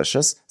 salmon's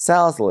delicious.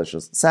 Salad's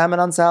delicious. Salmon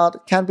on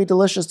salad can be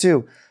delicious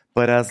too.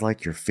 But as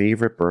like your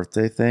favorite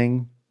birthday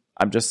thing,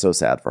 I'm just so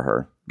sad for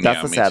her.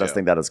 That's the saddest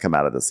thing that has come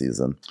out of the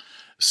season.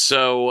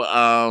 So,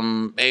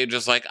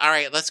 Adria's like, all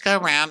right, let's go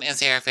around and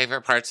say our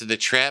favorite parts of the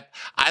trip.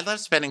 I love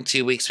spending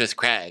 2 weeks with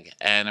Craig.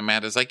 And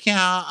Amanda's like,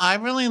 yeah, I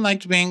really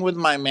liked being with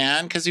my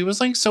man because he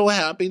was like so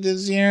happy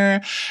this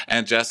year.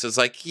 And Jess is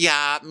like,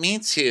 yeah, me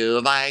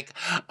too. Like,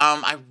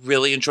 I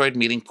really enjoyed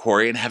meeting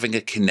Corey and having a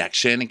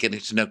connection and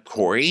getting to know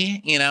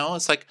Corey. You know,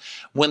 it's like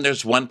when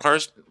there's one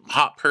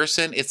hot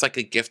person, it's like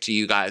a gift to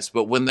you guys.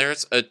 But when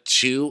there's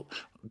two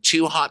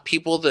hot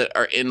people that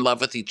are in love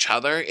with each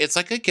other, it's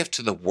like a gift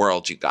to the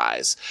world, you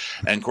guys.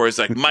 And Corey's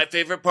like, my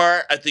favorite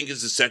part, I think,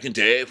 is the second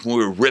day when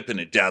we were ripping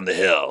it down the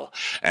hill.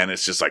 And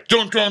it's just like,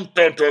 dun, dun,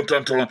 dun, dun,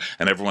 dun, dun.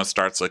 And everyone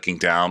starts looking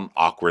down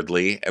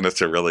awkwardly, and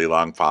it's a really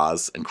long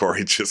pause. And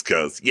Corey just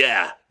goes,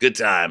 yeah, good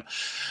time.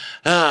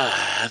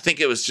 I think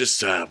it was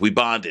just, we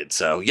bonded.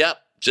 So, yep,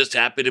 just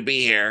happy to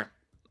be here.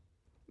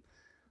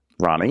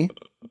 Ronnie,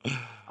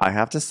 I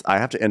have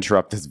to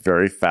interrupt this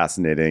very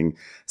fascinating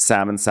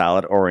salmon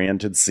salad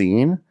oriented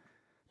scene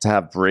to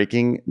have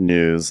breaking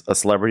news. A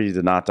celebrity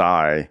did not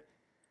die.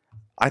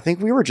 I think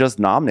we were just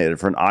nominated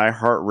for an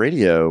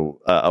iHeartRadio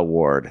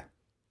award.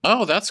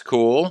 Oh, that's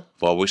cool.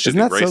 Well, we should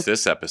embrace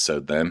this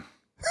episode then.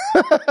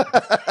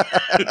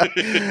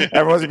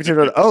 Everyone's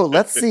between. Oh,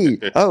 let's see.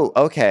 Oh,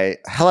 okay.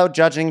 Hello,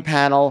 judging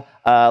panel.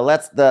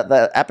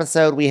 The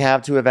episode we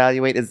have to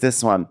evaluate is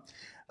this one.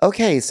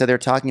 Okay, so they're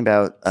talking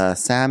about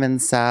salmon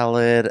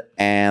salad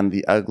and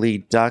the ugly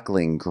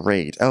duckling.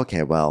 Great.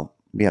 Okay, well,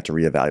 we have to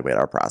reevaluate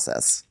our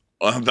process.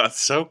 Oh, that's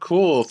so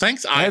cool.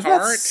 Thanks, iHeart.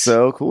 That's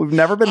so cool. We've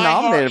never been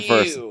nominated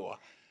for.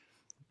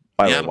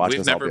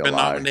 We've never been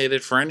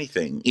nominated for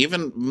anything.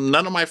 Even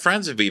none of my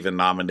friends have even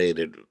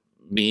nominated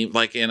me,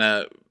 like in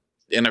a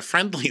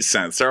friendly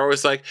sense. They're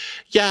always like,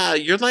 "Yeah,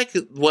 you're like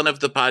one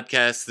of the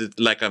podcasts that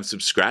like I'm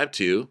subscribed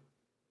to."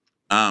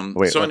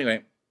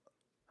 Anyway,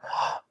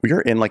 we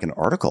are in like an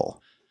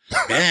article.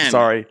 Man,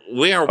 sorry,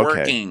 we are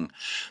working.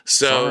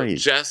 So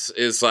Jess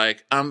is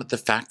like, the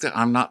fact that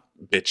I'm not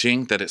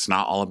bitching that it's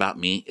not all about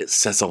me, it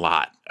says a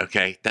lot.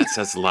 Okay, that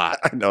says a lot.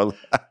 I know.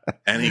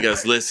 And he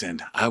goes,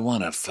 "Listen, I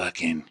want to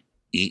fucking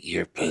eat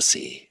your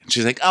pussy." And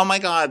she's like, "Oh my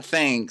God,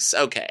 thanks.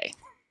 Okay."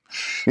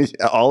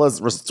 All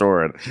is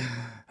restored.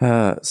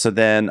 So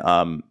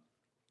now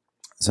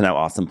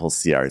Austin pulls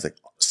Sierra. He's like,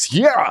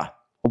 "Sierra,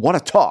 I want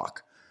to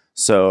talk."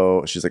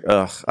 So she's like,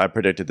 "Ugh, I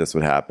predicted this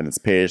would happen." It's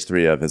page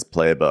 3 of his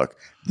playbook.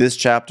 This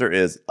chapter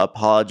is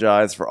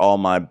apologize for all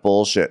my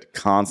bullshit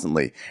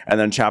constantly. And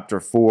then chapter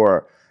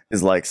 4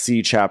 is like,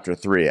 see chapter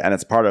 3. And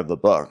it's part of the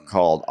book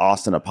called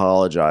Austin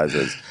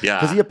Apologizes. Yeah.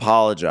 Because he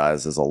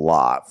apologizes a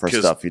lot for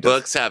stuff he does.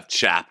 Books have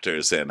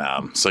chapters in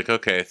them. It's like,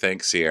 okay,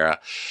 thanks, Sierra.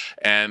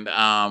 And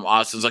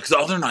Austin's like, the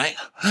other night,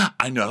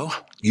 I know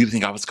you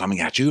think I was coming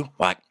at you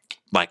like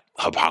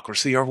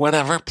hypocrisy or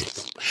whatever.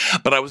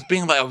 But I was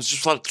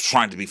just like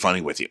trying to be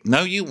funny with you.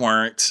 No, you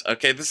weren't.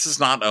 Okay, this is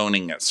not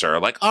owning it, sir.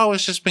 Like, oh,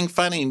 it's just being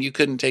funny and you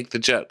couldn't take the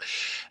joke.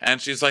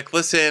 And she's like,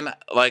 listen,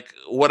 like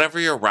whatever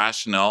your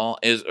rationale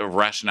is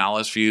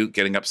for you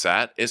getting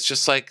upset, it's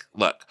just like,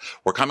 look,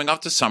 we're coming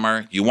off the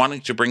summer. You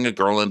wanting to bring a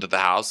girl into the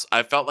house.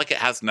 I felt like it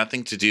has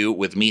nothing to do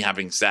with me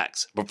having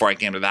sex before I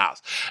came to the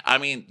house. I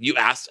mean, you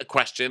asked a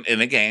question in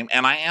a game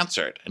and I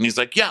answered. And he's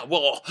like, yeah,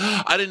 well,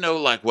 I didn't know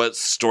like what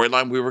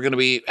storyline we were going to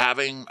be having.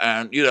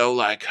 And, you know,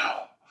 like,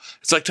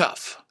 it's like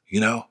tough,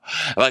 you know,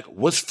 like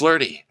what's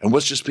flirty and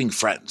what's just being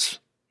friends.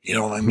 You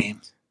know what I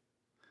mean?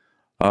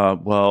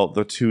 Well,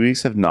 the 2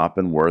 weeks have not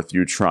been worth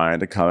you trying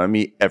to come at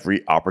me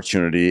every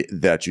opportunity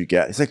that you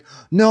get. It's like,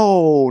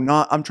 no,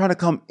 I'm trying to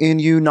come in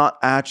you, not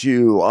at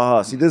you.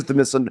 See, this is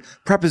the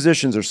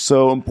prepositions are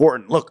so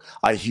important. Look,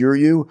 I hear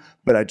you,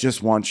 but I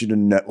just want you to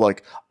know,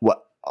 like,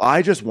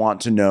 I just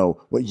want to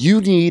know what you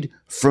need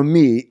from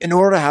me in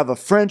order to have a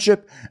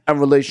friendship and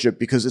relationship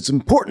because it's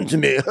important to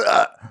me.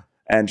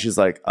 And she's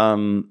like,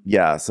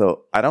 yeah,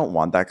 so I don't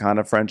want that kind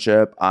of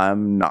friendship.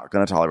 I'm not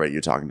going to tolerate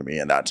you talking to me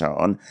in that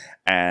tone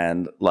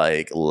and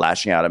like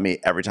lashing out at me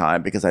every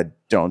time because I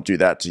don't do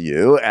that to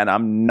you. And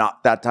I'm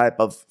not that type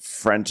of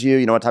friend to you.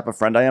 You know what type of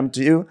friend I am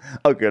to you?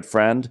 A good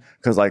friend.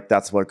 Because like,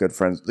 that's what good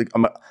friends, like,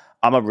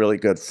 I'm a really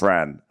good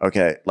friend.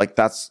 Okay. Like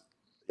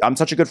I'm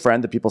such a good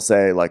friend that people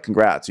say like,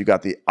 congrats, you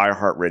got the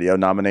iHeartRadio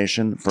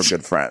nomination for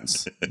good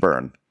friends.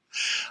 Burn.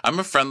 I'm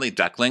a friendly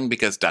duckling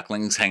because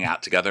ducklings hang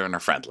out together and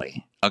are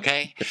friendly.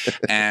 Okay.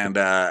 And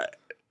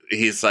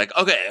he's like,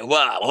 okay,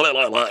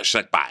 well, she's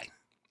like, bye.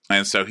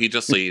 And so he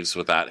just leaves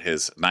without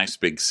his nice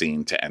big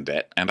scene to end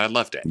it. And I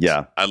loved it.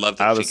 Yeah. I loved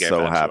that she gave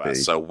that to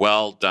us. So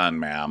well done,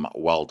 ma'am.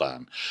 Well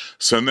done.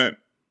 So then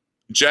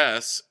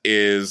Jess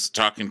is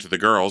talking to the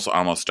girls.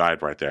 Almost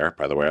died right there,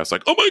 by the way. I was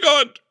like, oh my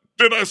God.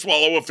 Did I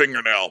swallow a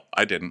fingernail?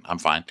 I didn't. I'm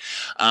fine.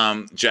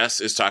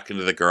 Jess is talking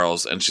to the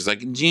girls, and she's like,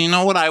 do you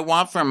know what I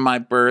want for my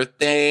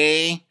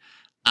birthday?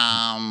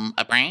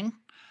 A brain?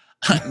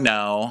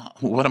 No.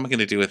 What am I going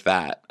to do with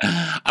that?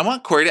 I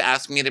want Corey to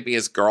ask me to be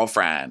his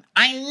girlfriend.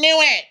 I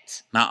knew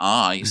it!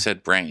 Nuh-uh, you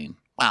said brain.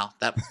 Well,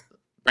 that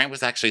brain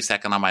was actually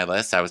second on my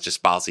list. I was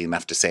just ballsy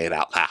enough to say it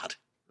out loud.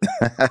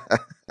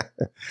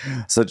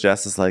 So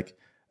Jess is like,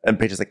 and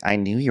Paige is like, I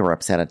knew you were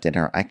upset at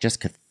dinner. I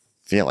just could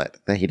feel it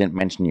that he didn't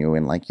mention you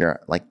in like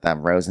your like that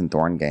Rose and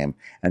Thorn game.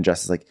 And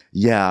Jess is like,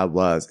 yeah, I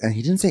was. And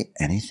he didn't say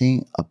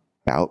anything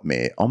about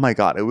me. Oh my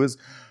God, it was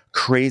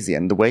crazy.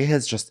 And the way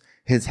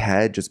his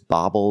head just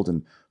bobbled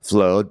and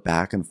flowed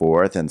back and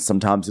forth. And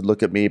sometimes he'd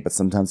look at me, but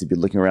sometimes he'd be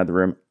looking around the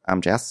room.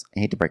 Jess,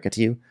 I hate to break it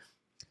to you.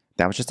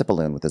 That was just a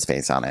balloon with his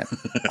face on it.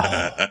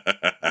 Oh.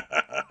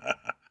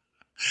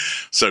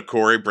 So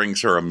Corey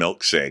brings her a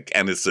milkshake,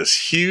 and it's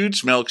this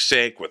huge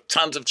milkshake with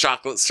tons of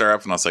chocolate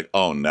syrup. And I was like,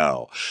 oh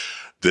no.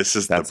 This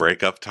is the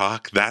breakup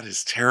talk. That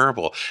is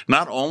terrible.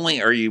 Not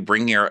only are you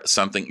bringing her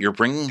something, you're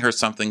bringing her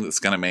something that's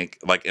going to make,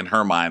 like in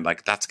her mind,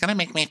 like that's going to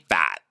make me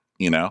fat,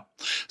 you know?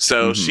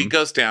 So she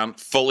goes down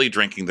fully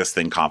drinking this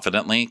thing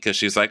confidently because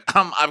she's like,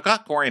 I've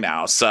got Corey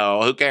now,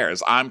 so who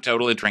cares? I'm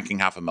totally drinking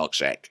half a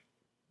milkshake.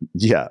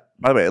 Yeah.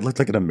 By the way, it looked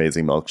like an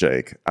amazing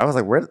milkshake. I was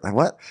like,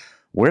 what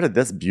where did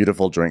this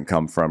beautiful drink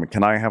come from?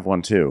 Can I have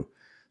one too?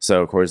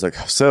 So Corey's like,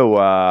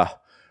 so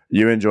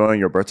you enjoying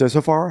your birthday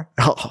so far?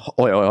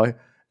 Oi, oi, oi.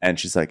 And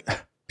she's like,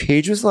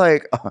 Paige was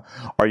like,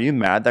 are you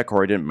mad that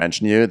Corey didn't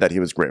mention you, that he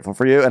was grateful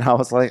for you? And I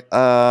was like,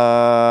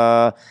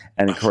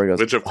 and Corey goes,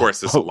 which of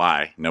course is a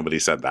lie. Nobody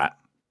said that.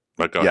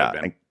 But go ahead,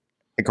 Ben.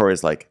 And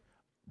Corey's like,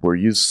 were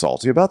you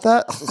salty about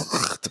that?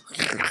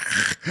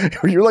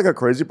 Were you like a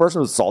crazy person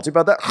who was salty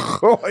about that?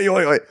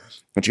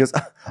 And she goes,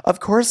 of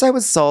course I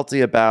was salty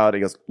about it.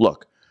 He goes,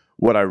 look,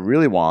 what I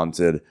really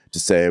wanted to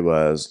say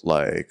was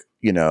like,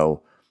 you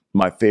know,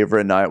 my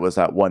favorite night was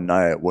that one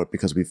night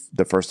because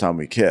the first time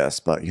we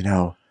kissed, but you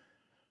know,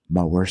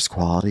 my worst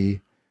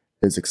quality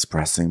is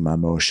expressing my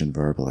emotion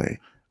verbally.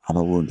 I'm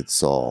a wounded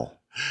soul.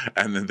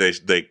 And then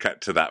they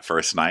cut to that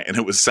first night, and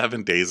it was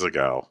 7 days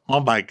ago.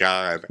 Oh my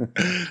God.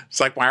 It's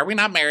like, why are we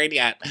not married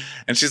yet?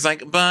 And she's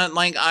like, but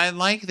like, I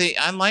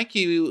like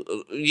you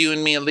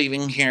and me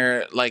leaving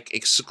here like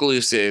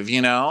exclusive,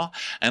 you know?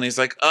 And he's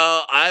like,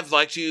 I've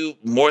liked you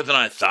more than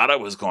I thought I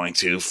was going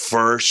to,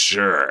 for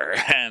sure.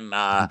 And,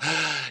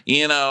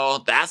 you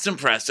know, that's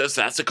impressive.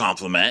 That's a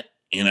compliment.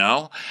 You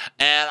know,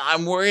 and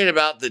I'm worried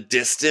about the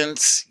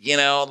distance, you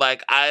know,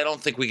 like, I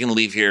don't think we can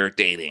leave here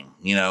dating,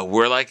 you know,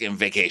 we're like in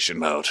vacation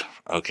mode.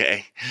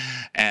 Okay.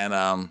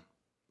 And,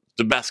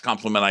 the best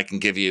compliment I can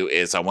give you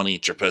is I want to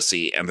eat your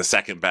pussy. And the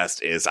second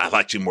best is I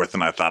liked you more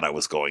than I thought I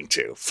was going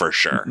to, for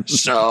sure.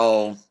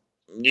 So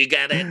you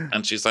get it.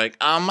 And she's like,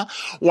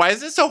 why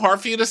is it so hard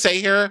for you to say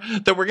here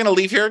that we're going to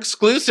leave here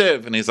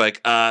exclusive? And he's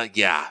like,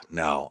 yeah,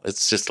 no,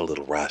 it's just a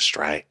little rushed,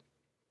 right?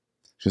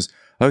 She goes,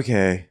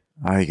 okay.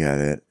 I get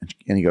it.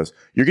 And he goes,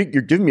 you're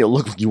giving me a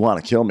look like you want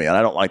to kill me. And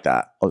I don't like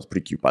that. Oh, it's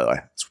pretty cute, by the way.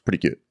 It's pretty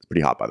cute. It's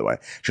pretty hot, by the way.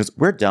 She goes,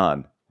 we're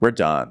done. We're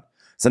done.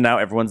 So now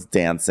everyone's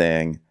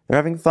dancing. They're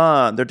having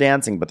fun. They're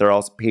dancing, but they're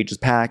also Paige is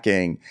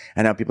packing.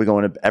 And now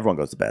everyone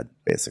goes to bed,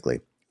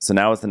 basically. So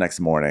now it's the next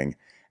morning.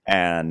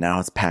 And now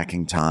it's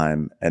packing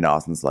time. And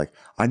Austin's like,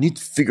 I need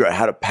to figure out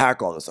how to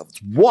pack all this stuff.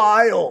 It's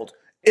wild.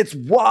 It's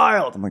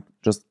wild. I'm like,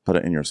 just put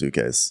it in your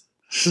suitcase.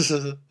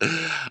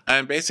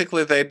 And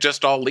basically they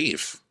just all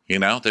leave. You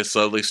know, they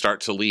slowly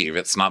start to leave.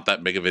 It's not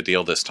that big of a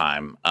deal this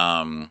time.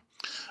 Kyle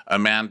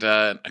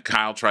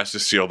tries to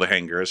steal the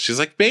hangers. She's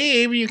like,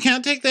 babe, you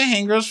can't take the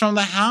hangers from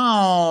the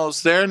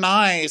house. They're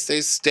nice.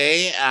 They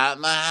stay at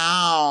the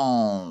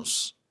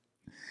house.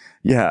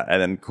 Yeah.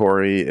 And then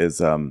Corey is,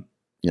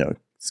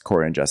 it's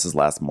Corey and Jess's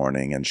last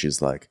morning. And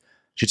she's like,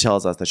 she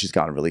tells us that she's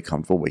gotten really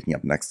comfortable waking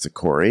up next to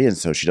Corey. And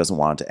so she doesn't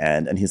want it to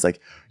end. And he's like,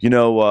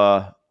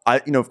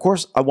 of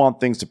course I want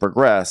things to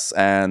progress.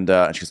 And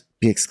she goes,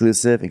 be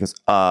exclusive. He goes,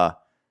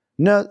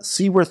 no,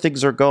 see where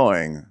things are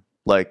going.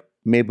 Like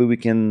maybe we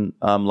can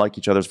like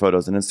each other's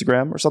photos on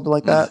Instagram or something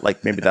like that.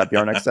 Like maybe that'd be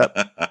our next step.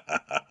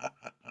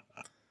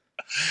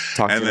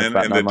 And then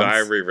in the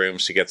diary room,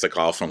 she gets a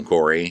call from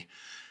Corey.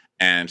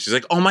 And she's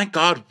like, oh my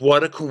God,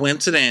 what a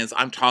coincidence.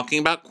 I'm talking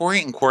about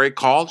Corey. And Corey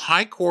called.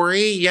 Hi,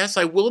 Corey. Yes,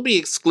 I will be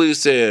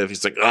exclusive.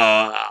 He's like,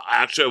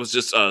 actually, I was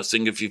just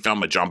seeing if you found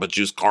my Jamba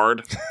Juice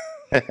card.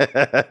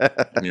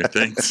 And your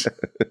things.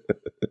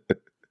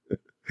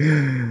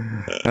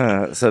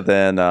 So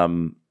then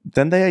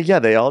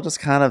they all just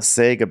kind of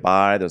say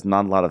goodbye. There's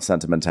not a lot of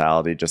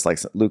sentimentality. Just like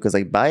Luca's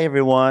like, bye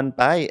everyone,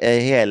 bye.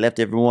 Hey, I left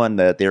everyone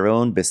their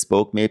own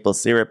bespoke maple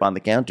syrup on the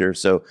counter,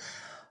 so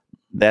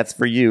that's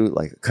for you.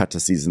 Like, cut to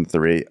season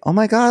 3. Oh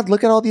my God,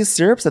 look at all these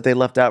syrups that they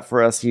left out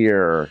for us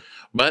here.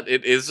 But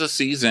it is a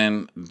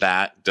season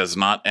that does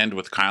not end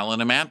with Kyle and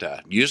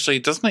Amanda.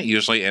 Doesn't it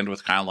usually end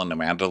with Kyle and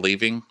Amanda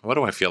leaving? What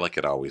do I feel like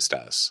it always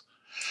does?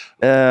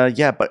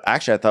 Yeah, but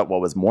actually I thought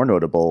what was more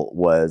notable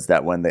was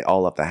that when they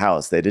all left the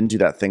house, they didn't do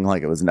that thing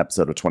like it was an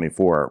episode of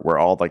 24 where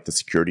all like the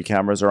security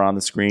cameras are on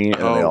the screen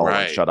and they all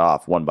like, shut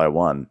off one by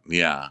one.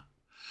 Yeah.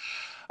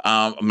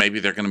 Maybe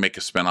they're going to make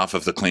a spinoff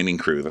of the cleaning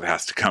crew that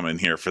has to come in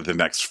here for the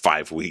next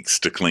 5 weeks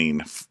to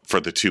clean for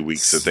the 2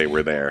 weeks that they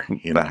were there.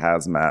 You know? The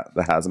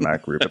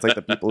hazmat group. It's like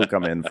the people who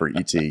come in for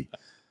ET.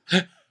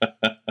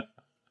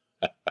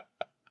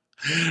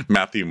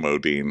 Matthew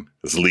Modine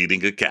is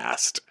leading a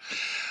cast.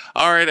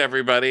 All right,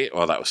 everybody.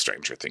 Well, that was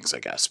Stranger Things, I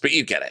guess, but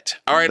you get it.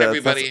 All right,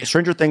 everybody.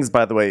 Stranger Things,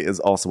 by the way, is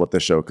also what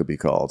this show could be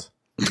called.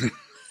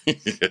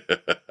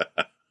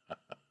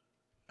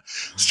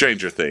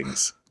 Stranger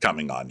Things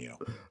coming on you.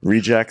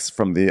 Rejects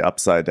from the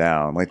Upside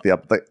Down. Like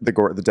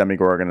the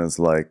Demogorgon is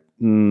like,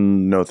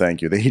 no,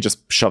 thank you. He just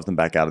shoved them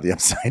back out of the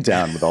Upside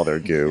Down with all their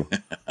goo.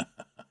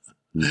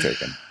 You take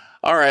them.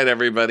 All right,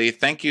 everybody.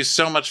 Thank you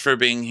so much for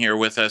being here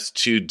with us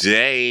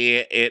today.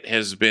 It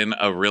has been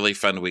a really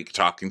fun week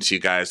talking to you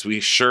guys. We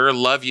sure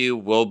love you.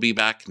 We'll be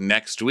back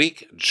next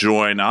week.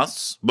 Join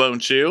us,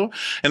 won't you?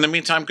 In the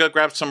meantime, go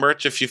grab some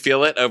merch if you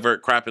feel it over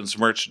at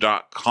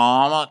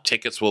crappensmerch.com.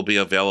 Tickets will be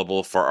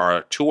available for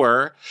our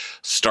tour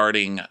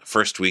starting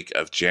first week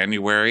of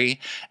January.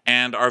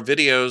 And our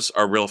videos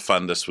are real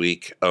fun this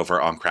week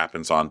over on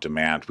Crappens On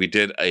Demand. We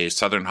did a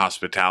Southern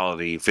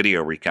Hospitality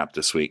video recap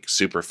this week.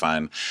 Super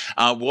fun.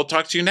 We'll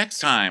talk to you next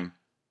time.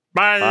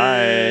 Bye.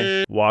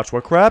 Bye. Watch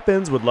What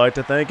Crappens would like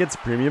to thank its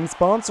premium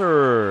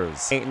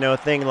sponsors. Ain't no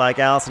thing like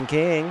Allison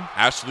King.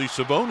 Ashley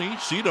Savoni,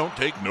 she don't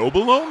take no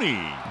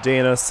baloney.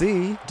 Dana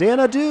C.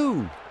 Dana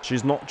Do.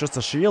 She's not just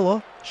a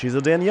Sheila, she's a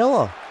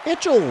Daniela.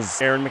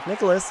 Itchels. Aaron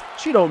McNicholas.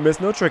 She don't miss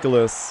no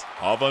trickolas.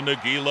 Hava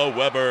Nagila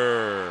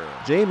Weber.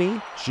 Jamie.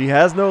 She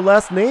has no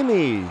last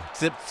namey.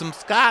 Sipped some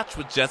scotch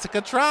with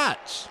Jessica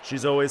Trotch.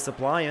 She's always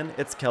supplying.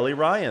 It's Kelly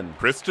Ryan.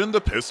 Kristen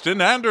the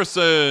Piston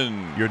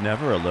Anderson. You're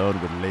never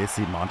alone with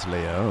Lacey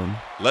Monteleone.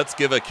 Let's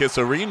give a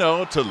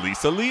kisserino to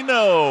Lisa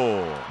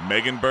Lino.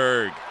 Megan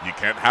Berg. You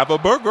can't have a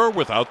burger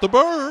without the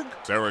Berg.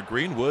 Sarah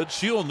Greenwood.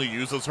 She only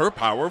uses her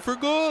power for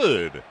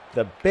good.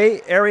 The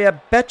Bay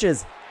Area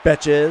Betches.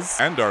 Betches.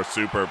 And our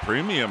super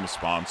premium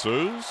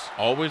sponsors.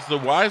 Always the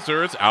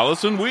wiser, it's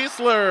Allison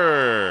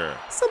Weisler.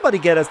 Somebody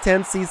get us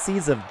 10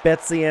 cc's of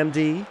Betsy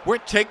MD. We're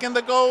taking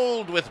the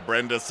gold with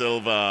Brenda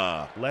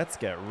Silva. Let's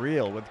get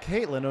real with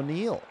Caitlin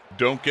O'Neill.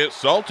 Don't get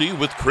salty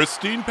with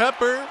Christine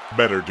Pepper.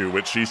 Better do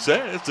what she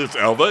says, it's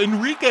Elva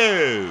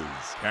Enriquez.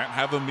 Can't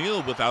have a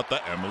meal without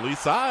the Emily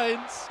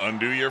Sides.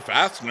 Undo your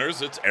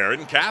fasteners, it's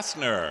Erin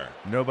Kastner.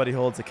 Nobody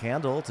holds a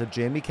candle to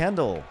Jamie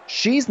Kendall.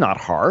 She's not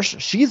harsh.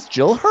 She's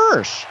Jill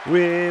Hirsch.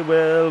 We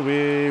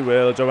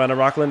will, Joanna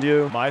Rockland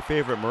you. My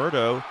favorite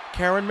Murdo,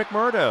 Karen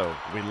McMurdo.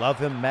 We love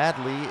him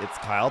madly, it's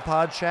Kyle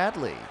Pod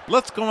Shadley.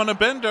 Let's go on a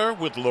bender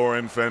with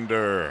Lauren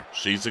Fender.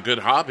 She's a good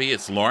hobby,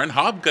 it's Lauren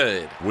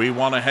Hobgood. We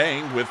want to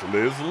hang with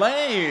Liz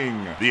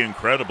Lang. The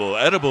incredible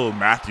edible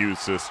Matthews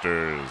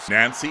sisters.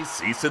 Nancy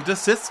Cease and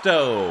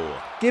Desisto.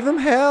 Give him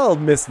hell,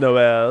 Miss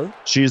Noel.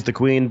 She's the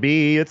queen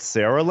bee, it's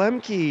Sarah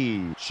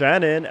Lemke.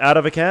 Shannon, out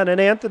of a cannon,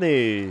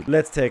 Anthony.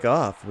 Let's take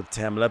off with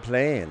Tamla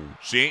Plain.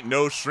 She ain't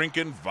no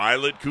shrinking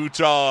Violet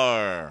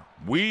Kuchar.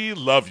 We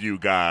love you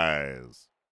guys.